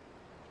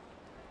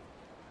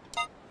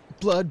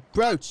 Blood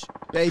brooch.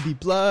 Baby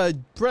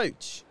blood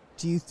brooch.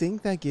 Do you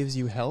think that gives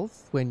you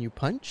health when you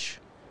punch?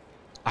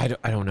 I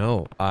don't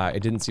know.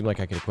 It didn't seem like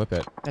I could equip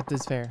it. That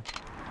is fair.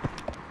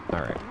 All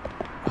right.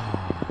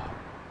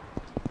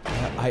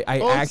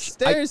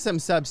 There's some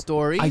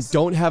sub-stories. I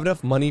don't have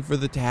enough money for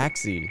the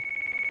taxi.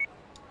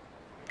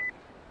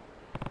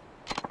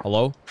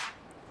 Hello?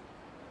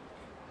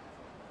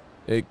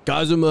 Hey,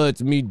 Kazuma,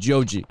 it's me,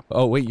 Joji.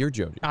 Oh, wait, you're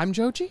Joji. I'm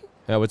Joji?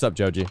 Yeah, what's up,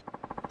 Joji?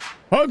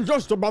 I'm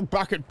just about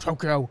back in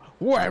Tokyo.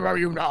 Where are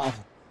you now?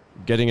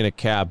 Getting in a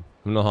cab.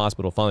 I'm in the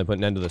hospital, finally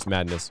putting an end to this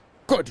madness.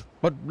 Good,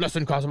 but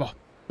listen, Kazuma.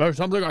 There's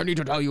something I need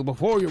to tell you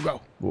before you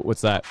go.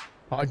 What's that?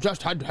 I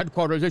just had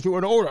headquarters issue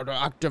an order to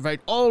activate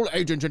all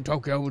agents in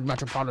Tokyo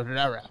metropolitan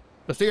area.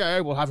 The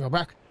CIA will have your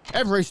back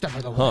every step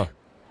of the way. Huh.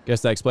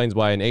 Guess that explains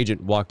why an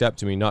agent walked up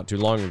to me not too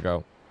long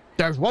ago.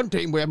 There's one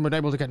team we haven't been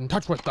able to get in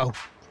touch with, though.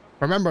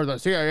 Remember, the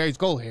CIA's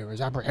goal here is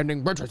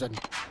apprehending Bridgerton.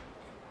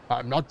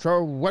 I'm not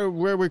sure where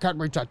we can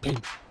reach that team.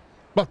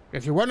 But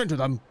if you run into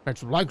them,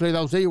 it's likely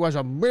they'll see you as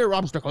a mere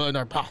obstacle in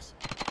their path.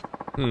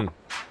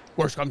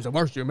 Worst comes to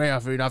worst, you may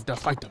even have to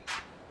fight them.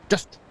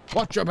 Just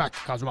watch your back,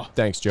 Kazuma.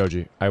 Thanks,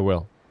 Joji. I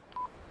will.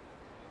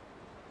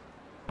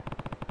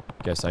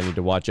 Guess I need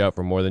to watch out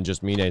for more than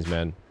just Mine's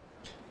men.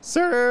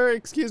 Sir,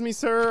 excuse me,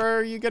 sir.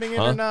 Are you getting in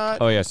or not?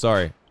 Oh, yeah,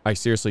 sorry. I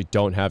seriously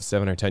don't have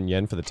 7 or 10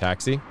 yen for the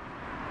taxi.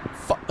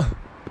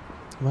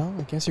 Well,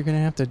 I guess you're going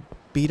to have to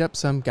beat up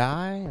some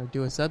guy or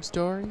do a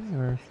sub-story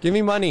or... Give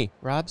me money.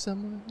 Rob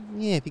someone?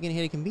 Yeah, if you're going to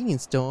hit a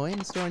convenience store in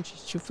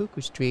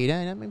Shifuku Street,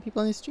 not many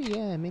people on the street,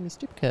 yeah, maybe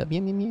strip club,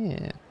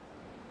 yeah.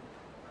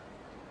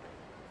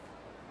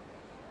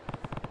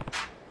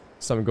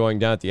 I'm going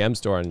down at the M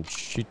store on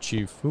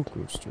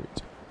Shichifuku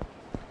Street.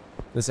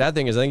 The sad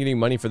thing is I think I need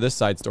money for this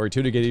side story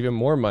too to get even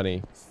more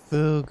money.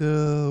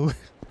 Fugu.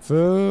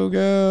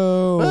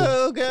 Fugu.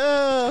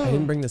 Fugu. I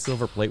didn't bring the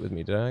silver plate with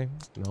me, did I?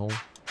 No.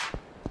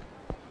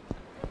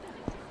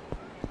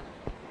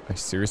 I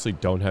seriously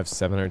don't have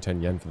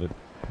 710 yen for the...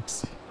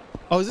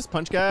 Oh, is this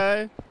Punch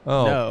Guy?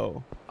 Oh.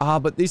 No.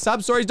 But these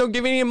sub stories don't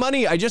give me any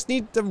money. I just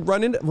need to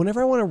run into...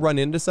 Whenever I want to run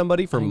into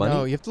somebody for money...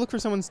 No, you have to look for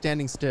someone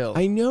standing still.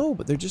 I know,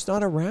 but they're just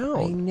not around.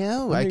 I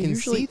know. And I they're can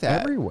usually see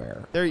that.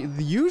 everywhere. They're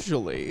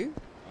usually...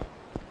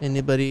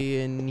 Anybody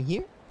in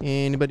here?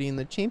 Anybody in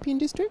the champion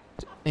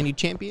district? Any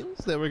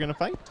champions that we're going to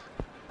fight?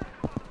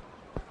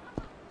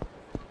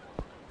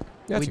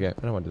 That's okay. I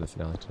don't want to do the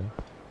finale today.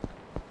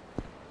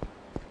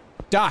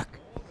 Doc!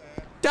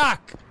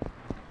 Doc!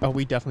 Oh,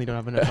 we definitely don't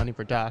have enough money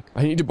for Doc.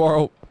 I need to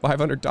borrow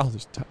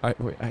 $500.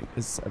 Wait,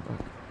 it's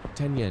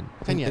 10 yen.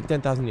 10 yen.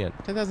 10,000 yen.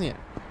 10,000 yen.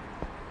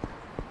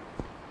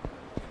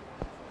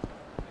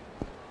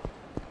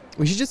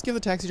 We should just give the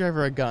taxi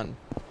driver a gun.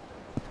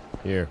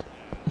 Here.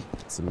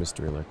 It's a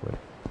mystery liquid.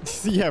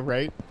 Yeah,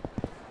 right?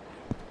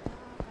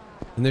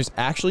 And there's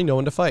actually no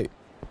one to fight.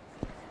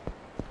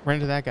 Run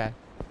into that guy.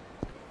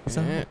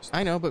 Yeah,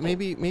 I know, but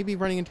maybe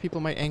running into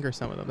people might anger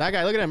some of them. That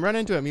guy, look at him. Run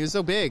into him. He was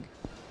so big.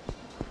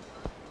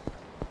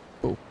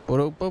 Run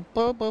into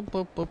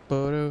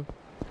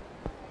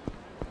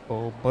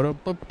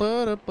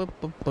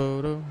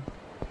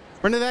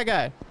that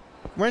guy.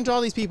 Run into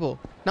all these people.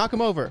 Knock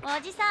him over.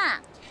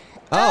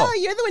 Oh,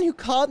 you're the one who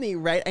called me,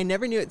 right? I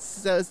never knew it,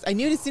 so I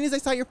knew it as soon as I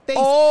saw your face.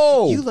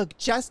 Oh! You look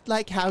just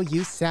like how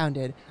you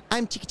sounded.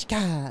 I'm Chica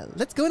Chica.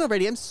 Let's go in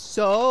already. I'm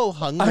so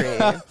hungry.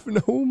 I have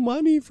no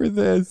money for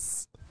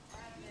this.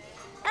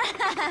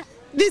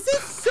 This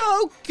is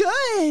so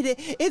good.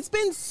 It's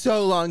been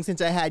so long since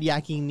I had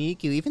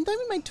yakiniku. Even though I'm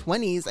in my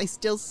 20s, I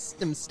still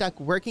am stuck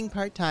working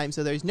part-time,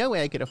 so there's no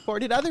way I could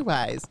afford it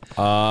otherwise.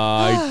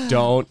 I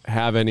don't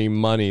have any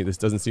money. This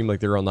doesn't seem like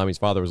the girl Nami's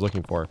father was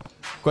looking for.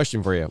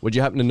 Question for you. Would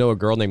you happen to know a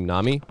girl named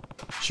Nami?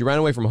 She ran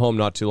away from home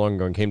not too long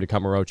ago and came to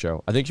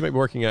Kamurocho. I think she might be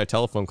working at a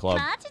telephone club.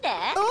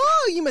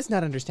 Oh, you must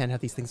not understand how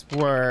these things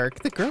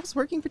work. The girls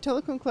working for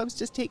telephone clubs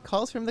just take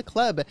calls from the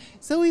club,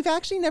 so we've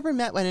actually never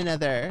met one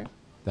another.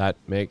 That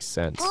makes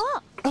sense.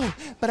 Oh,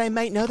 but I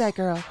might know that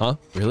girl. Huh?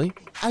 Really?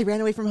 I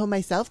ran away from home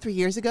myself 3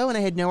 years ago, and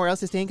I had nowhere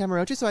else to stay in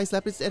Kamurocho, so I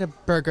slept at a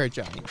burger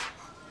joint.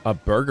 A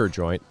burger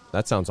joint?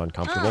 That sounds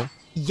uncomfortable.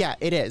 Yeah,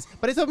 it is.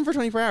 But it's open for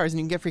 24 hours, and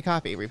you can get free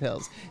coffee,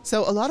 refills.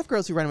 So a lot of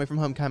girls who run away from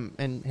home come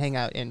and hang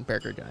out in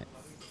burger joints.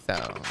 So...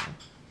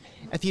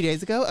 A few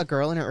days ago, a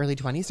girl in her early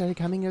 20s started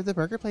coming to the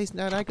burger place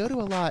that I go to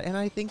a lot, and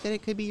I think that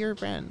it could be your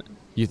friend.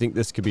 You think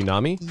this could be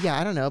Nami? Yeah,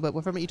 I don't know, but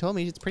from what you told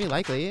me, it's pretty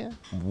likely.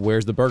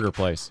 Where's the burger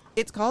place?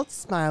 It's called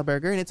Smile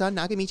Burger, and it's on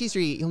Nakamichi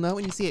Street. You'll know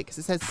when you see it, because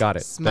it says Got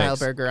it. Smile Thanks.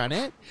 Burger on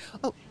it.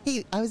 Oh,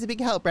 hey, I was a big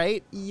help,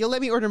 right? You'll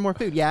let me order more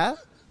food, yeah?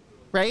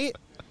 Right?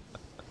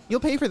 You'll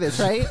pay for this,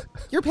 right?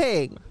 You're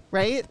paying,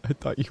 right? I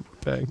thought you were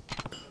paying.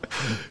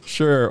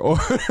 Sure,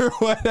 order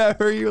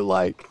whatever you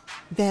like.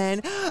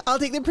 Then I'll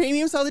take the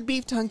premium solid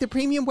beef tongue, the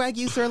premium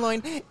Wagyu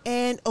sirloin,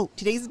 and, oh,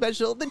 today's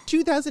special, the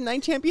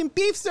 2009 champion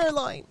beef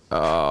sirloin.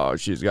 Oh,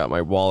 she's got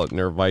my wallet in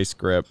her vice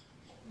grip.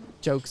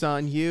 Joke's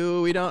on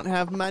you, we don't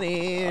have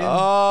money.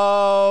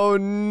 Oh,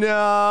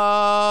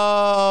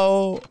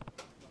 no.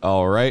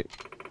 All right.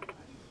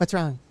 What's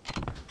wrong?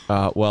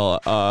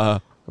 Well,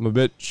 I'm a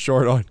bit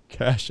short on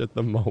cash at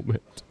the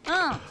moment.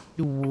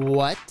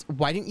 What?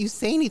 Why didn't you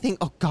say anything?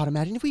 Oh, God,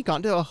 imagine if we got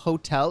into a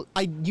hotel.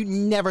 You'd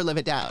never live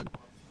it down.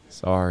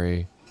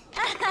 Sorry.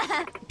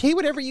 Pay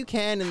whatever you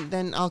can, and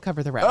then I'll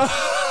cover the rest.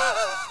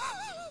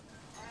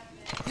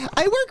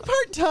 I work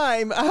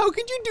part-time. How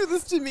could you do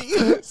this to me?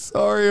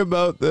 Sorry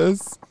about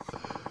this.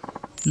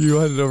 You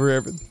had it over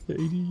here for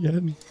 80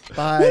 yen.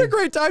 Bye. What a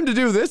great time to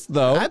do this,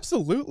 though.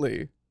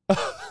 Absolutely.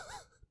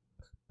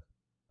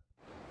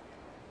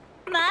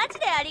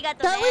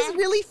 That was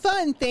really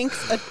fun.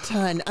 Thanks a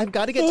ton. I've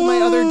got to get to my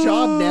other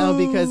job now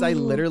because I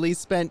literally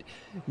spent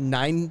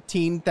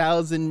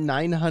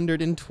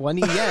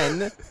 19,920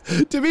 yen.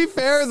 To be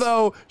fair,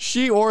 though,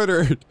 she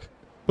ordered.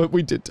 But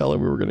we did tell her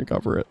we were going to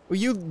cover it. Well,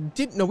 you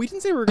did? No, we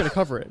didn't say we were going to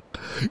cover it.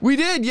 We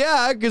did,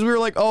 yeah, because we were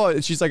like, oh,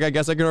 she's like, I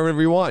guess I can order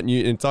whatever you want. And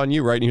it's on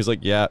you, right? And he was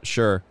like, yeah,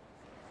 sure.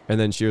 And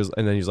then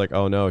he's like,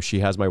 oh no, she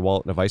has my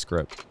wallet in a vice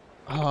grip.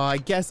 Oh, I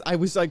guess I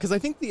was like, because I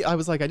think I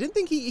was like, I didn't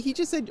think he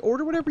just said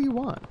order whatever you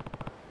want.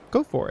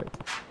 Go for it.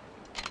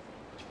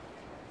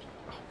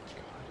 Oh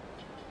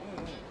my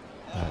God.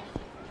 That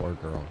poor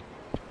girl.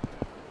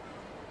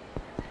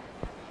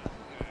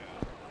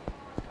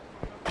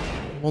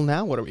 Well,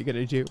 now what are we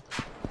gonna do?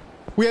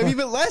 We have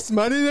even less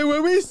money than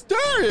when we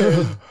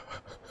started.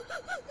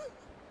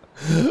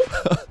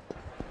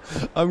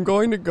 I'm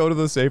going to go to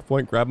the safe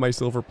point, grab my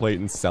silver plate,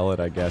 and sell it,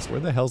 I guess. Where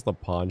the hell's the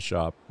pawn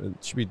shop? It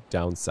should be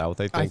down south,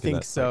 I think. I in think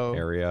that so.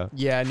 Area.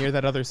 Yeah, near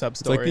that other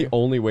sub-story. It's like the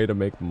only way to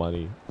make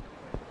money.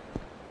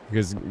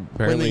 Because When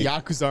apparently the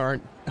Yakuza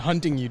aren't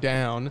hunting you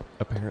down.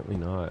 Apparently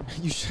not.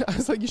 I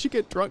was like, you should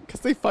get drunk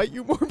because they fight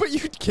you more, but you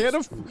can't,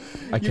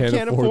 I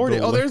can't afford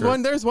it. the Oh, there's liquor.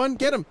 one. There's one.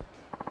 Get him.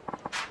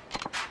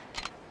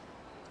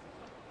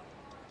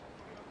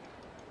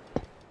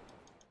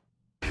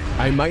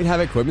 I might have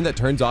equipment that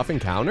turns off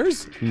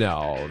encounters?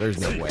 No, there's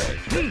no way.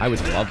 I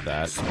would love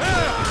that.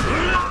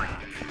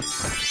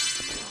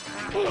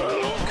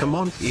 Come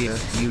on here,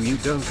 you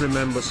don't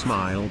remember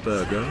Smile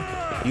Burger?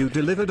 You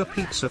delivered a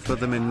pizza for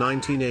them in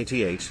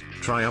 1988,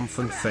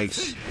 triumphant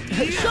face.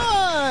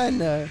 Sean!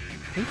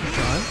 Thank you,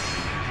 Sean.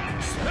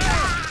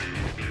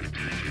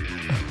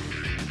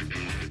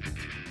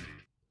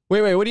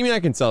 Wait, what do you mean I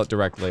can sell it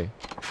directly?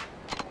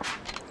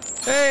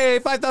 Hey,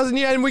 5,000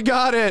 yen, we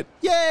got it!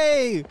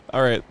 Yay!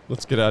 All right,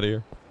 let's get out of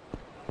here.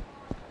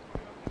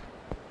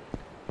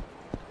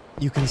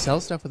 You can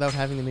sell stuff without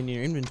having them in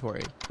your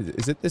inventory.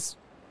 Is it this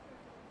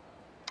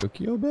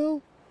Ukio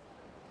bell?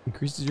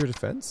 Increases your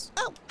defense?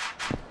 Oh!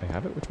 I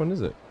have it? Which one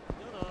is it?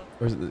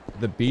 Or is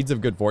it the beads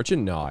of good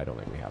fortune? No, I don't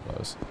think we have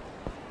those.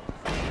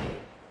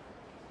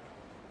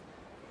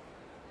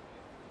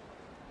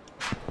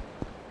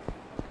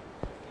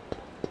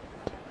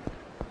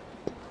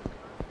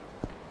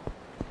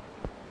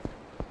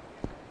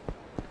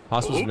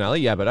 Hospital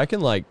finale? Yeah, but I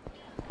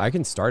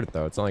can start it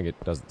though. It's not like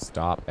it doesn't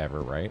stop ever,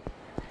 right?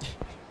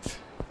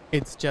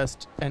 It's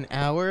just an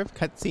hour of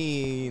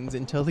cutscenes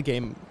until the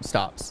game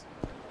stops.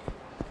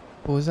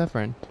 What was that,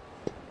 friend?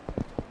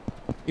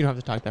 You don't have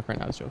to talk to that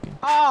friend. I was joking.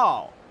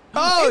 Oh!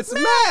 Oh, it's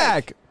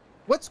Mac!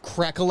 What's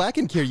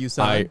crack-a-lackin'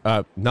 Kiryu-san?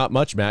 Not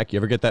much, Mac. You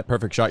ever get that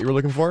perfect shot you were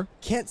looking for?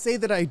 Can't say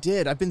that I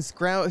did. I've been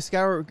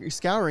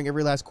scouring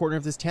every last corner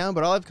of this town,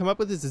 but all I've come up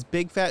with is this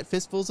big fat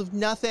fistfuls of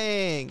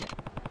nothing.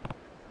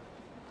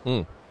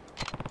 I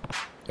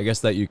guess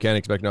that you can't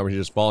expect an opportunity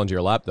to just fall into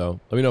your lap, though.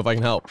 Let me know if I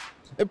can help.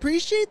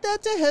 Appreciate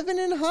that to heaven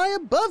and high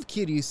above,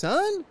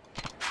 Kiryu-san.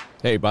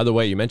 Hey, by the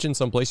way, you mentioned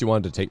someplace you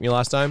wanted to take me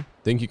last time.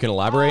 Think you can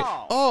elaborate?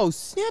 Oh,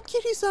 snap,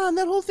 Kiryu-san.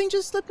 That whole thing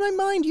just slipped my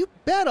mind. You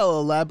bet I'll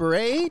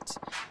elaborate.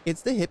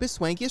 It's the hippest,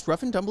 swankiest,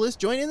 rough and tumblest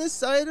joint in this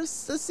side of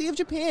the Sea of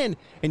Japan.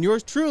 And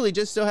yours truly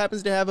just so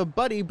happens to have a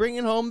buddy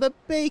bringing home the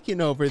bacon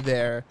over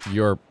there.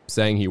 You're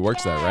saying he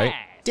works there, right?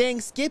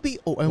 Dang, Skippy.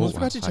 Oh, I almost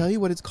forgot to tell you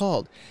what it's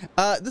called.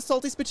 The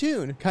Salty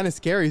Spittoon. Kind of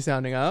scary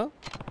sounding, huh?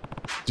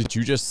 Did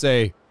you just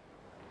say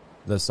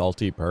the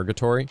Salty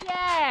Purgatory?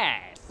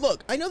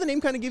 Look, I know the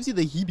name kind of gives you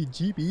the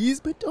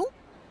heebie-jeebies, but don't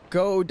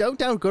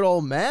down good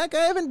old Mac.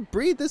 I haven't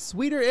breathed a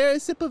sweeter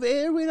sip of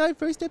air when I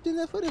first stepped in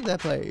the foot of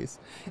that place.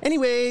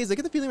 Anyways, I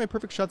get the feeling my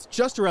perfect shot's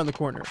just around the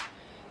corner.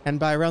 And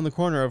by around the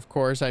corner, of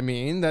course, I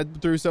mean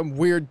that through some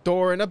weird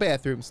door in a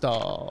bathroom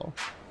stall.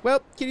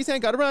 Well, Kitty-san,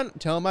 gotta run.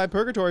 Tell my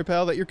purgatory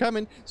pal that you're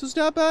coming, so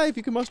stop by if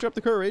you can muster up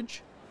the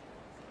courage.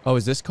 Oh,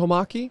 is this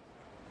Komaki?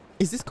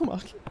 Is this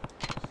Komaki?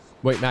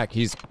 Wait, Mac,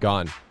 he's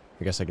gone.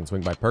 I guess I can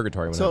swing by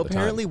Purgatory when I So have the time.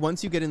 apparently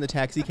once you get in the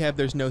taxi cab,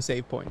 there's no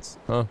save points.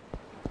 Huh.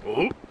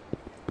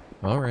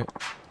 All right.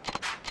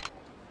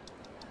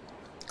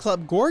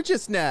 Club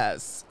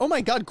Gorgeousness. Oh my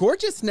god,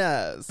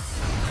 Gorgeousness.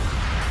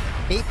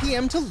 8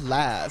 p.m. to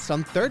last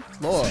on 3rd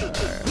floor.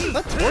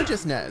 Club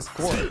Gorgeousness.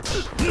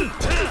 Gorge.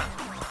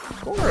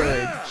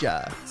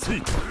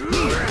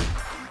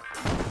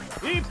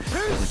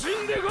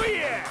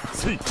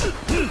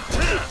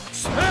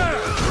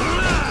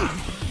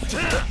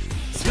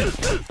 It's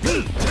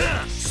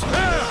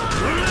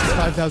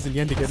 5,000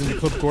 yen to get into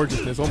Club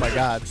Gorgeousness. Oh my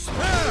god.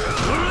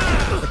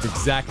 That's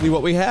exactly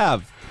what we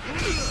have.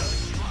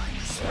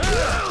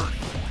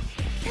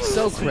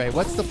 So, Cray,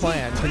 what's the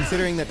plan?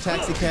 Considering that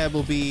taxi cab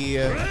will be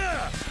a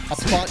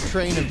plot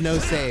train of no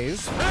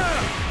saves.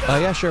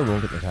 Yeah, sure. We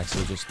won't get the taxi.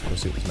 We'll just go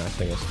see what this Mac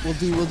thing is.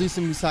 We'll do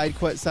some side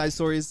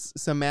stories,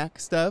 some Mac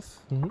stuff.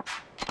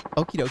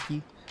 Okie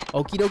dokie.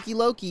 Okie dokie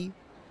Loki.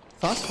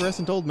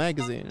 Phosphorescent old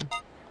magazine.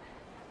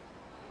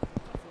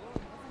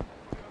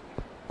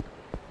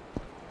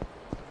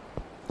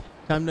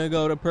 Time to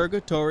go to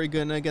Purgatory,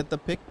 gonna get the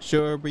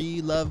picture.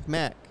 We love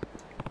Mac.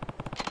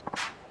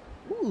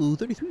 Ooh,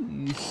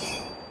 33.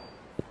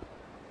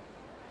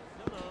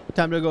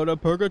 Time to go to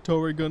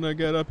Purgatory, gonna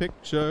get a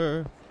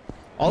picture.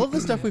 All of the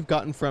stuff we've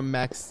gotten from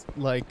Mac's,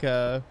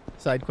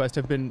 side quest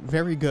have been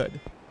very good.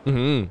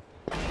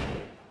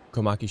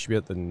 Komaki should be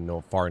at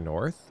the far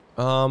north.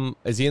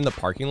 Is he in the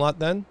parking lot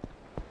then?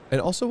 And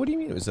also, what do you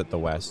mean it was at the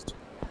west?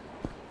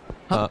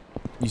 Huh?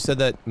 You said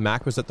that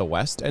Mac was at the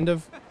west end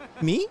of...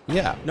 Me?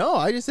 Yeah. No,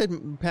 I just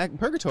said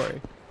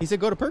Purgatory. He said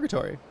go to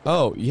Purgatory.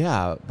 Oh,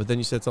 yeah, but then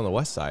you said it's on the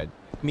west side.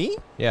 Me?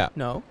 Yeah.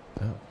 No.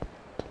 Oh.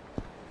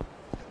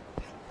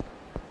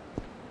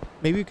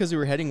 Maybe because we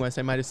were heading west,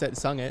 I might have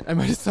sung it. I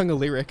might have sung a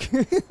lyric.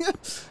 Yeah,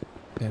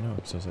 no,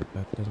 so I was like,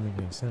 that doesn't make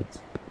any sense.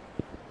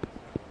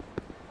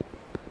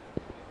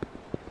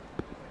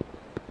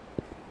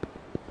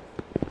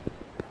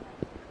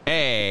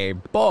 Hey,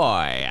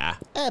 boy.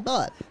 Hey,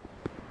 boy.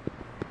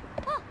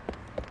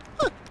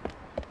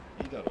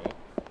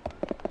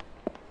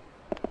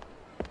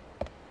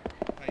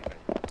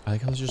 I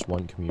like how there's just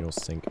one communal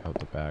sink out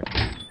the back.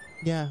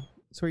 Yeah,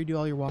 it's where you do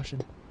all your washing.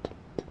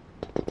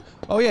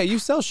 Oh yeah, you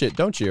sell shit,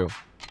 don't you?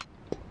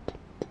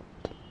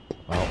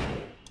 Well,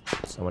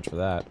 so much for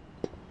that.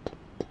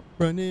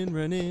 Running,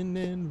 running,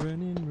 and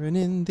running,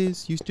 running.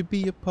 This used to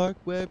be a park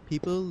where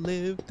people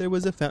lived. There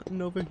was a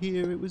fountain over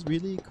here. It was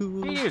really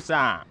cool.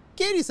 Kiryu-san!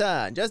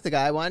 Kiryu-san, just the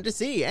guy I wanted to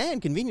see,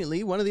 and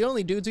conveniently, one of the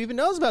only dudes who even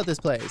knows about this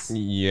place.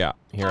 Yeah,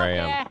 here I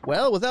am.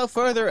 Well, without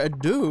further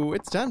ado,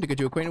 it's time to get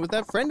you acquainted with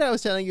that friend I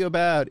was telling you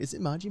about. Is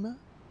it Majima?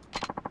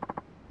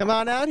 Come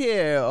on out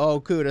here,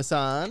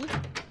 Okuda-san.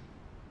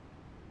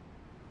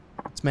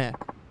 It's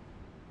Mac.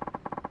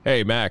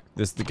 Hey, Mac,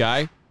 this the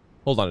guy?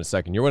 Hold on a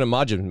second. You're one of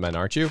Majima's men,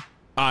 aren't you?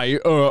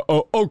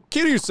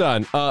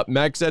 Kiryu-san!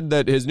 Mac said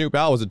that his new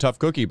pal was a tough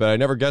cookie, but I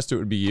never guessed it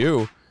would be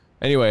you.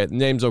 Anyway, the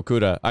name's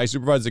Okuda. I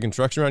supervise the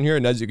construction around here,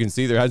 and as you can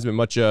see, there hasn't been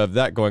much of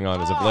that going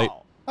on as of late.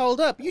 Hold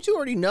up, you two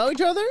already know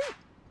each other?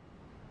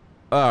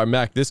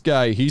 Mac, this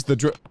guy, he's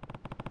the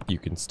You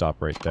can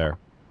stop right there.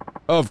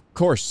 Of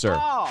course, sir.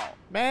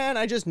 Man,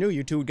 I just knew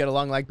you two would get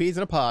along like bees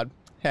in a pod.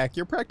 Heck,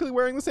 you're practically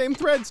wearing the same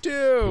threads,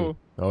 too!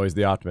 Always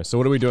the optimist. So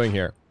what are we doing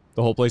here?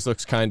 The whole place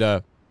looks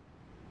kinda...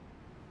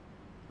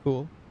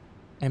 cool.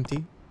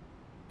 Empty.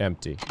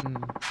 Empty.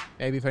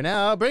 Maybe for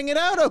now. Bring it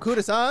out,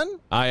 Okuda-san!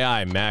 Aye,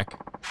 aye, Mac.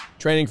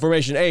 Training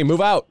formation A,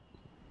 move out!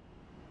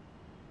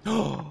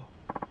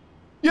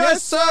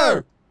 Yes,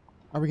 sir!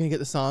 Are we gonna get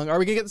the song? Are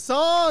we gonna get the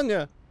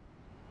song?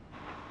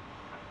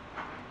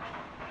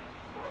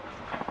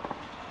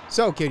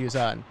 So,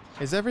 Kiryu-san,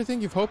 is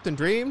everything you've hoped and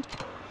dreamed?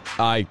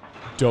 I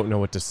don't know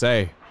what to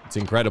say. It's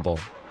incredible.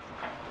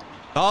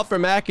 All for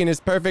Mac and his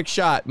perfect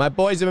shot. My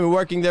boys have been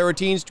working their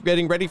routines,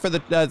 getting ready for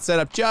the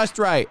setup just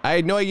right. I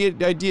had no idea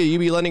you'd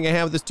be lending a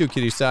hand with this too,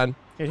 Kiryu-san.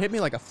 It hit me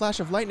like a flash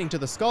of lightning to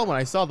the skull when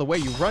I saw the way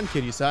you run,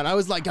 Kiryu-san. I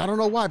was like, I don't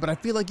know why, but I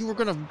feel like you were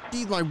gonna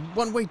be my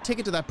one-way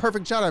ticket to that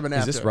perfect shot I've been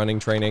after. Is this running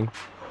training?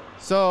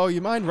 So,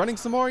 you mind running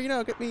some more? You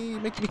know, get me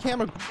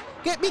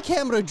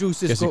camera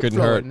juices. Guess it couldn't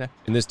hurt.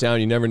 In this town,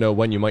 you never know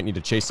when you might need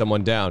to chase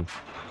someone down.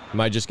 Am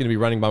I just gonna be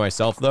running by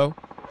myself, though?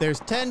 There's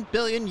 10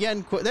 billion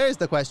yen. There's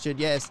the question.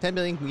 Yes, 10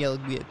 billion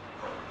yen.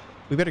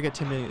 We better get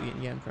 10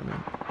 million yen from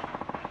him.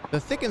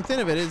 The thick and thin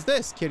of it is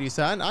this,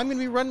 Kiryu-san. I'm gonna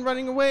be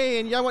running away,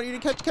 and I want you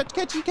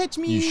to catch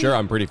me. You sure?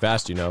 I'm pretty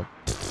fast, you know.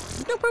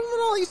 No problem at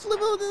all. I used to live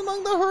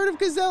among the herd of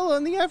gazelle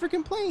on the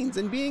African plains,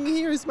 and being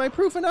here is my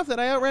proof enough that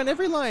I outran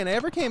every lion I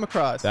ever came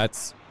across.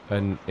 That's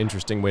an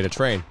interesting way to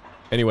train.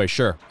 Anyway,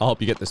 sure. I'll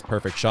help you get this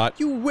perfect shot.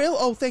 You will?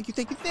 Oh, thank you,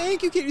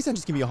 Kiryu-san.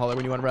 Just give me a holler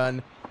when you want to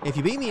run. If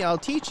you beat me, I'll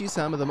teach you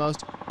some of the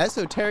most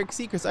esoteric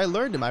secrets I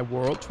learned in my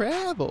world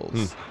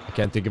travels. I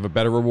can't think of a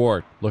better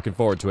reward. Looking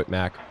forward to it,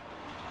 Mac.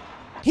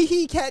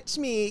 Hee catch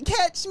me,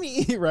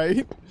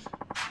 right?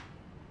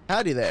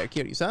 Howdy there,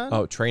 Kiryu-san.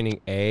 Oh, training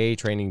A,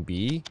 training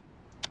B?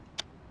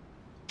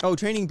 Oh,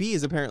 training B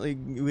is apparently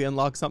we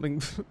unlock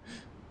something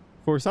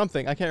for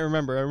something. I can't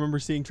remember. I remember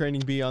seeing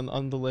training B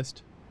on the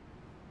list.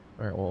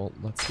 All right, well,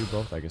 let's do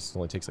both. I guess it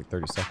only takes like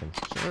 30 seconds.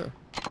 Sure.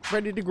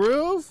 Ready to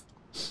groove?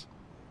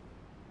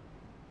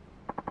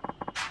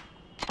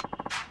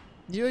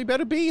 You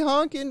better be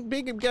honking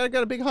big. Got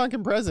a big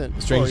honking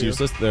present. String's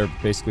useless. There are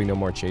basically no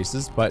more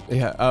chases, but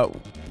yeah.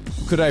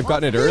 Could I have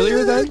gotten it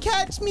earlier then?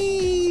 Catch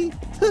me!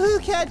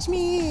 Catch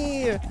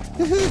me!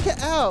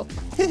 Ow!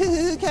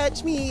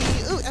 Catch me!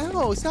 Ooh,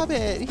 ow! Stop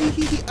it!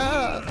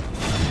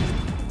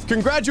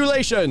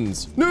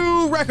 Congratulations!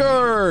 New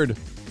record!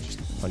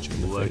 Just punch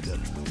him in the face.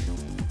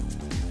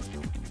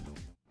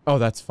 Oh,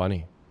 that's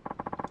funny.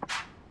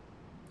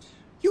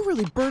 You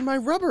really burned my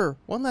rubber!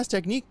 One last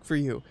technique for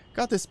you.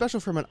 Got this special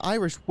from an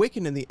Irish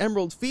Wiccan in the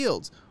Emerald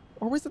Fields.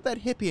 Or was it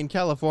that hippie in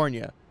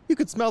California? You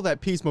could smell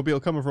that peace-mobile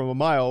coming from a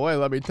mile away,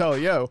 let me tell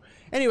you.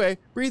 Anyway,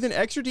 breathe in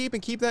extra deep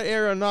and keep that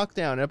air knocked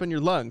down up in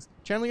your lungs.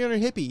 Channel your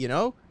inner hippie, you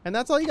know? And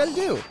that's all you gotta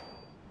do.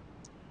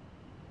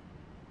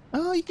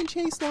 Oh, you can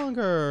chase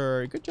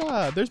longer. Good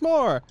job. There's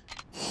more.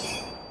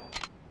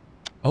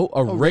 Oh,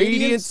 a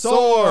radiant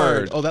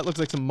sword! Oh, that looks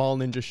like some mall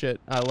ninja shit.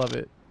 I love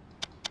it.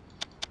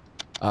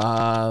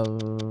 I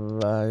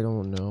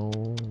don't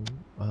know.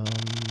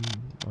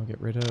 I'll get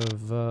rid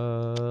of,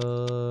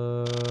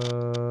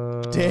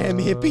 Damn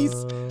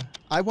hippies!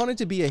 I wanted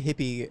to be a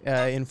hippie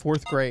in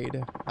 4th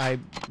grade. I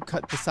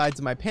cut the sides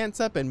of my pants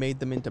up and made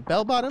them into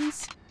bell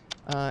bottoms.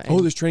 Oh,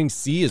 there's training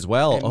C as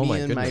well. Oh my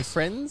goodness. Me and my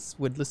friends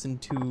would listen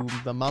to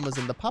the Mamas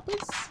and the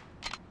Papas.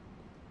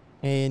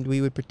 And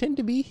we would pretend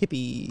to be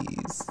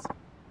hippies.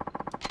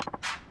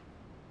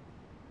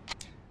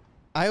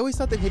 I always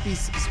thought that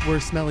hippies were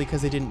smelly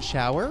because they didn't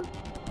shower.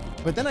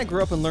 But then I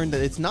grew up and learned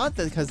that it's not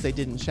because they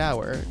didn't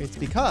shower. It's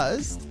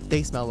because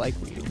they smell like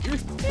weed.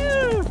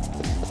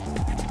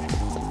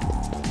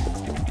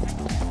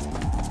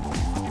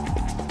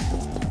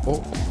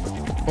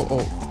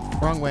 Oh.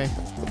 Wrong way.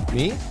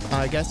 Me?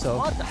 I guess so.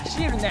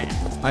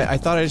 I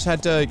thought I just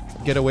had to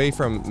get away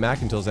from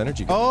Mac until his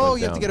energy got Oh,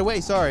 you have to get away.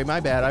 Sorry, my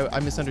bad. I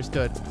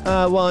misunderstood.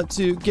 I want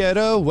to get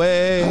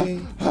away.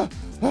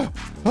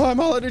 Oh, I'm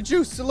all out of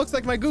juice. It looks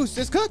like my goose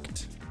is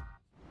cooked.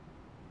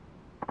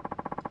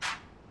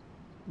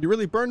 You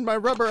really burned my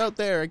rubber out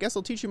there. I guess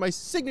I'll teach you my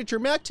signature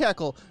Mac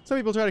tackle. Some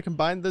people try to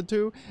combine the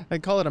two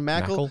and call it a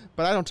mackle,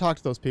 but I don't talk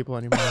to those people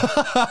anymore.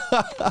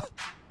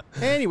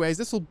 Anyways,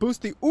 this will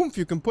boost the oomph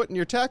you can put in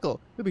your tackle.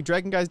 You'll be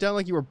dragging guys down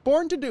like you were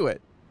born to do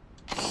it.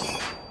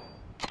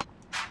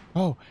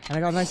 Oh, and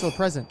I got a nice little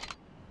present.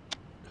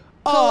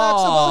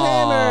 Collapsible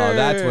hammer!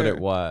 That's what it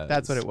was.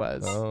 That's what it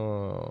was.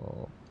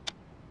 Oh.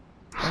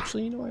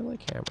 Actually, you know, I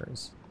like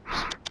hammers.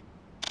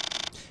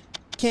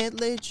 Can't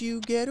let you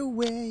get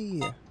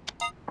away.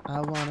 I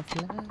wanna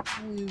fly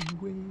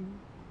away.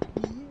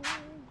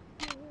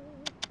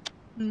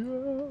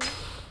 Yeah.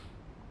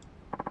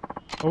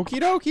 Okie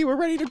dokie, we're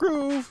ready to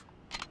groove.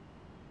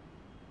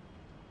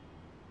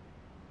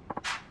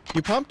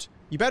 You pumped?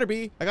 You better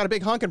be. I got a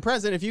big honkin'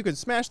 present if you could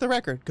smash the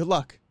record. Good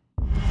luck.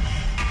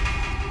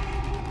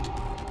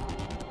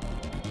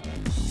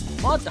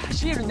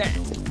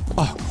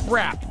 Oh,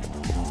 crap.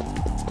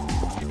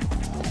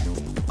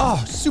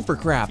 Oh, super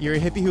crap. You're a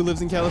hippie who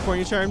lives in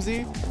California,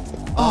 Charmsy?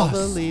 All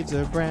the leaves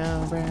are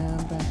brown,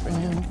 brown, brown,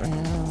 brown,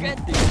 brown.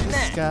 The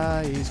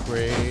sky is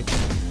gray,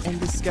 and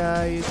the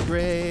sky is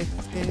gray.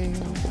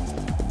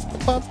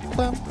 Bump,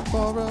 bump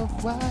for a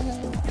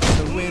while.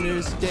 The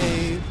winter's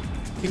day.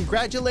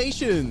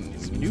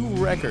 Congratulations, new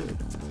record.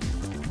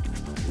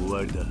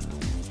 Warida.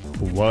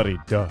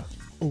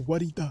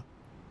 Warida.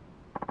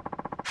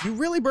 You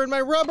really burned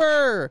my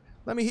rubber.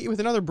 Let me hit you with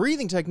another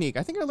breathing technique.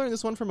 I think I learned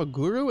this one from a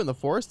guru in the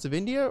forests of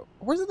India.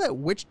 Or was it that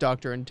witch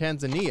doctor in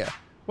Tanzania?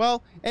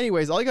 Well,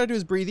 anyways, all you gotta do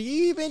is breathe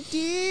even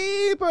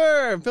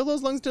deeper and fill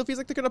those lungs until it feels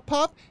like they're gonna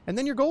pop, and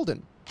then you're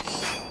golden.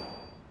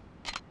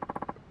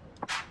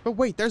 But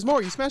wait, there's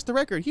more. You smashed the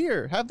record.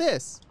 Here, have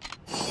this.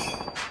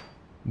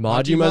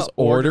 Majima's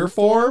order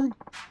form?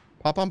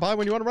 Pop on by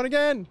when you want to run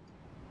again.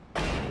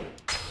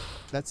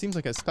 That seems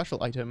like a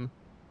special item.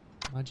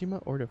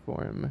 Majima order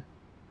form.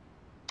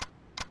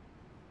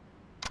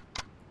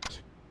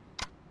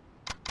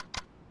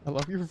 I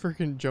love your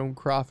freaking Joan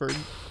Crawford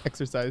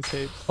exercise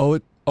tapes. Oh,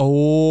 it. Oh.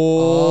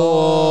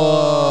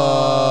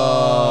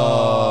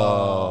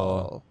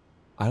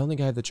 I don't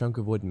think I have the chunk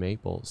of wood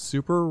maple.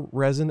 Super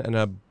resin and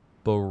a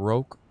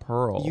Baroque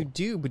pearl. You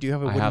do, but do you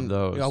have a I wooden, have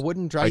those. a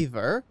wooden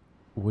driver?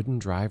 Wooden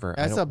driver?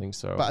 I don't think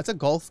so. But it's a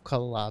golf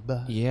club.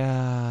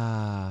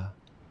 Yeah.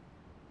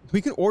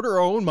 We can order our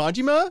own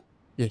Majima?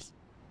 Yes.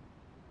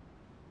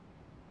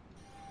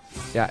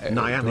 Yeah.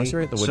 Nyani,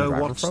 so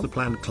what's the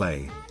plan,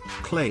 Clay?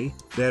 Clay,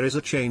 there is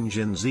a change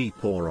in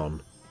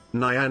Z-Poron.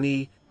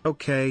 Nyani,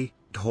 okay,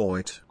 go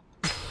it.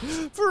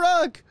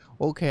 Farag!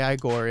 Okay, I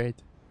go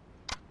it.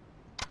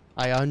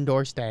 I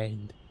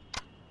understand.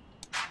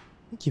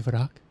 Thank you,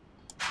 Farag.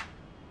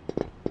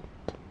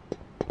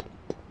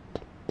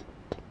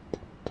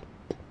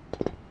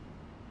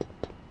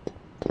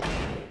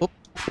 Oh.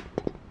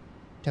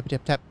 Tap,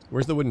 tap, tap.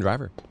 Where's the wooden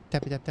driver?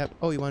 Tap, tap, tap.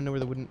 Oh, you want to know where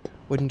the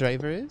wooden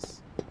driver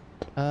is?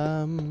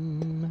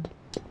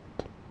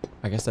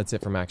 I guess that's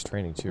it for max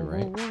training too,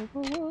 right?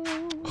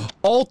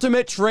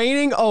 Ultimate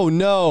training? Oh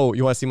no!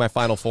 You want to see my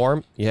final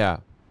form? Yeah.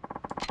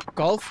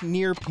 Golf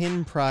near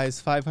pin prize,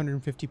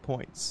 550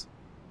 points.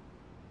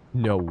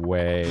 No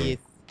way. Yes.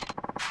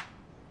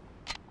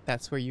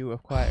 That's where you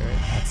acquire it.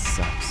 That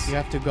sucks. You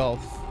have to golf.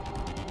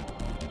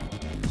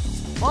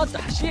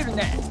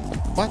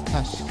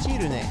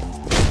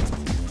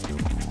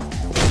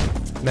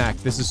 Mac,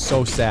 this is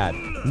so sad.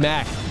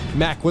 Mac,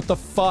 what the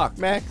fuck?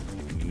 Mac,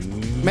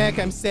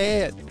 I'm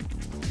sad.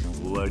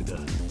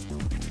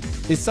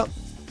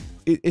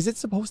 Is it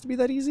supposed to be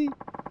that easy?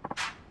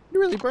 You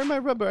really burned my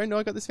rubber. I know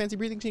I got this fancy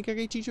breathing technique. I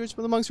get t-shirts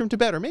from the monks from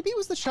Tibet. Or maybe it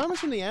was the shamans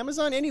from the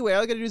Amazon. Anyway,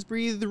 all I gotta do is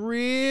breathe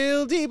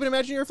real deep and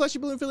imagine you're a fleshy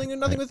balloon filling in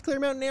nothing with clear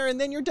mountain air,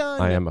 and then you're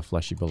done. I am a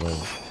fleshy balloon.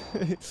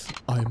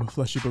 I am a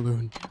fleshy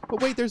balloon.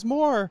 But wait, there's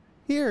more.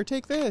 Here,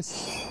 take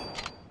this.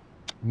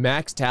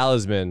 Max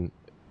Talisman.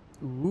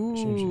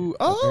 Ooh.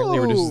 Apparently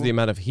reduces the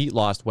amount of heat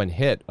lost when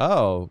hit.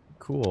 Oh,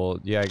 cool.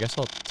 Yeah, I guess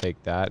I'll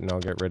take that and I'll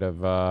get rid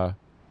of,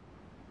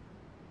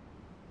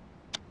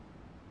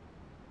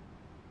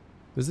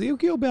 Does the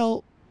Yukio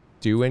belt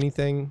do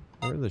anything?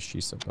 Or the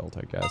Shisa belt,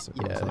 I guess.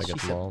 Yeah, I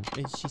get them all.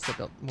 Shisa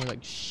belt. More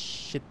like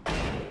shit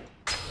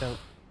belt.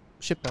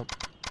 Ship belt.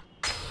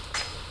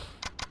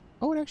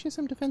 Oh, it actually has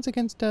some defense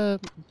against the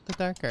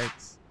dark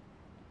arts.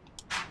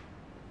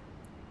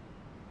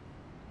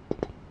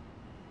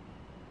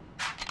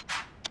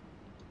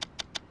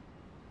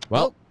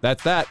 Well,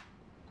 that's that.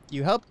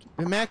 You helped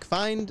Mac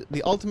find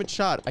the ultimate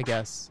shot, I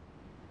guess.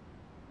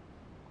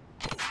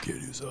 Okay,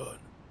 Dusan.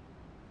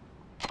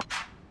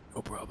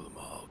 No problem.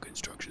 All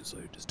construction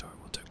slave to start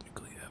will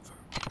technically ever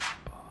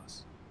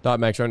boss. Thought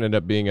Max ended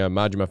up being a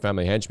Majima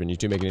family henchman. You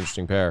two make an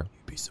interesting pair.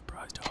 You'd be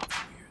surprised how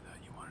often we hear that.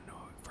 You want to know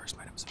how I first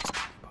met him was in a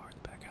smoking bar in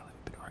the back alley.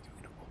 We've been arguing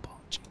in a roll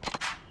ball and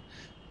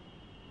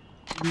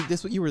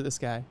cheating. You were this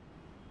guy.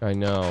 I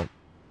know.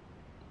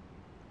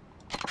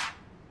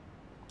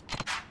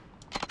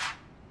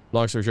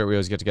 Long story short, we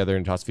always get together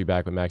and toss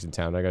feedback with Max in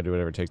town. I gotta do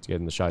whatever it takes to get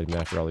in the shot even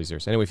after all these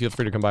years. Anyway, feel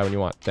free to come by when you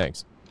want.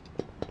 Thanks.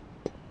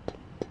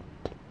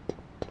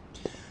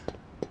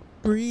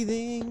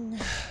 Breathing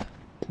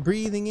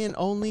Breathing in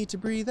only to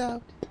breathe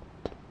out.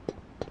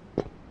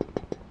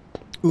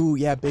 Ooh,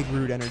 yeah, big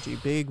rude energy.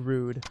 Big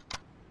rude.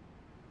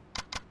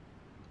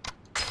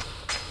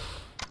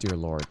 Dear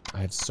Lord, I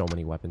have so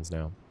many weapons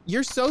now.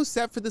 You're so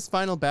set for this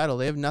final battle.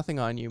 They have nothing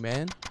on you,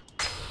 man.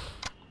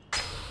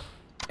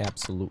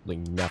 Absolutely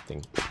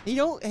nothing. You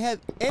don't have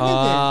anything.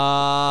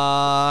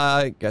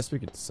 I guess we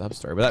could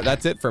sub-story. But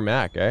that's it for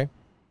Mac, eh?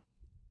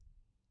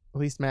 At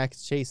least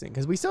Mac's chasing.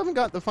 Because we still haven't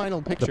got the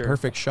final picture. The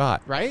perfect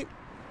shot. Right?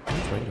 How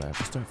much money do I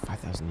have? I still have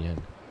 5,000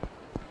 yen.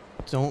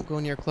 Don't go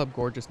near Club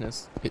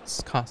Gorgeousness.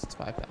 It costs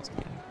 5,000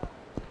 yen.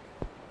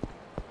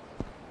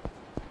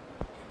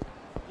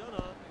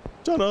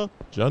 Jana.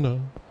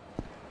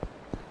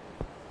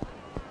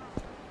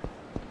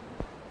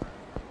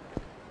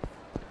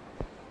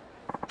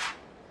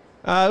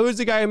 Who's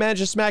the guy who managed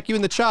to smack you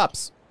in the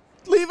chops?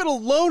 Leave it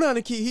alone,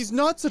 Aniki. He's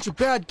not such a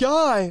bad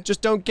guy.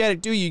 Just don't get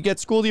it, do you? You get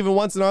schooled even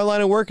once in our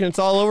line of work and it's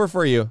all over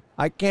for you.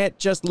 I can't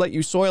just let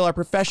you soil our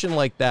profession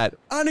like that.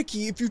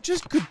 Aniki, if you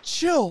just could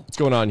chill. What's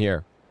going on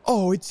here?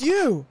 Oh, it's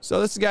you. So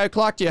this is the guy who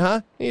clocked you,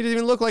 huh? He didn't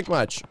even look like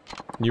much.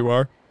 You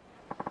are?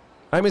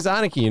 I'm his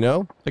Aniki, you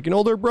know? Like an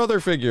older brother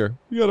figure.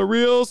 You got a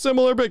real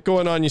similar bit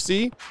going on, you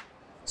see?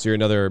 So you're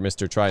another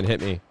Mr. Try and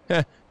Hit Me.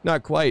 Heh,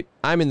 not quite.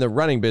 I'm in the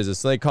running business,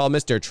 so they call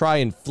Mr. Try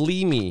and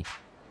Flee Me.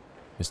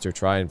 Mr.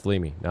 Try and Flee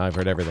Me. Now I've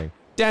heard everything.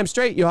 Damn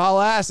straight, you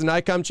haul ass, and I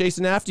come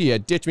chasing after you.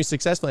 Ditch me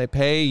successfully, I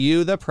pay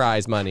you the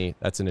prize money.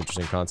 That's an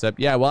interesting concept.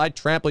 Yeah, well, I'd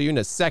trample you in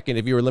a second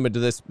if you were limited to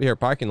this here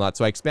parking lot,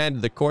 so I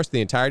expanded the course to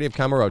the entirety of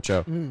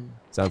Kamurocho.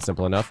 Sounds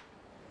simple enough.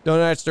 Don't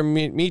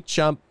underestimate me,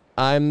 chump.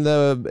 I'm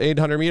the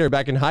 800 meter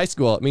back in high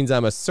school. It means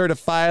I'm a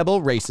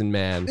certifiable racing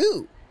man.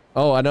 Ooh.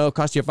 Oh, I know it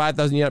cost you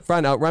 5,000 yen up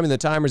front. Outrunning the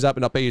timer's up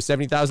and I'll pay you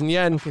 70,000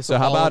 yen. Okay, so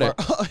how about it?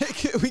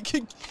 We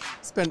could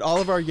spend all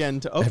of our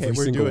yen to... Okay, Every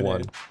we're single doing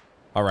one. it.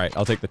 All right,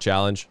 I'll take the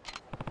challenge.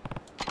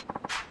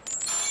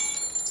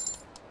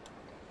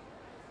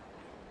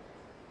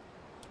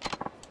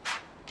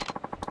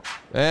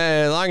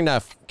 Hey, long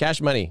enough.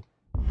 Cash money.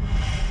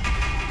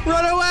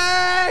 Run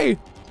away!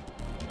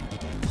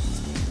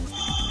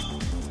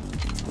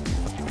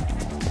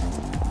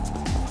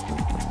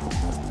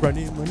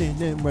 Running and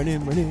running and running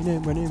and running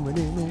and running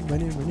and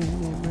running and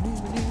running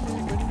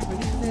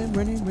and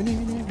running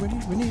and running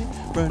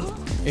and run.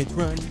 It's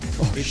run.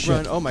 It's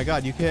run. Oh my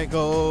god, you can't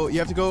go. You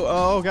have to go.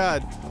 Oh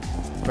god.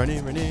 Running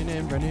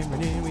and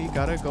running. We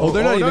gotta go. Oh,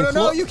 they're not even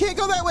No, you can't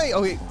go that way.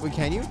 Oh wait,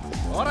 can you?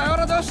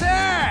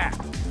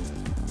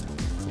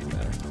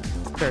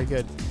 Very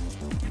good.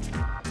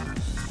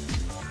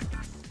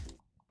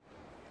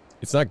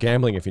 It's not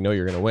gambling if you know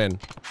you're gonna win.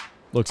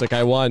 Looks like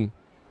I won.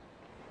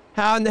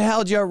 How in the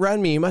hell did you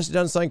outrun me? You must have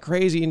done something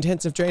crazy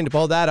intensive training to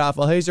pull that off.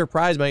 Well, here's your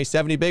prize money,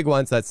 70 big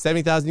ones. That's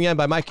 70,000 yen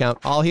by my count.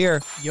 All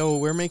here. Yo,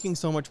 we're making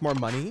so much more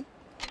money.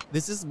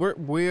 This is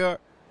we're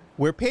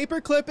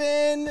paper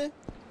clipping.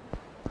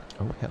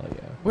 Oh hell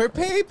yeah. We're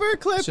paper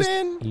clipping.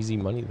 It's just easy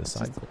money. The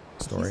side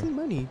story. Easy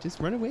money. Just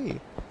run away.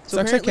 So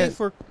So apparently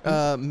for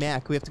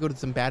Mac, we have to go to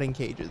some batting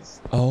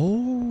cages.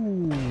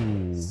 Oh.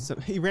 So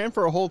he ran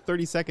for a whole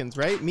 30 seconds,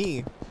 right?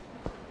 Me.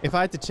 If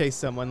I had to chase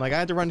someone, like I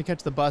had to run to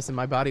catch the bus and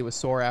my body was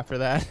sore after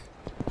that.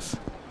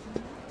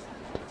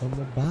 Oh,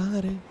 my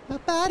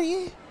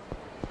body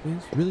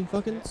is really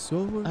fucking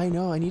sore. I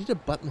know, I needed a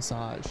butt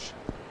massage.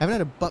 I haven't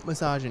had a butt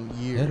massage in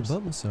years. I had a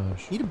butt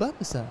massage. Need a butt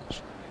massage.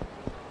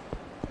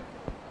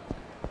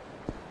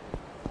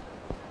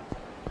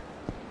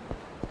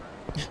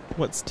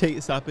 What's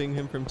stopping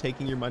him from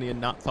taking your money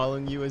and not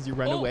following you as you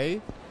run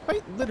away?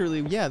 Quite literally,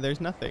 yeah, there's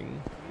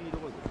nothing.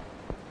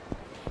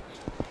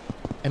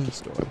 End of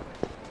story.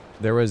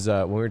 There was,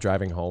 when we were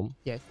driving home,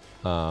 Yeah.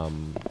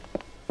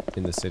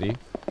 in the city,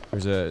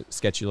 there's a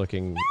sketchy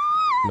looking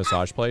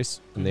massage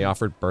place, and they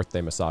offered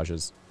birthday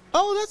massages.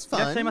 Oh, that's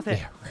fun.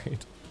 Yeah,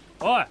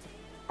 right.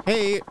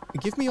 Hey,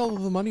 give me all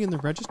of the money in the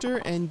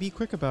register and be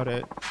quick about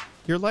it.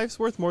 Your life's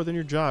worth more than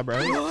your job,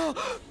 right?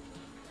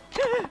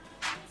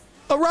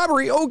 A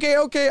robbery! Okay.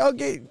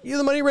 You have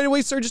the money right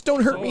away, sir. Just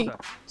don't hurt me.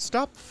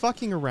 Stop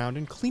fucking around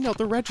and clean out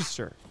the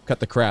register. Cut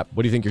the crap.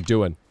 What do you think you're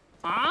doing?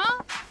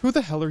 Who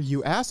the hell are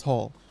you,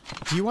 asshole?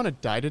 Do you want to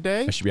die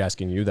today? I should be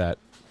asking you that.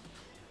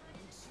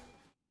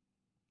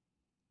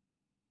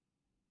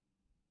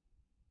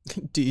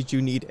 Did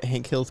you need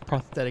Hank Hill's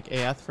prosthetic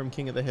AF from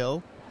King of the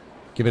Hill?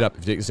 Give it up.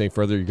 If you take this any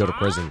further, you go to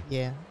prison.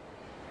 Yeah.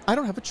 I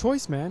don't have a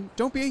choice, man.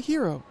 Don't be a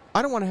hero.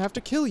 I don't want to have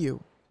to kill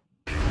you.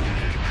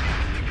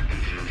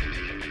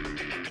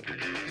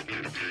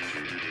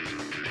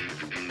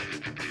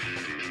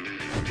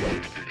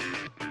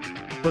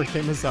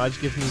 Birthday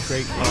massage gives me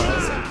great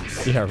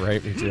pause. Yeah,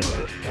 right. Me too.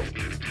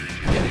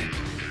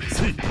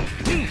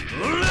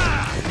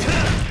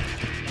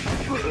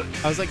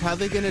 I was like, how are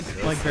they gonna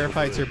like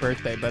verify it's your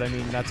birthday? But I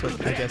mean, that's what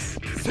I guess.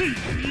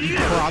 You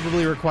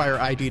probably require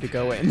ID to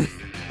go in.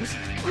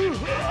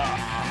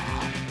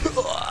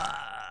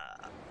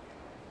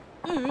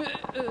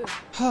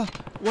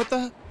 What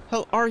the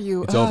hell are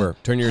you? It's over.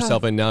 Turn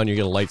yourself in now and you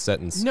get a light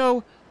sentence.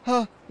 No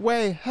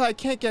way. I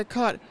can't get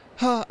caught.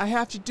 I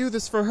have to do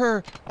this for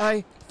her.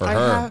 For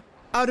her?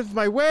 Out of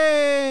my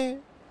way!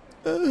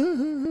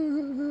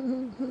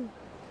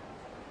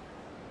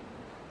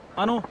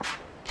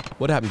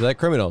 What happened to that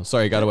criminal?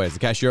 Sorry, he got away. Is the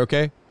cashier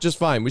okay? Just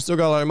fine. We still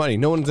got a lot of money.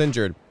 No one's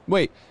injured.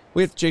 Wait,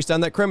 we have to chase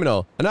down that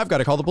criminal. And I've got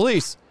to call the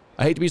police.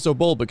 I hate to be so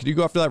bold, but could you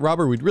go after that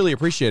robber? We'd really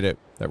appreciate it.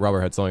 That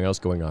robber had something else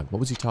going on. What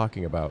was he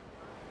talking about?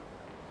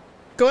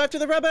 Go after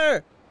the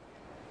rubber!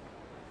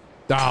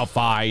 Oh,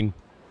 fine.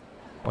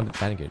 Wanted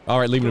that engage. All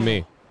right, leave him to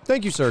me.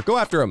 Thank you, sir. Go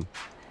after him.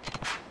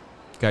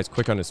 Guy's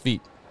quick on his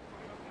feet.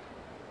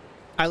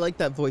 I like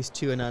that voice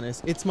too,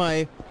 Anonymous. It's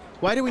my...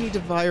 Why do we need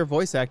to hire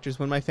voice actors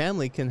when my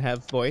family can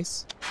have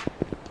voice?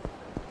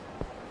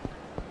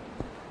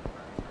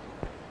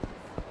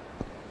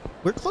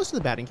 We're close to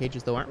the batting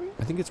cages, though, aren't we?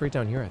 I think it's right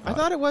down here, I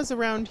thought it was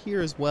around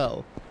here as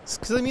well.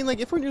 Because, I mean, like,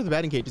 if we're near the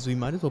batting cages, we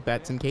might as well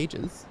bat some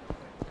cages.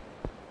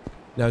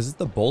 Now, is this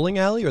the bowling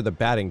alley or the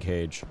batting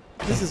cage?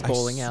 This is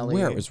bowling alley. I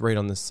swear it was right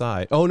on this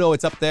side. Oh, no,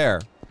 it's up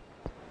there.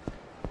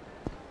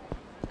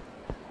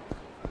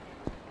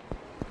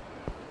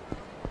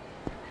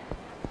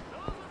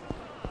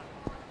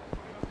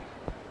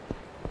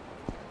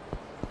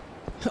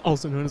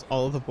 Also known as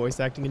all of the voice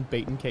acting in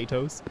Bait and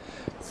Katos.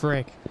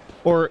 Frick.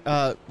 Or,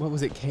 what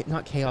was it?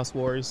 Not Chaos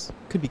Wars.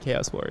 Could be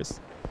Chaos Wars.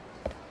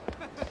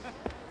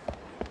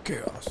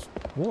 Chaos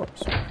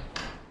Wars.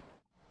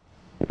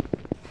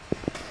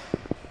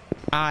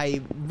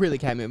 I really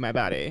can't move my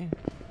body.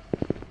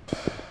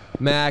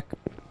 Mac.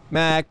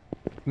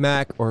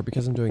 Or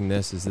because I'm doing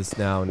this, is this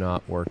now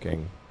not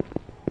working?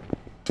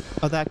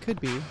 Oh, that could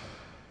be.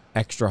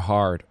 Extra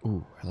hard.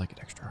 Ooh, I like it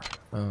extra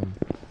hard.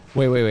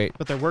 Wait.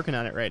 But they're working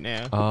on it right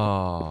now.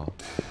 Oh.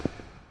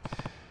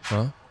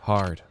 Huh?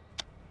 Hard.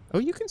 Oh,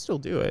 you can still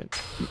do it.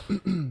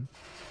 Do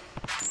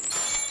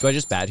I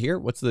just bat here?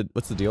 What's the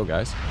deal,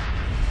 guys?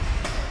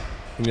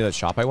 You know that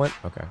shop I went?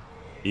 Okay.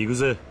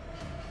 Yakuza.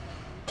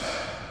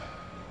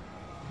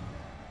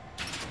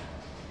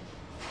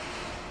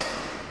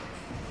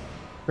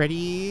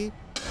 Ready,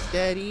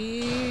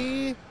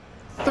 steady,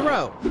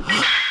 throw.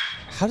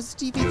 How does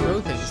DV throw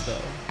things, though?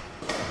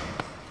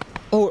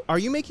 Oh, are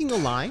you making a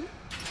line?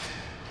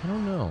 I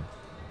don't know.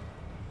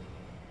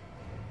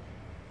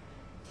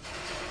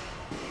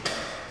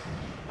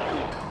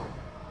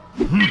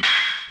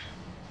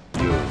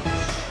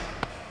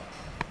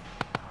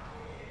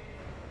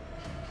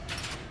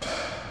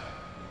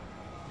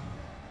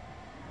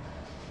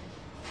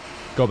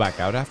 Go back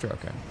out after?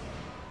 Okay.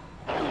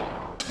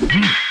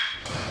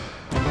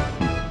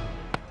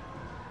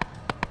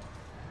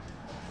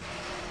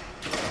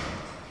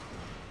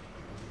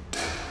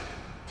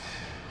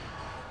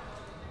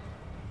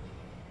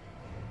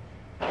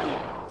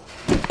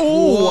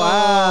 Oh,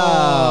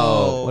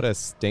 wow. What a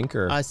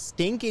stinker. A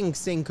stinking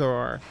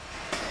sinker.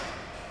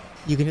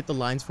 You can hit the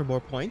lines for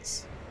more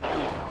points.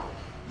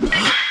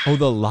 Oh,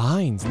 the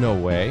lines. No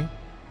way.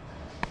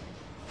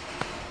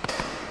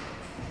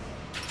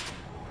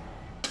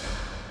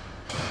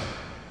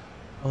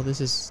 Oh,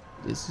 this is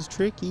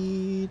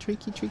tricky.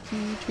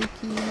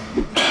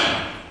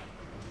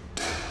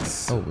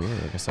 Oh,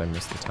 weird. I guess I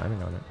missed the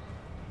timing on it.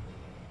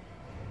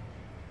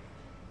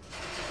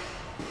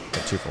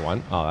 Got 2 for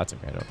 1? Oh, that's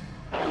okay. I don't...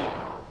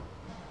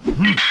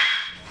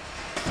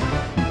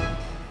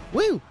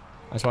 Woo!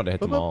 I just wanted to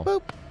hit them all.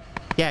 Boop.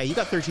 Yeah, you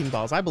got 13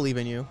 balls. I believe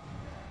in you.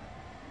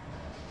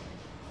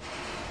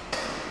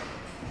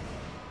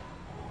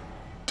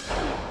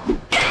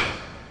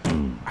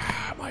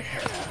 My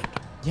head.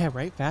 Yeah,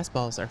 right?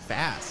 Fastballs are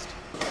fast.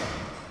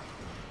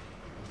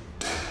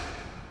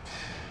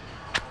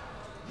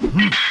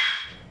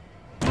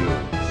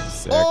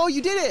 Sick. Oh,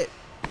 you did it!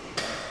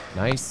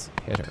 Nice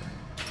hitter.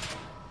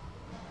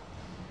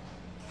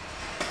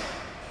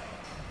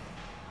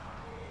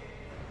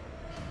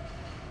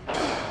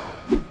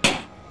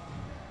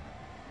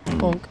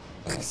 Bonk.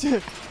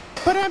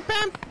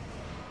 Ba-dum-bam.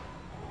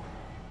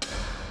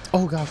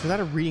 Oh gosh, was that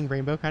a reading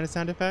rainbow kind of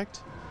sound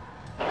effect?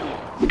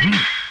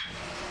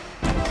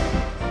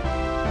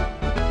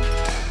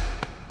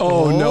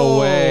 Oh, no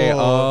way.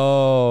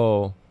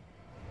 Oh.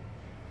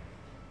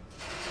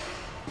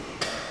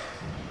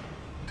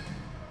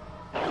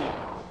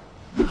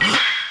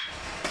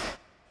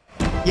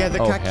 Yeah, the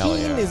hell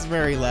kakeen yeah. is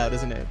very loud,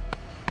 isn't it?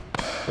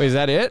 Wait, is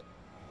that it?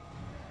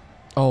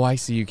 Oh, I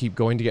see. You keep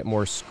going to get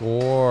more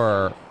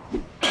score.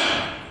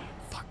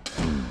 Fuck.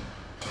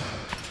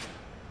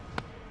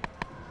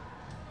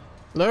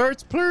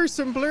 Let's play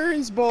some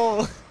Blaine's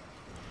ball.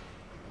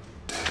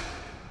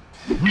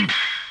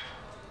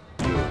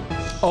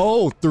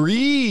 Oh,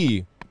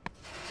 3.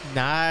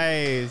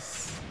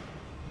 Nice.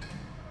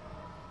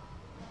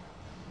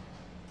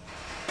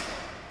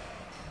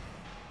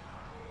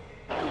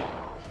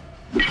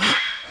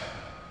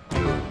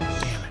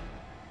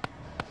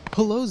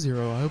 Hello,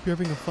 Zero. I hope you're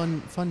having a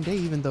fun day,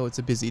 even though it's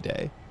a busy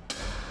day.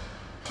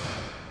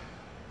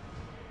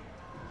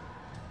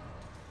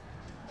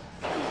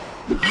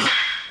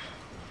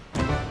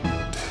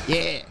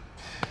 Yeah.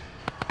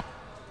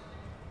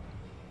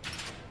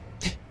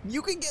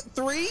 You can get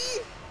 3?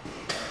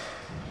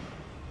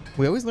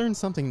 We always learn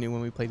something new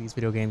when we play these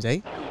video games,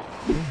 eh?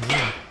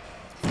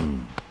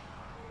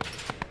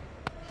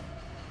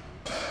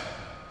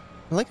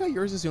 I like how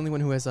yours is the only one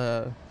who has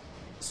a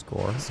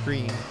Score.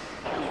 screen.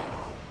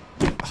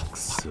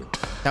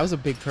 That was a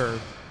big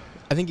curve.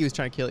 I think he was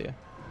trying to kill you.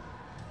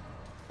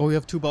 Oh, we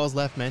have 2 balls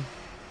left, man.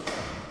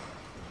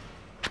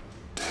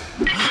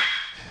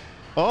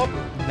 Oh,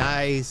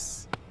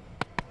 nice.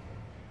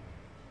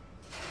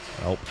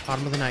 Oh.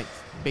 Bottom of the 9th.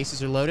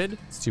 Bases are loaded.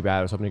 It's too bad.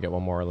 I was hoping to get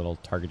one more little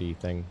targety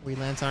thing. We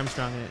Lance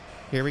Armstrong in it.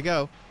 Here we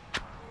go.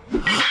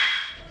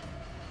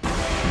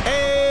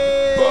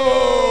 Hey!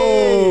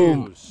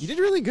 Boom! You did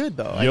really good,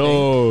 though.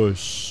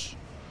 Yosh.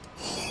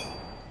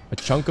 A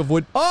chunk of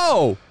wood.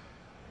 Oh!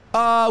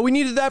 We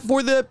needed that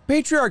for the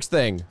Patriarchs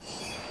thing.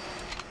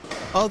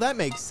 Oh, that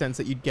makes sense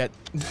that you'd get...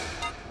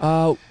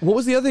 What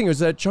was the other thing? It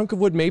was a chunk of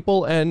wood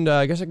maple, and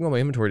I guess I can go on my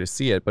inventory to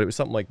see it, but it was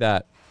something like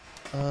that.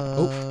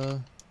 Oh.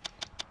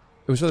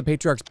 It was for the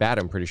Patriarch's bat,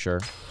 I'm pretty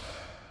sure.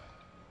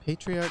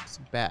 Patriarch's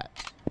bat.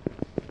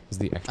 Is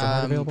the extra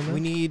heart available now? We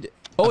need...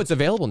 Oh, it's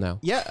available now.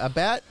 Yeah, a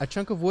bat, a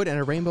chunk of wood, and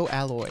a rainbow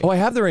alloy. Oh, I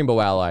have the rainbow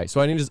alloy, so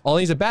all I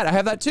need is a bat. I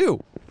have that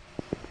too.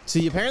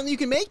 See, apparently you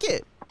can make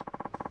it.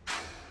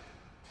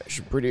 That's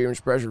pretty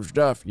impressive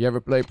stuff. You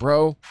ever play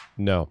pro?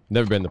 No,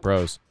 never been in the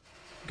pros.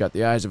 Got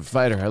the eyes of a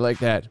fighter. I like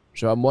that.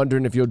 So I'm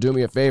wondering if you'll do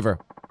me a favor.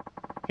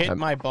 Hit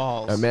my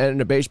balls. A man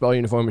in a baseball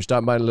uniform is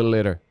stopping by a little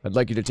later. I'd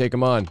like you to take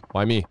him on.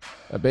 Why me?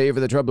 I pay you for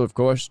the trouble, of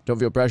course. Don't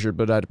feel pressured,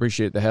 but I'd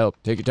appreciate the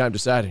help. Take your time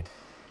deciding.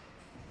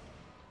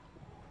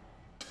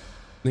 I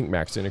think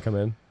Mac's gonna come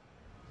in.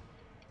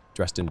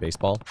 Dressed in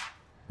baseball.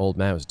 Old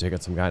man was to take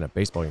out some guy in a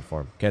baseball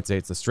uniform. Can't say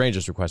it's the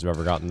strangest request I've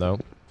ever gotten, though.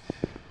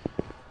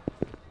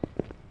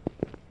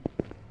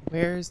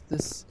 Where's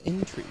this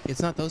intrigue?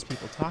 It's not those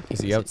people talking.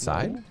 Is he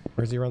outside? No?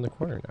 Or is he around the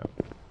corner now?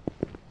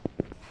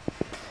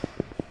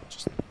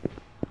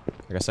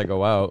 I guess I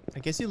go out. I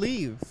guess you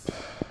leave.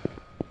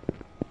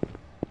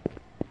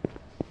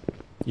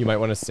 You might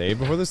want to save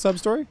before the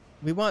sub-story?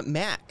 We want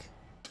Mac.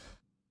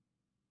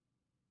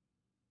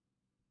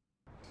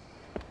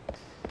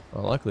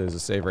 Well, luckily there's a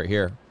save right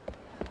here.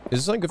 Is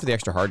this something good for the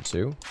extra hard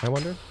too, I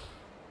wonder?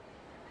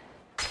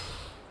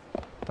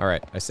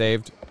 Alright, I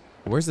saved.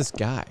 Where's this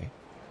guy?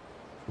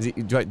 Is he,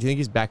 do you think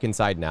he's back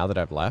inside now that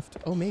I've left?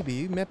 Oh,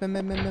 maybe. Mac. Do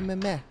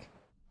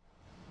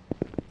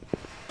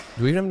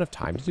we even have enough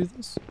time to do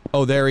this?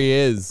 Oh, there he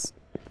is.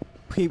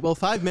 Well,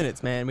 5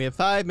 minutes, man. We have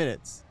 5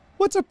 minutes.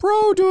 What's a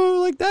pro doing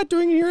like that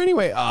doing here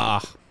anyway?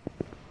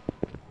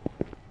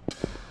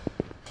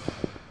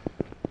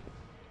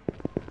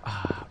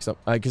 So,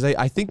 because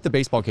I think the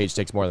baseball cage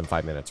takes more than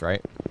 5 minutes,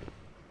 right?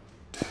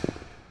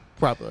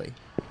 Probably.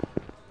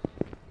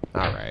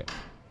 All right.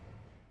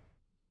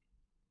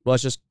 Well,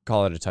 let's just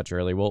call it a touch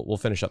early. We'll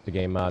finish up the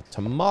game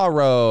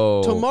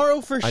tomorrow.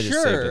 Tomorrow for sure. I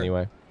just saved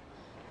anyway.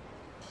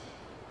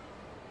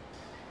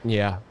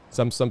 Yeah.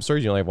 Some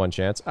stories you only have one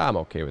chance. I'm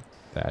okay with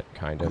that,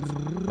 kind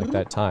of. Like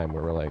that time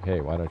where we're like,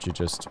 hey, why don't you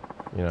just,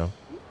 you know,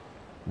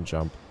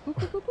 jump.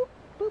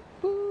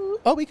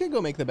 Oh, we could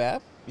go make the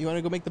BAP. You want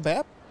to go make the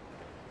BAP?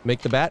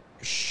 Make the bat?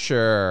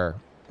 Sure.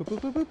 Boop,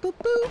 boop, boop, boop, boop,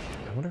 boop.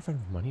 I wonder if I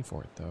have money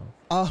for it, though.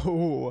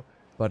 Oh.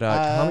 But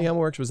Kamiyama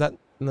Works, was that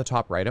in the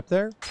top right up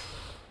there?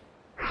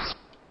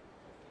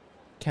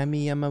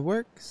 Kamiyama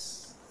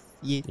Works?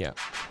 Yeah. Yeah.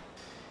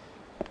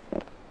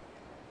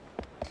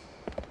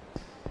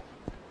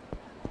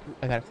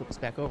 I gotta flip this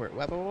back over.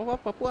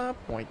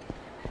 Point.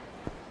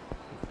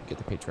 Get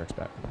the Patriarchs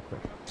back real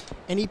quick.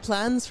 Any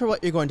plans for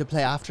what you're going to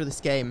play after this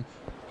game?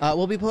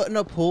 We'll be putting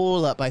a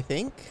poll up, I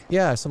think.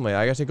 Yeah, something like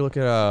that. I gotta take a look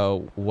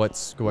at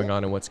what's going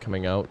on and what's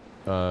coming out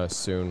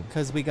soon.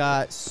 Because we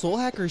got Soul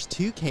Hackers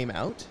 2 came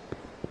out.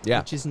 Yeah.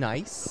 Which is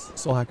nice.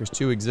 Soul Hackers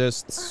 2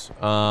 exists.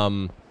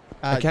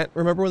 I can't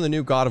remember when the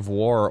new God of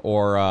War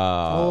or...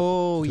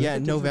 oh, yeah,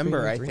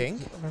 November, I think.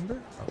 November?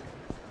 Okay.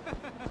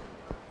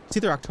 It's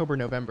either October,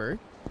 November.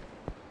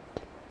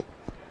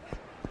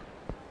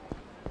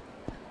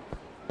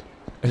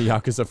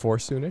 Yakuza 4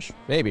 soonish?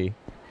 Maybe.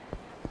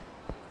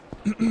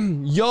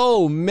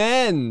 Yo,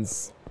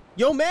 men's!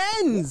 Yo,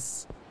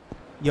 men's!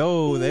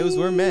 Yo, those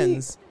were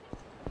men's.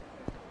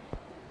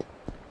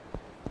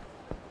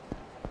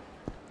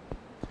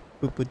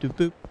 Boop boop boop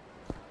boop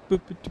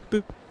boop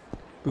boop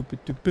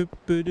boop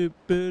boop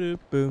boop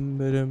boom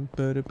ba-dum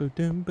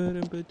ba-da-ba-dum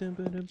ba-dum ba-dum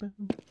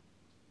ba-dum.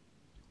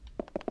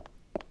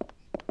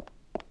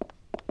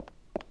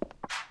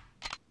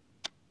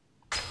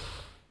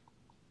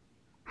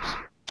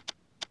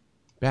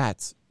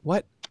 Bats.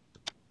 What?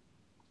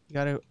 You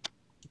gotta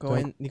go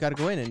in. You gotta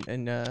go in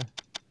and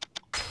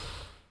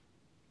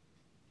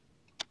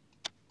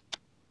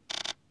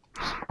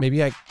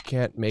Maybe I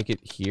can't make it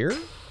here?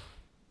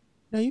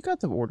 No, you got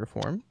the order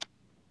form.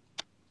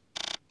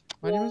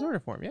 Majima's order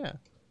form, yeah.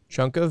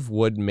 Chunk of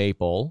wood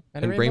maple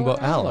and rainbow rainbow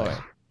alloy.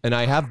 And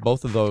I have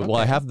both of those. Okay.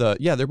 Well, I have the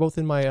they're both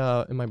in my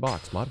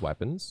box. Mod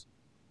weapons.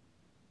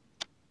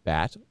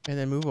 Bat. And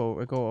then move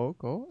over. Go.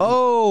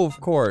 Oh, of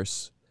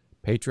course.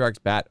 Patriarch's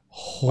bat.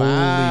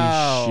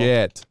 Holy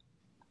shit.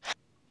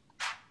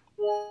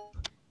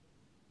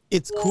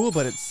 It's cool,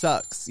 but it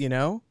sucks, you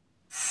know?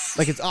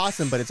 Like, it's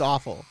awesome, but it's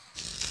awful.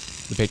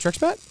 The Patriarch's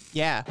bat?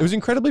 Yeah. It was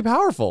incredibly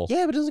powerful.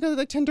 Yeah, but it doesn't got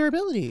like 10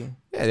 durability.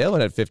 Yeah, the other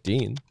one had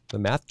 15. The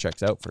math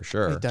checks out for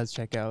sure. It does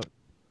check out.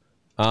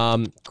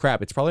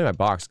 Crap, it's probably my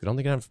box. I don't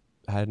think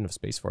I had enough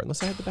space for it,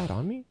 unless I had the bat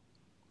on me.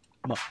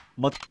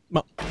 Mate.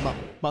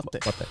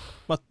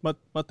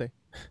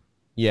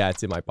 Yeah,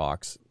 it's in my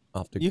box.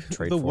 I'll have to trade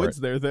for it. The wood's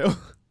there, though.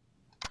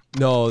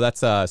 No, that's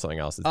something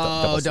else. It's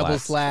double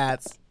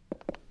slats.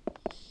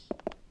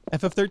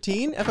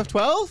 FF13?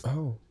 FF12?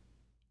 Oh.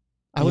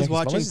 I was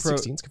watching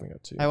 16's coming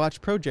out too. I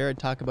watched Pro Jared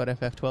talk about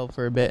FF12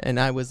 for a bit, and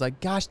I was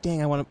like, gosh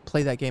dang, I want to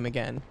play that game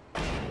again.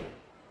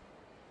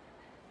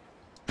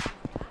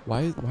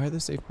 Why are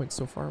the save points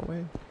so far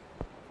away?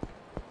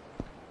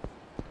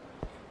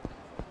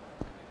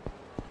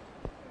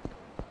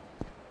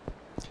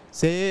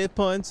 Save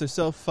points are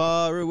so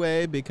far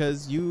away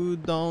because you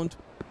don't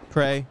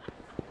pray.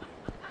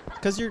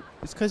 You're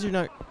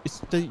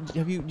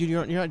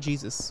not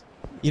Jesus.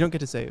 You don't get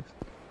to save.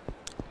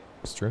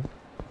 It's true.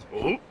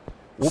 Whoop.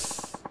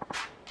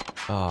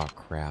 Oh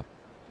crap.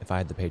 If I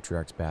had the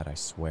Patriarch's bat, I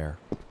swear.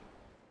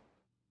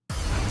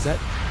 Is that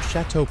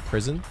Chateau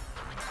Prison?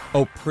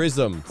 Oh,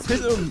 Prism.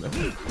 Prism.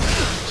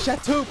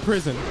 Chateau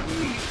Prison.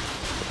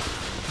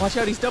 Watch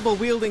out, he's double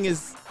wielding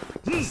his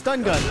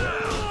stun gun.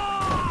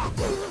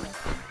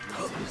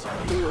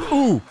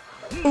 Ooh.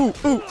 Ooh,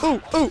 ooh,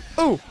 ooh, ooh,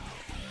 ooh.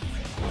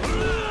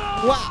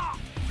 Wow.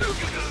 You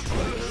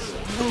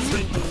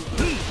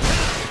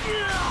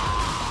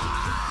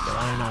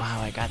wanna know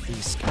how I got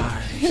these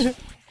scars?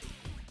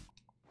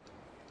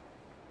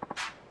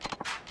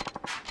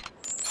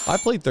 I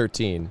played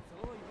 13.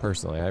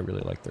 Personally, I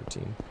really like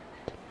 13.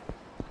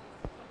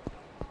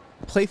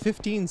 Play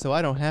 15 so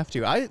I don't have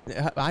to. I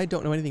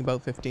don't know anything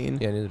about 15.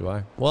 Yeah, neither do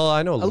I. Well,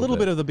 I know a little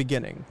bit of the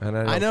beginning. And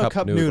I know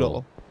Cup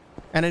Noodle.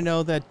 And I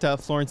know that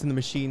Florence and the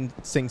Machine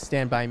sings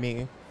Stand By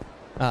Me,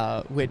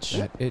 which...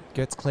 That it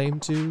gets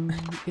claimed to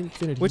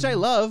infinity. Which I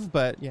love,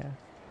 but yeah.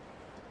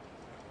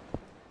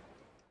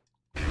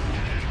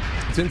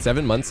 It's been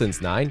 7 months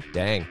since 9?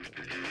 Dang.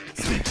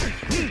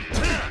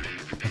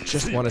 I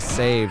just want to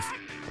save.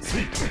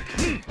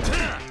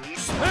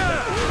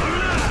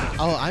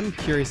 Oh, I'm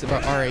curious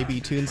about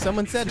RAB Tunes.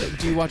 Someone said,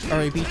 do you watch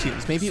RAB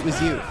Tunes? Maybe it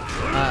was you.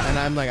 And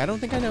I'm like, I don't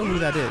think I know who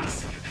that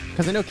is.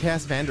 Because I know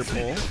Cass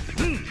Vanderpool.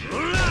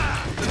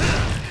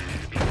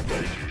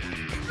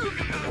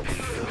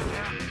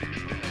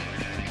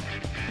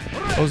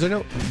 Oh, is there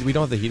no... We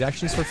don't have the heat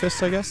actions for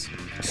fists, I guess?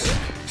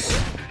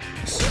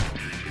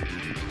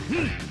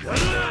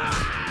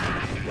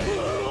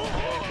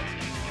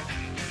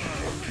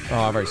 Oh,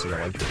 I've already seen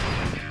that one.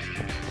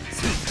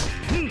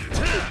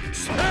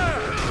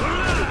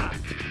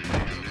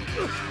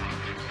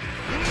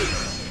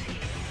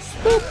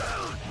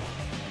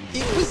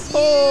 It was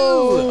you!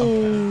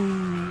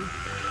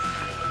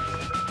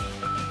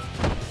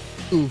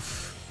 Oof.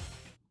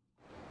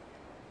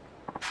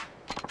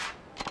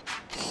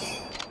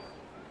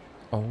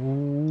 Oh.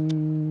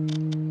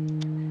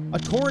 A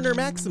Tauriner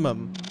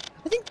Maximum.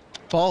 I think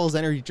Ball's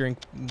energy drink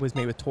was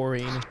made with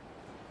taurine.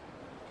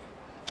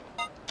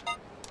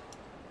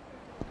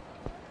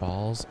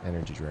 Ball's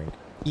energy drink.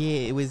 Yeah,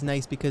 it was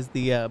nice because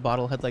the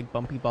bottle had like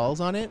bumpy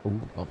balls on it.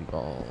 Ooh, bumpy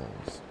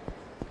balls.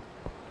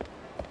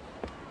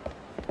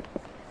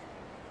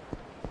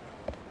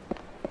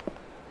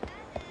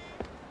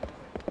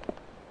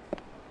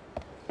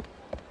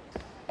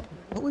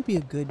 What would be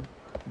a good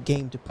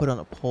game to put on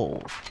a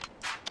poll?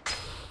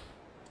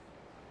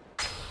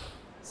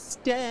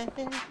 Stand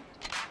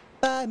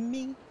by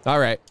me. All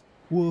right.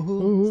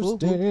 Whoa,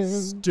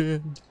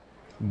 stand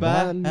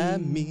by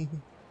me.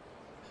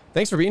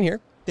 Thanks for being here.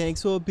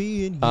 Thanks for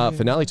being here.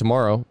 Finale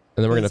tomorrow, and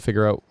then we're going to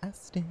figure out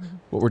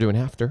what we're doing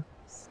after.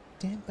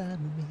 Stand by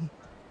me.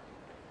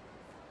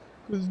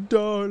 'Cause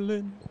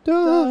darling,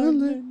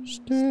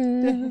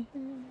 stand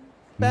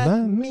by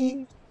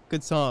me.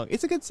 Good song.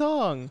 It's a good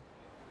song.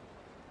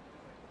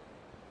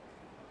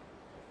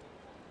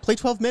 Play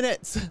 12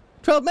 minutes.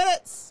 12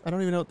 minutes! I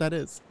don't even know what that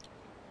is.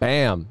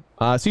 Bam.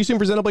 See you soon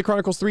for Xenoblade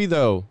Chronicles 3,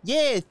 though.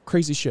 Yeah.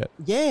 Crazy shit.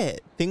 Yeah.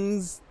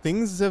 Things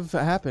have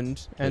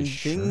happened, and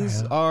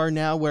things are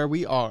now where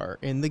we are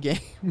in the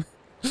game.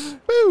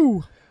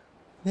 Woo!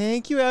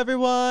 Thank you,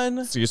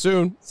 everyone. See you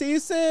soon. See you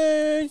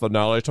soon.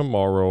 Finale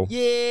tomorrow.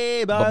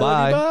 Yeah. Bye.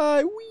 Bye-bye.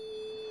 Bye.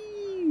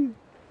 Wee.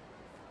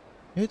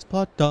 It's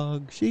Pot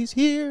Dog. She's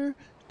here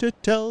to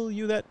tell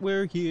you that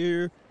we're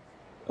here.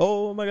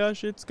 Oh my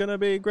gosh, it's gonna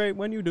be great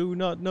when you do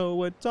not know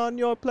what's on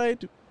your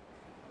plate.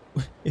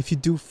 If you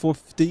do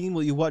 15,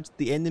 will you watch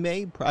the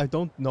anime? I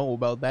don't know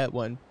about that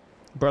one.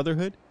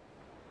 Brotherhood?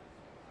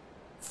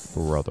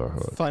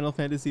 Brotherhood. Final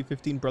Fantasy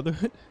 15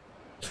 Brotherhood?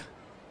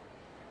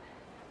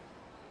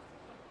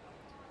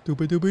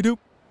 Doopy doopy doop.